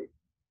systolic.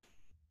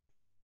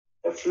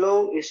 The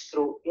flow is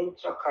through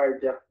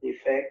intracardiac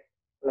defect,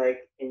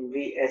 like in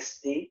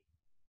VSD.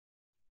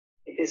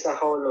 It is a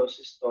hollow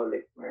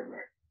systolic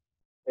murmur,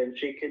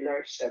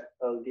 ventricular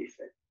septal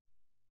defect.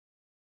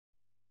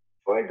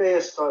 For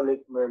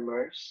diastolic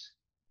murmurs,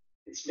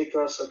 it's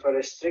because of a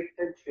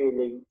restricted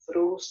filling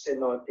through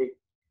stenotic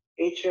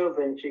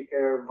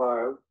atrioventricular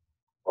valve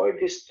or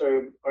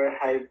disturbed or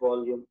high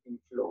volume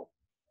inflow.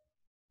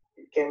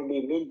 It can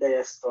be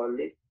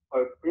mid-diastolic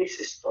or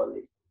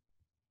pre-systolic.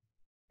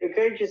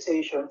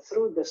 Regurgitation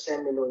through the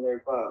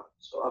semilunar valve,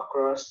 so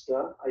across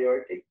the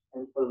aortic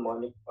and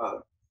pulmonic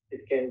valve.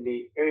 It can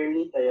be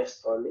early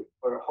diastolic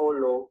or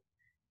hollow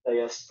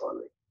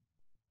diastolic.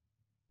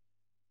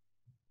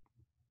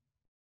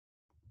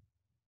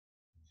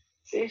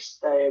 This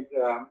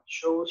diagram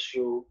shows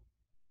you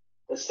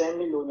the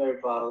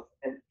semilunar valve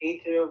and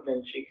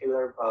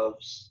atrioventricular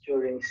valves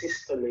during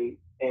systole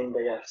and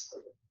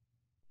diastole.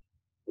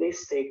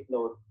 Please take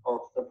note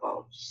of the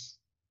valves.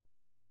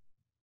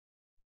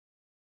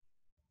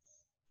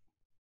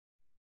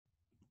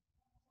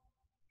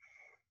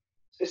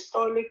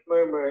 Systolic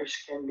murmurs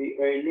can be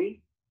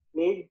early,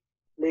 mid,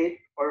 late,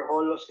 or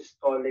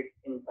holosystolic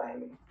in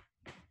timing.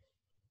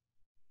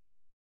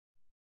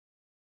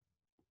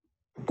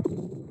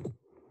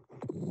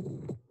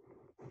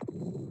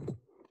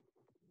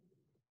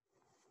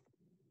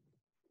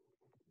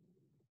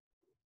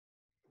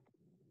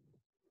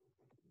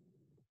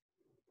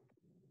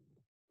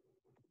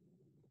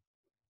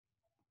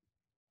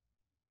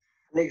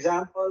 An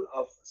example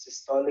of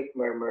systolic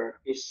murmur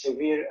is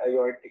severe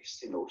aortic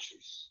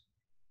stenosis.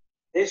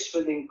 This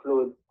would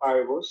include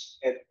parvus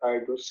and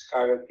tardus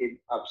carotid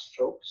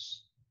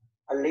upstrokes,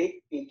 a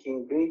late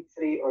peaking grade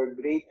 3 or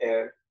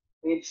greater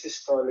mid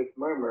systolic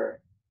murmur,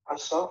 a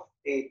soft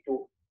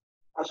A2,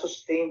 a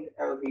sustained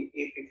LV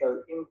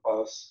apical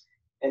impulse,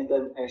 and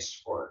an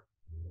S4.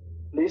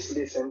 Please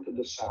listen to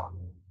the sound.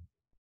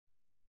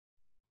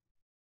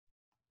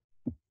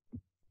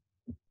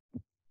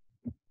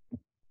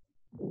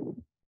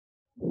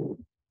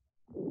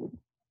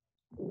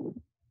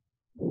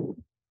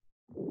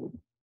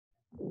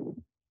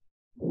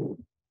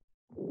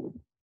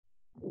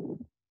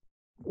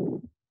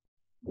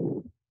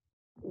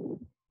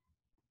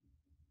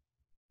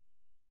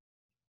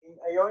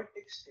 In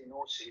aortic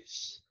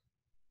stenosis,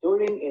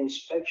 during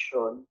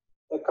inspection,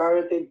 the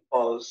carotid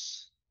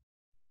pulse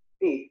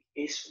Peak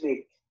is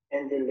weak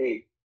and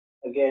delayed.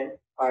 Again,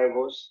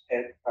 parvus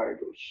et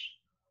tardus.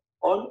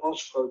 On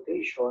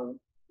auscultation,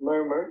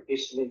 murmur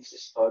is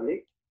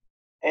mid-systolic,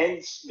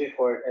 ends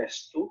before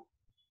S2.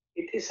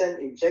 It is an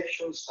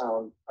ejection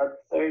sound at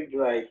third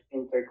right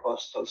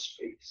intercostal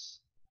space.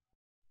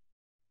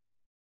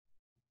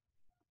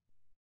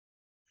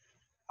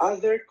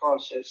 Other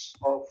causes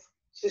of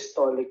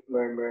systolic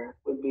murmur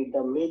would be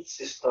the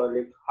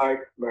mid-systolic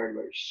heart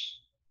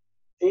murmurs.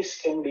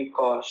 This can be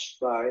caused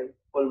by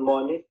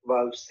pulmonic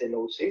valve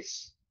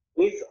stenosis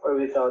with or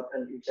without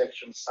an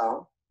ejection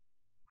sound,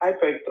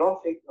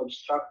 hypertrophic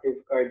obstructive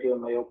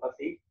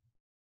cardiomyopathy,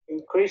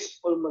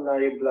 increased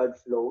pulmonary blood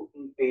flow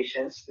in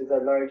patients with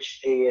a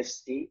large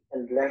AST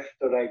and left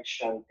to right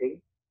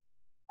shunting,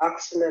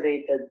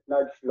 accelerated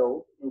blood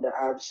flow in the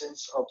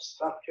absence of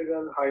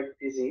structural heart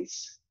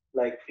disease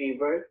like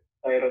fever,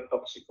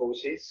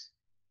 thyrotoxicosis,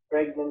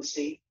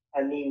 pregnancy,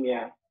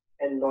 anemia,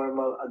 and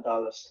normal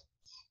adolescence.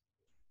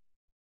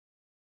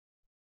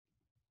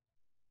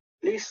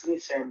 Please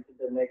listen to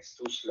the next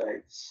two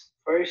slides.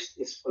 First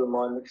is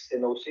pulmonic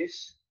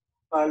stenosis,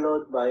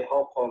 followed by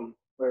Hocum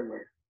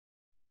murmur.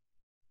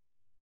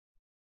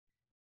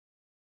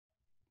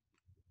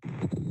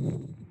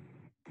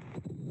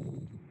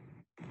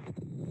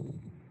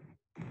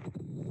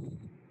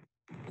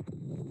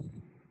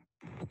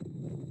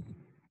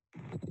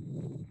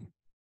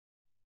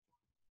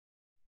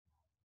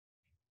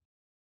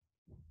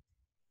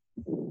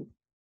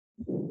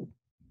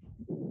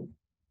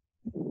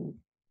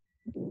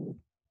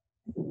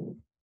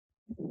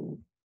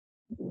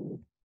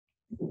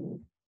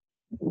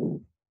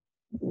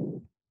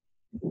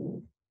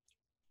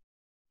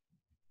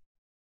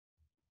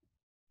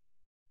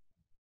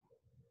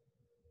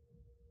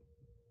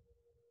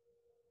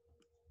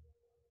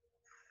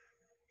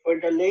 For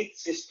the late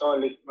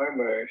systolic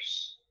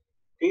murmurs,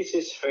 this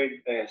is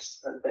heard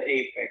best at the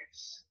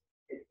apex.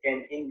 It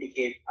can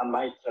indicate a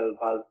mitral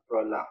valve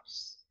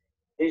prolapse.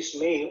 This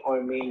may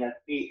or may not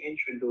be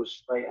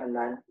introduced by a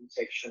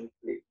non-injection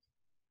fluid.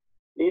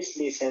 Please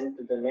listen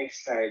to the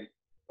next slide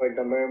for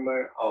the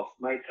murmur of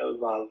mitral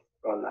valve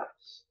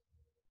prolapse.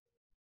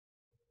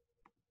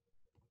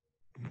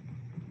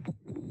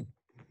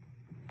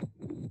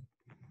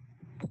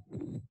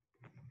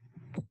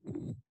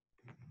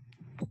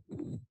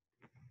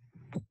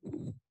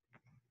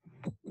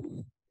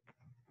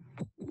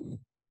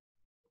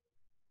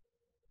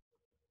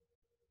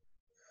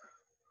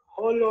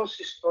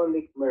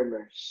 Holosystolic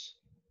murmurs.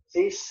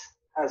 This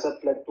has a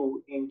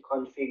plateau in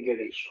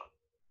configuration.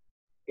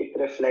 It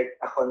reflects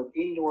a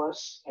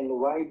continuous and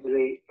wide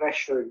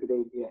pressure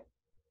gradient.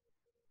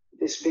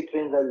 It is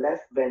between the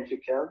left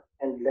ventricle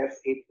and left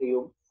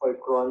atrium for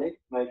chronic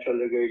mitral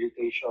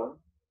regurgitation,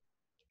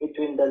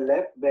 between the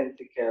left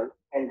ventricle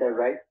and the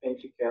right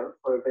ventricle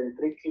for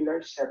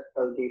ventricular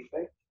septal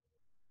defect,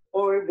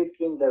 or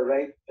between the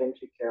right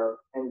ventricle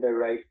and the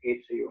right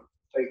atrium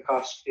for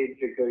tricuspid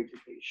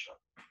regurgitation.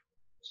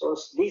 So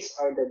these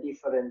are the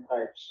different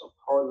types of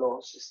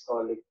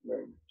holosystolic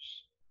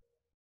murmurs.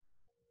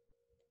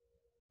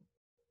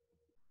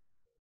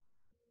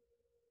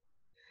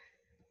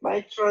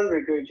 Mitral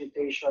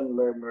regurgitation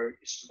murmur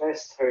is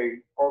best heard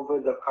over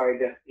the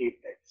cardiac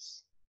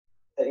apex.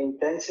 The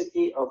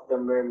intensity of the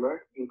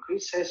murmur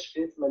increases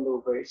with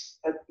maneuvers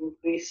that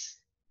increase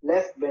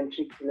left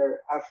ventricular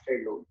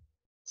afterload,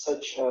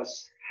 such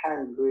as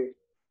hand grip.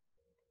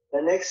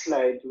 The next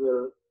slide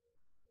will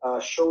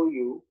show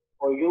you,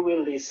 or you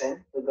will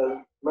listen to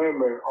the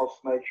murmur of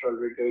mitral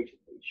regurgitation.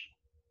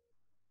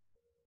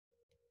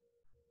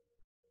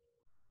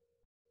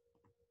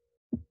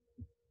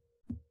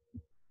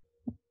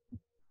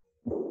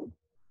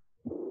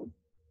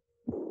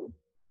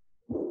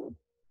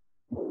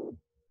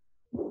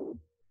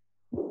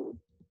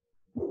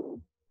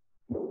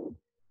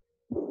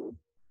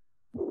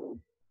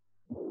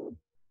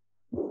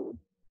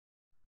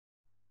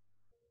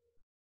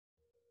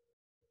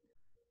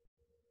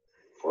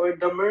 For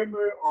the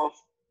murmur of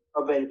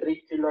a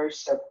ventricular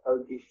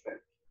septal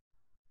defect,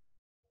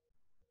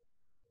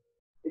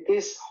 it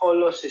is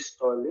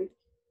holosystolic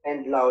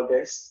and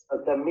loudest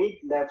at the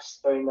mid-left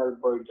sternal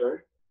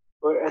border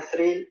where a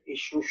thrill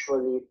is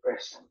usually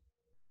present.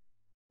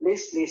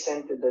 Please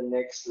listen to the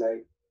next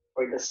slide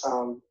for the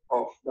sound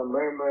of the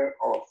murmur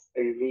of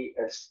a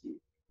VSD.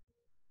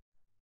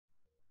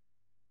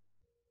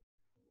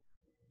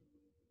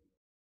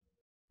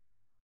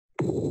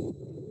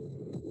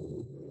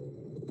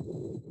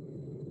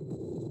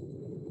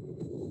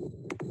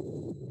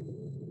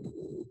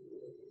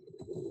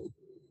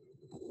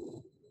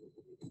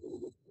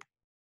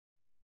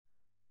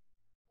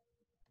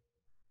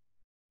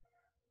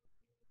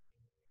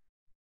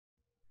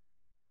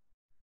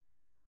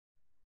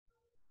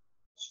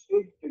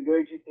 Speed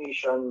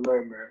regurgitation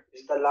murmur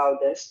is the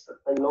loudest at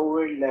the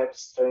lower left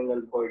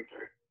sternal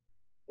border.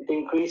 It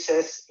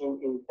increases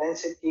in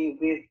intensity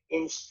with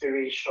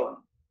inspiration.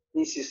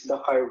 This is the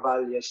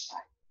Carvalho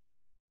sign.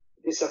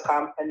 It is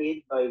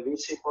accompanied by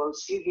visible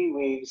CV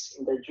waves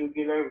in the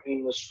jugular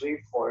venous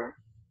waveform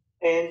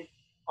and,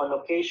 on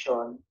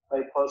occasion,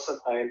 by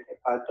pulsatile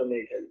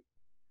hepatomegaly.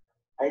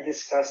 I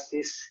discussed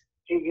this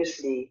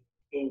previously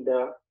in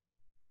the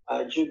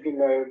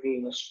jugular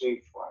venous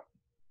waveform,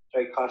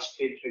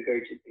 tricuspid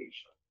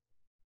regurgitation.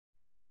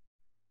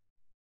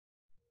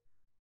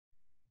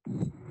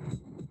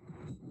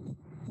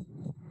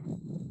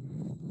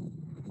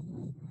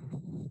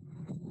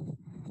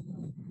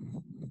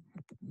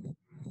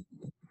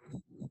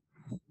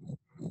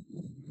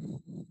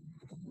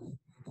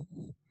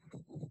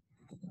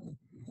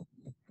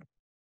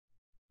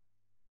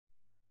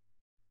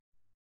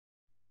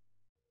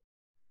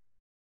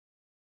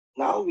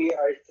 Now we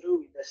are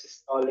through with the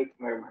systolic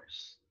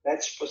murmurs.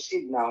 Let's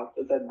proceed now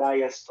to the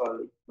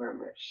diastolic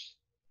murmurs.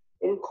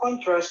 In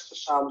contrast to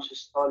some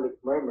systolic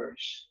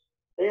murmurs,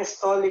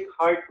 diastolic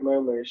heart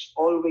murmurs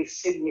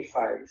always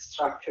signify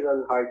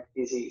structural heart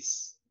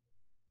disease,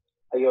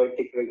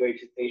 aortic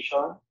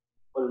regurgitation,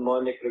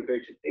 pulmonic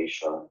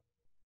regurgitation,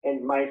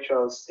 and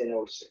mitral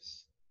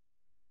stenosis.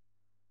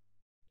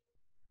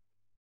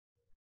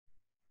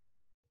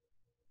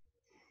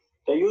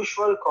 The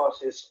usual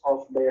causes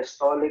of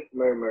diastolic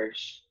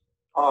murmurs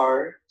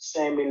are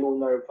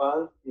semilunar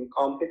valve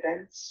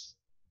incompetence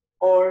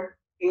or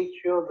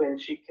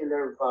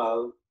atrioventricular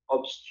valve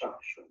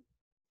obstruction.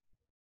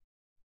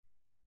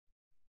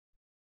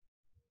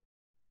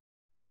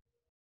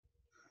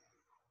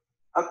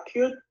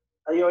 Acute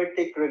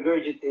aortic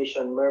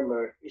regurgitation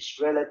murmur is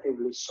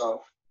relatively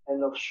soft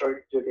and of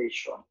short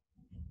duration.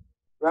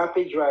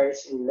 Rapid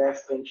rise in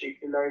left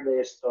ventricular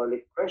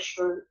diastolic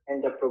pressure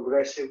and the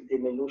progressive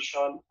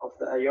diminution of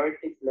the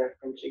aortic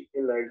left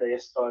ventricular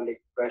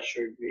diastolic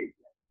pressure gradient.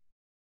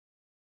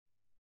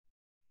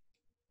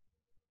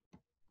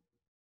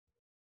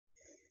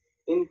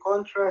 In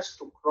contrast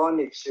to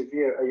chronic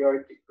severe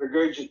aortic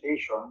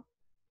regurgitation,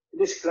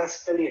 it is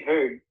classically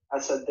heard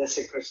as a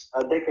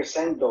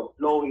decrescendo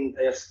flowing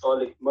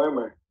diastolic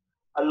murmur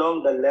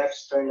along the left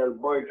sternal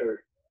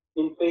border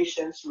in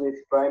patients with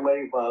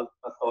primary valve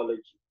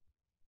pathology,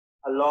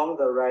 along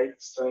the right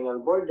sternal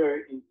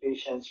border in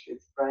patients with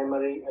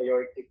primary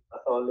aortic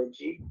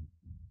pathology.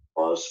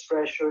 Pulse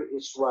pressure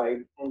is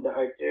wide and the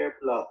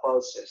arterial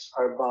pulses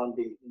are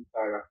bounding in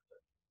character.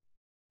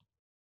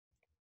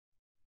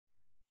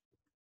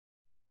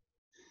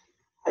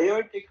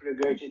 Aortic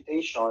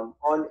regurgitation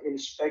on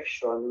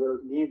inspection will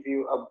give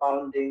you a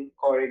bounding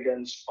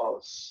Corrigan's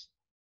pulse.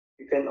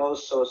 You can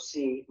also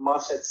see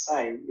Mosset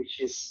sign, which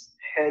is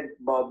head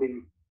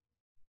bobbing.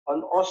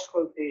 On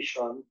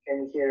auscultation,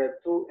 can hear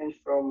a to and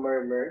fro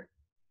murmur,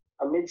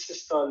 a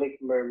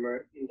mid-systolic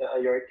murmur in the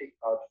aortic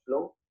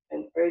outflow,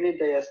 and early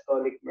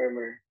diastolic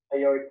murmur,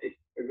 aortic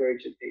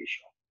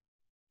regurgitation.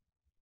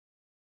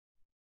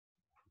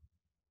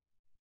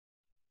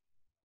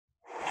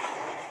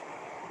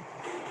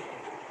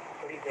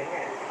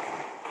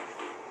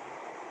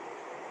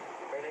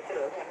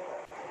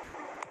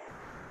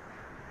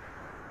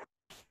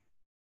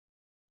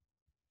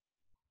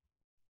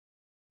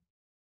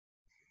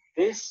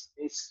 This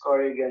is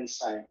Corrigan's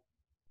sign.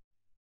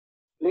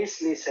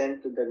 Please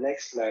listen to the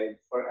next slide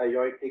for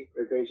aortic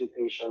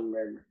regurgitation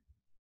murmur.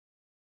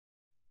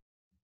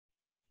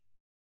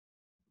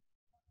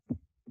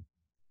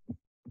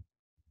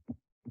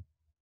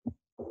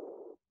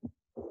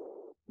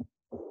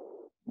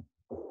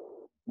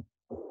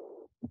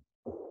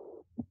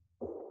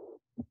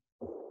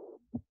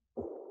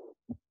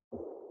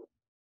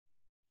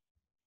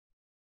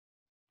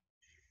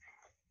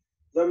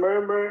 The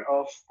murmur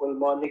of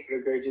pulmonic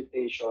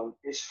regurgitation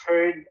is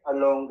heard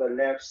along the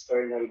left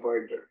sternal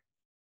border,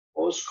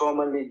 most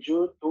commonly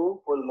due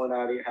to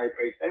pulmonary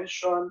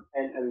hypertension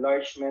and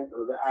enlargement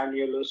of the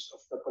annulus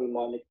of the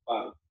pulmonic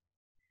valve.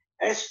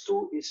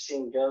 S2 is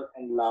single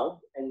and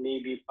loud and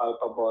may be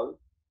palpable.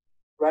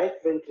 Right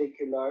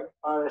ventricular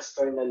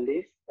parasternal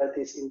lift that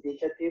is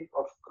indicative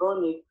of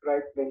chronic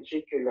right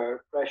ventricular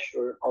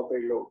pressure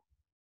overload.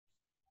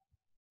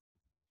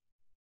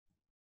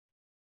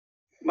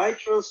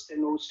 Mitral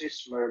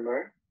stenosis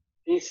murmur.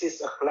 This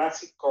is a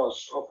classic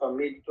cause of a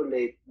mid to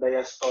late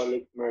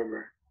diastolic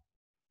murmur.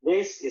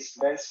 This is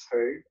best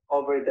heard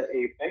over the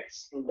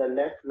apex in the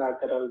left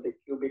lateral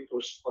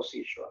decubitus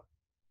position,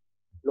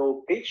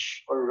 low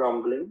pitch or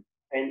rumbling,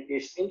 and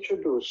is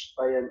introduced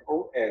by an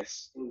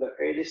OS in the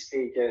early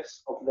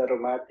stages of the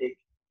rheumatic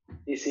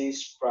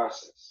disease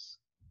process.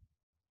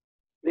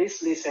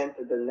 Please listen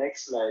to the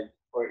next slide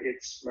for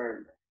its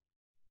murmur.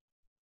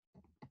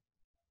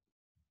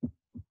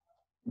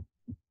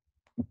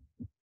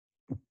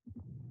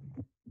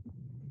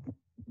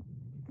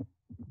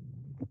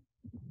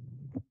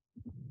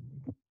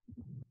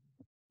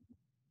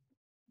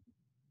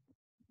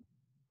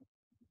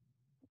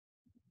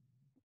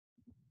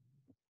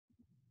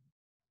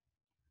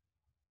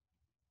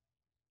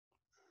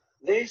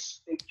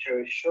 This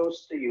picture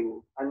shows to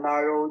you a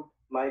narrowed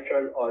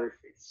mitral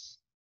orifice,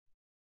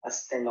 a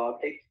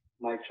stenotic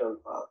mitral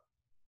valve.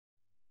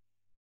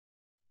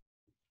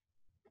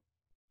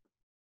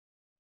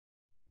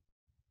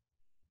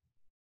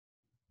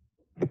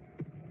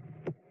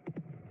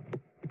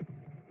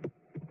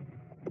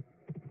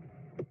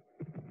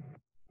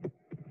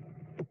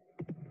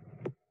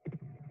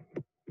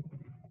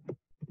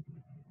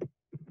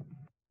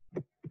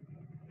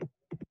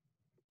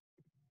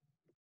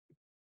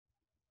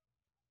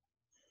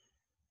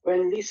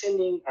 When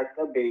listening at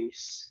the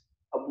base,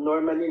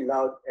 abnormally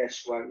loud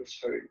S1 is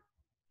heard.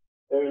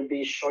 There will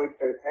be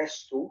shorter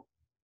S2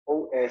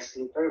 OS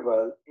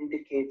interval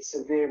indicates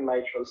severe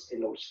mitral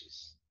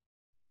stenosis.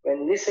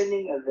 When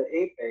listening at the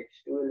apex,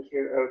 you will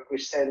hear a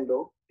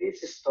crescendo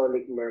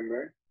pre-systolic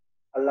murmur,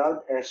 a loud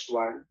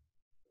S1,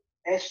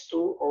 S2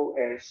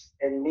 OS,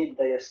 and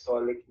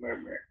mid-diastolic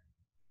murmur.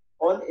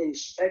 On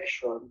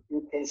inspection,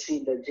 you can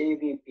see the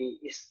JVP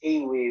is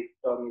A wave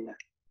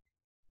dominant.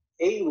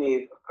 A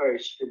wave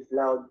occurs with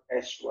loud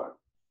S1.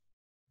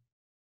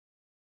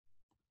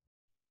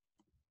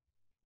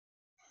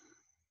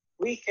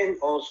 We can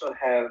also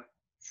have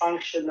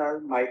functional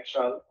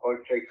mitral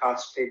or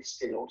tricuspid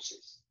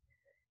stenosis.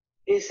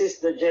 This is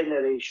the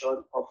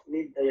generation of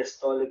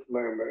mid-diastolic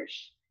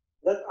murmurs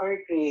that are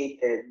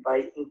created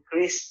by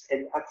increased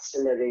and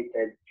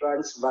accelerated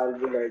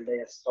transvalvular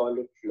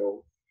diastolic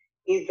flow,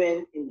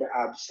 even in the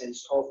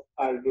absence of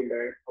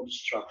valvular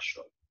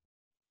obstruction.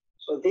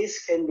 So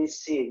this can be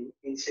seen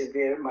in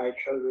severe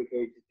mitral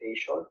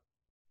regurgitation,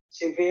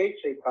 severe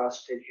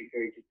tricuspid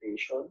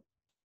regurgitation,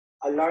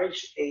 a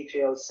large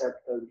atrial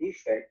septal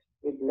defect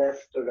with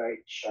left to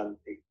right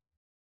shunting.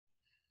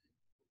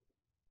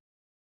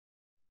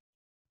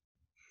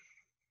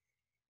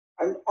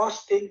 An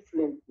Austin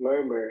Flint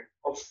murmur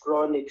of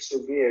chronic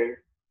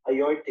severe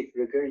aortic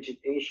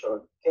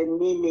regurgitation can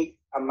mimic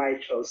a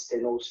mitral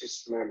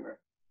stenosis murmur.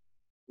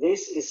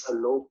 This is a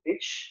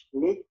low-pitch,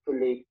 mid to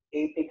late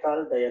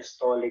apical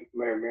diastolic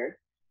murmur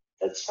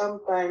that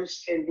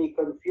sometimes can be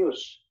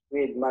confused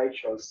with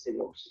mitral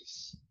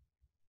stenosis.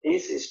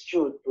 This is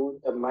due to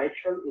the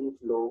mitral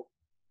inflow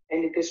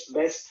and it is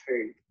best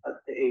heard at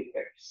the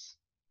apex.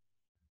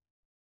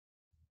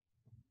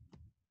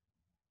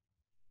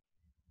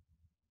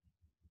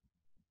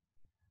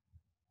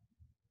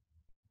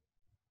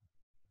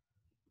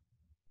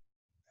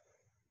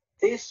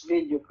 This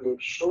video clip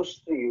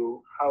shows to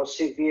you how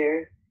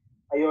severe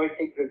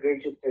aortic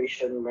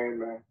regurgitation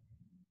murmur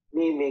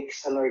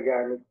mimics an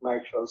organic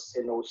mitral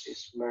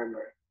stenosis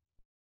murmur,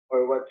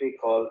 or what we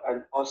call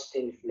an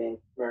Austin Flint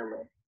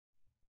murmur.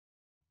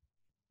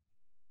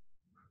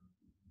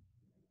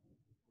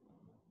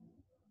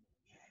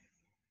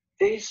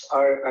 These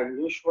are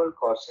unusual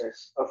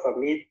causes of a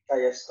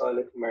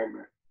mid-diastolic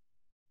murmur.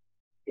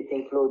 It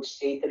includes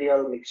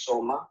atrial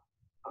myxoma,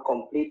 a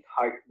complete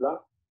heart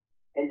block,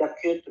 and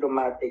acute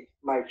rheumatic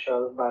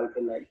mitral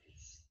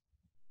valvulitis.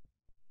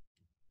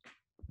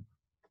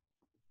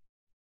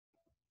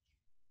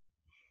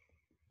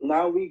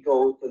 Now we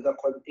go to the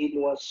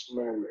continuous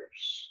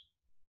murmurs.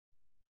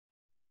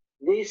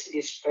 This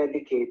is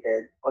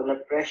predicated on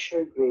a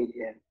pressure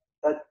gradient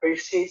that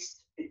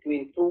persists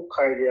between two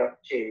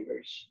cardiac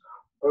chambers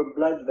or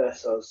blood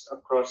vessels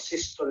across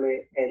systole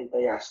and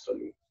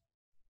diastole.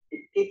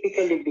 It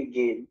typically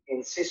begins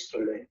in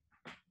systole,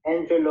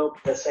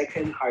 envelope the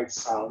second heart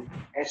sound,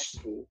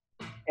 S2,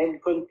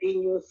 and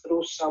continue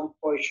through some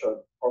portion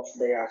of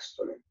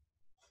diastole.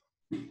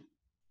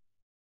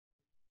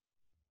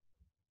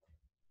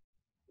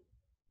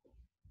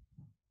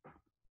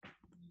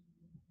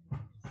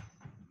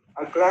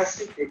 A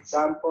classic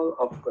example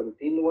of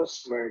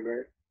continuous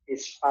murmur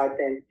is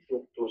patent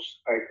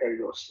ductus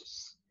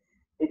arteriosus.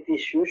 It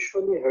is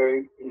usually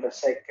heard in the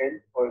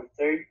second or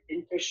third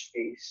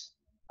interspace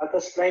at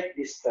a slight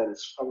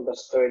distance from the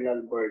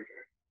sternal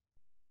border.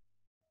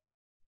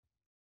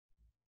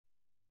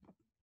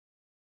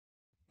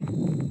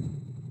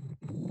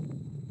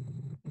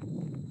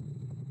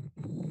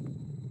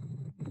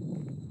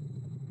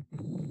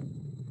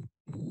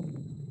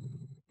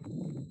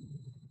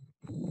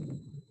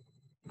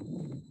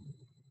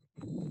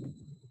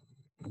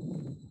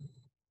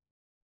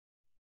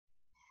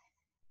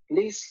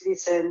 Please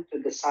listen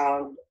to the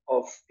sound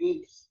of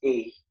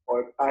PDA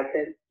or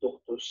patent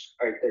ductus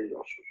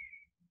arteriosus.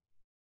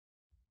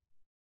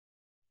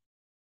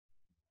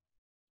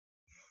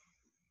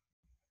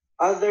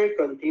 Other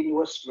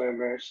continuous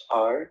murmurs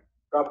are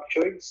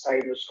ruptured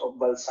sinus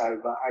of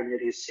valsalva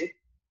aneurysm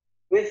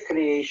with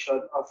creation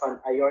of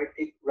an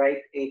aortic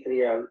right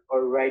atrial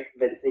or right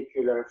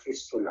ventricular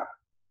fistula,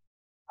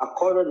 a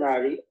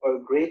coronary or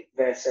great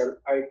vessel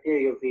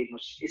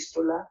arteriovenous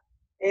fistula,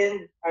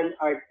 and an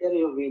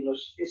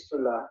arteriovenous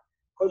fistula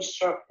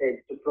constructed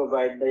to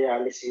provide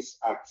dialysis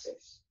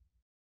access.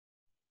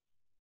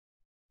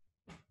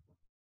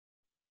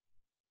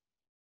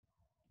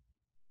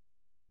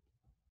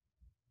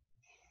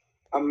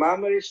 A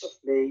mammary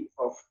supply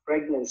of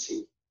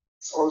pregnancy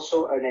is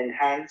also an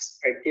enhanced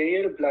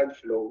arterial blood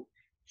flow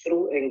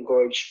through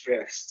engorged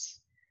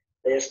breasts.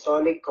 The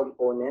diastolic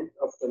component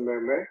of the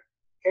murmur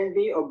can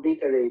be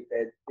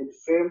obliterated with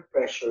firm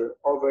pressure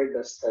over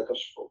the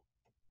stethoscope.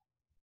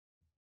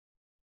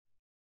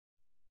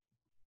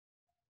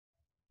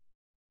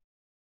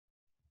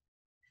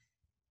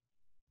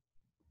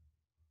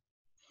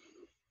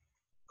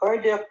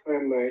 Cardiac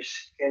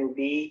murmurs can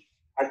be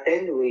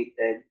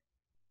attenuated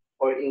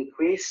or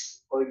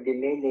increased or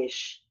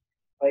diminished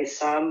by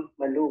some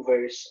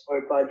maneuvers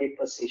or body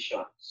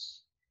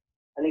positions.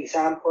 An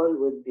example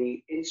would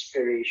be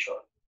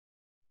inspiration.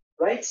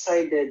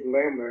 Right-sided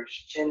murmurs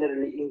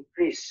generally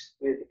increase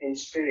with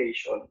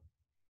inspiration,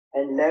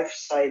 and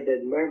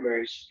left-sided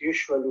murmurs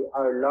usually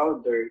are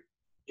louder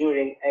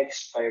during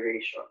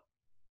expiration.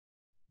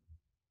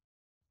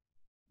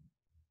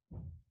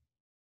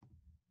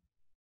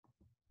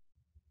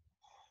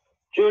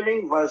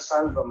 During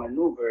Valsalva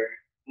maneuver,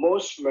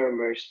 most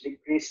murmurs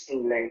decrease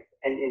in length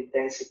and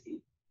intensity,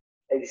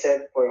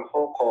 except for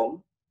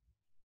Hocum,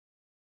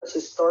 a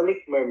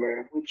systolic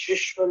murmur which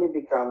usually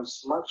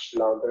becomes much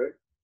louder,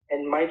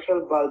 and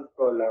mitral valve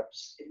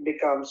prolapse, it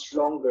becomes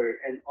longer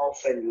and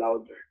often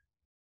louder.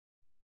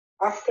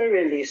 After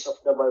release of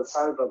the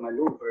Valsalva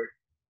maneuver,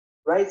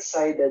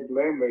 right-sided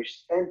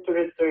murmurs tend to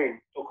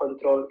return to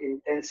control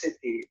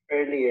intensity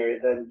earlier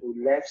than do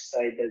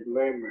left-sided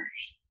murmurs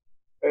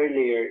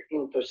earlier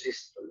into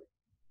systole.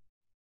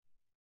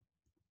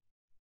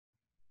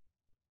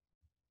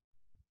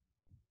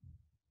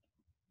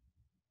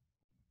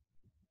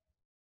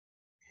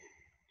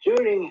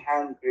 During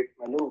hand grip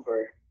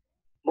maneuver,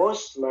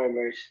 most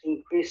murmurs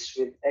increase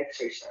with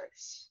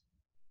exercise.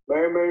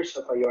 Murmurs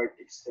of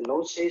aortic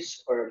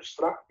stenosis or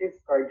obstructive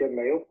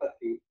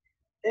cardiomyopathy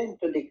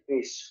tend to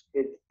decrease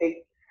with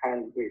thick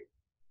hand grip.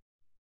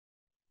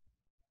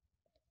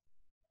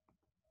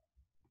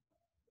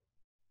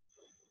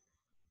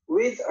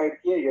 With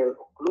arterial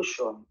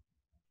occlusion,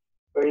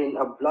 wherein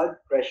a blood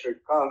pressure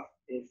cuff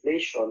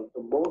inflation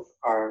to both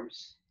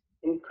arms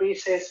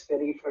increases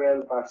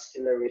peripheral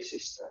vascular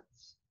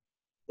resistance.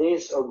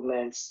 This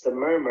augments the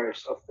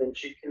murmurs of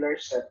ventricular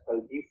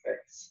septal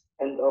defects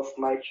and of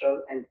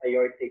mitral and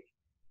aortic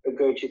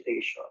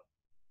regurgitation.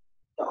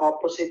 The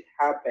opposite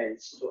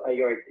happens to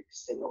aortic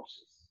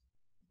stenosis.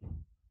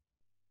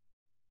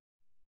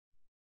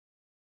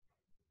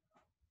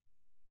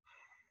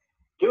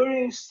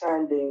 During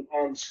standing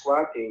and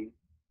squatting,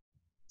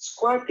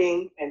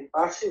 squatting and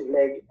passive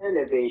leg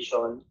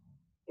elevation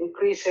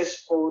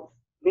increases both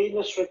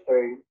venous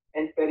return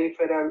and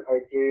peripheral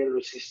arterial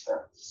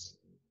resistance.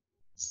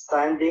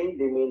 Standing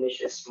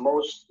diminishes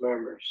most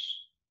murmurs.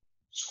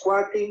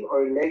 Squatting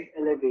or leg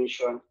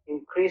elevation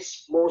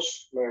increase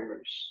most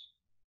murmurs.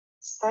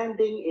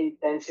 Standing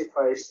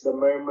intensifies the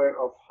murmur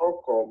of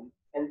Hocum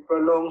and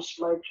prolongs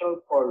mitral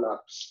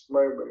prolapse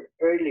murmur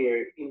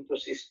earlier into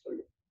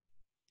systole.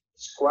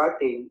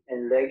 Squatting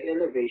and leg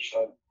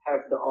elevation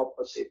have the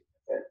opposite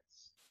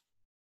effects.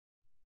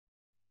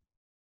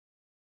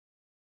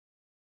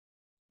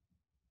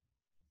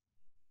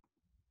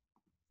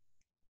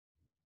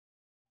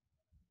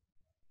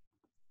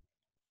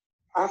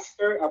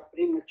 After a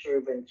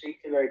premature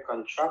ventricular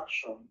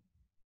contraction,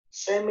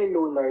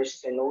 semilunar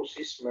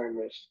stenosis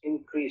murmurs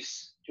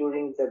increase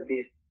during the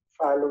beat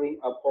following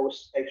a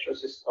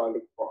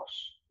post-extrasystolic pause,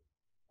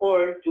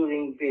 or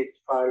during beat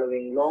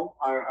following long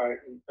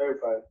RR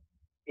interval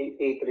in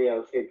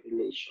atrial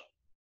fibrillation.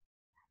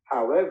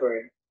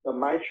 However, the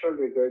mitral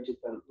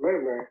regurgitant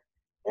murmur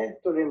tend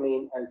to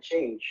remain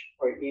unchanged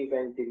or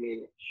even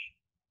diminish.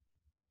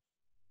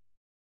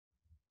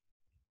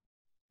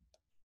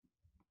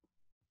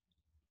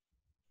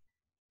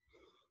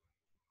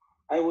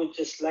 I would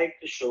just like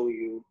to show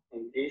you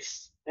in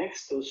these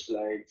next two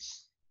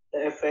slides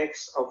the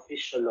effects of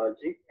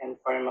physiologic and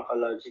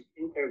pharmacologic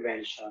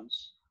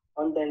interventions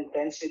on the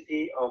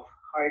intensity of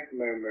heart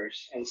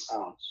murmurs and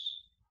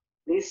sounds.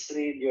 Please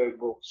read your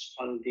books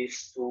on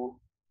these two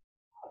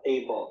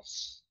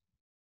tables.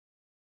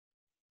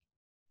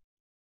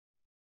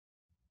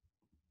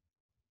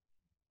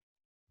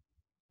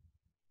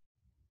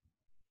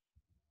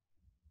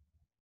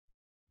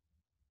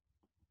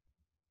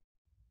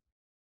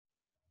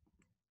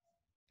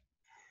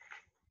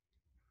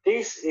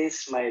 This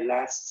is my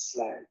last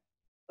slide.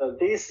 So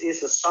this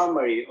is a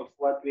summary of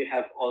what we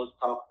have all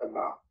talked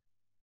about.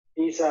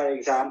 These are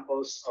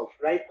examples of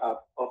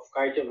write-up of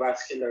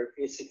cardiovascular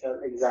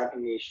physical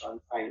examination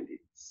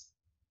findings.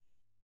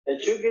 The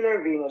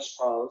jugular venous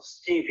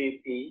pulse,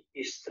 JVP,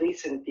 is 3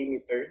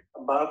 cm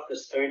above the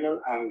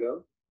sternal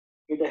angle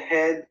with the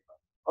head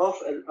of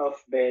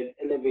bed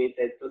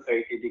elevated to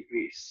 30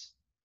 degrees.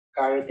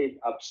 Carotid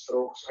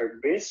upstrokes are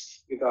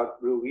brisk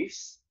without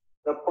bruits.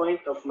 The point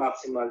of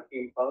maximal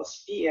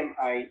impulse,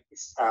 PMI,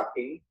 is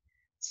tapping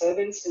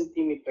 7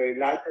 cm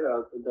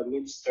lateral to the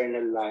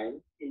mid-sternal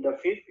line in the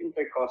fifth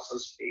intercostal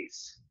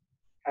space.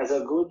 Has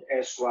a good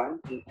S1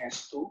 and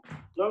S2,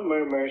 no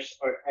murmurs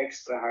or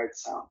extra hard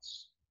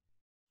sounds.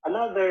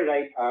 Another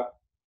write-up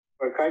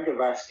for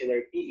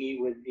cardiovascular PE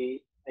would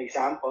be,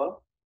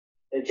 example,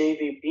 the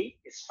JVP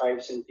is 5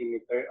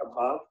 cm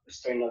above the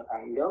sternal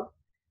angle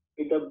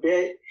with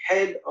the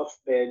head of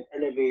bed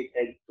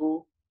elevated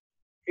to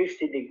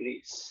 50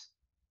 degrees.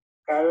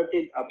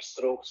 Carotid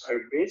upstrokes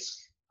are brisk.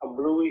 A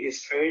bruit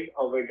is heard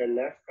over the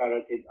left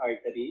carotid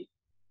artery.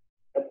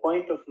 The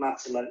point of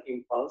maximal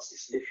impulse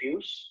is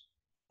diffuse,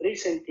 3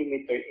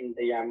 cm in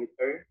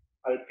diameter,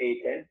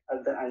 palpated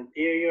at the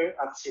anterior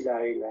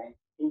axillary line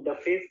in the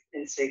fifth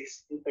and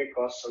sixth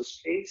intercostal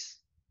space.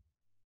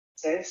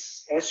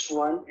 Says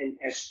S1 and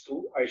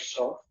S2 are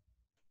soft,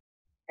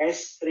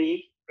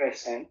 S3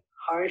 present,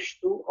 harsh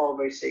 2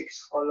 over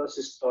 6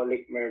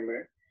 holosystolic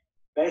murmur,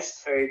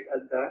 best heard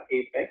at the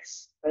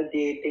apex,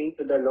 radiating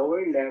to the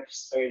lower left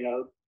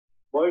sternal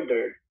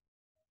border,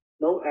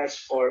 no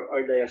S4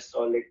 or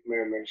diastolic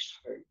murmurs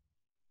heard.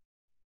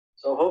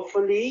 So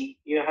hopefully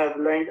you have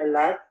learned a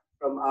lot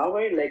from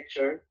our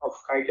lecture of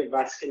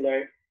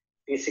cardiovascular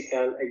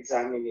physical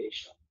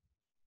examination.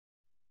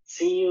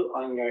 See you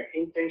on your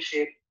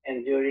internship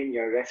and during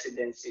your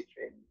residency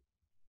training.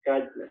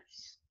 God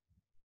bless.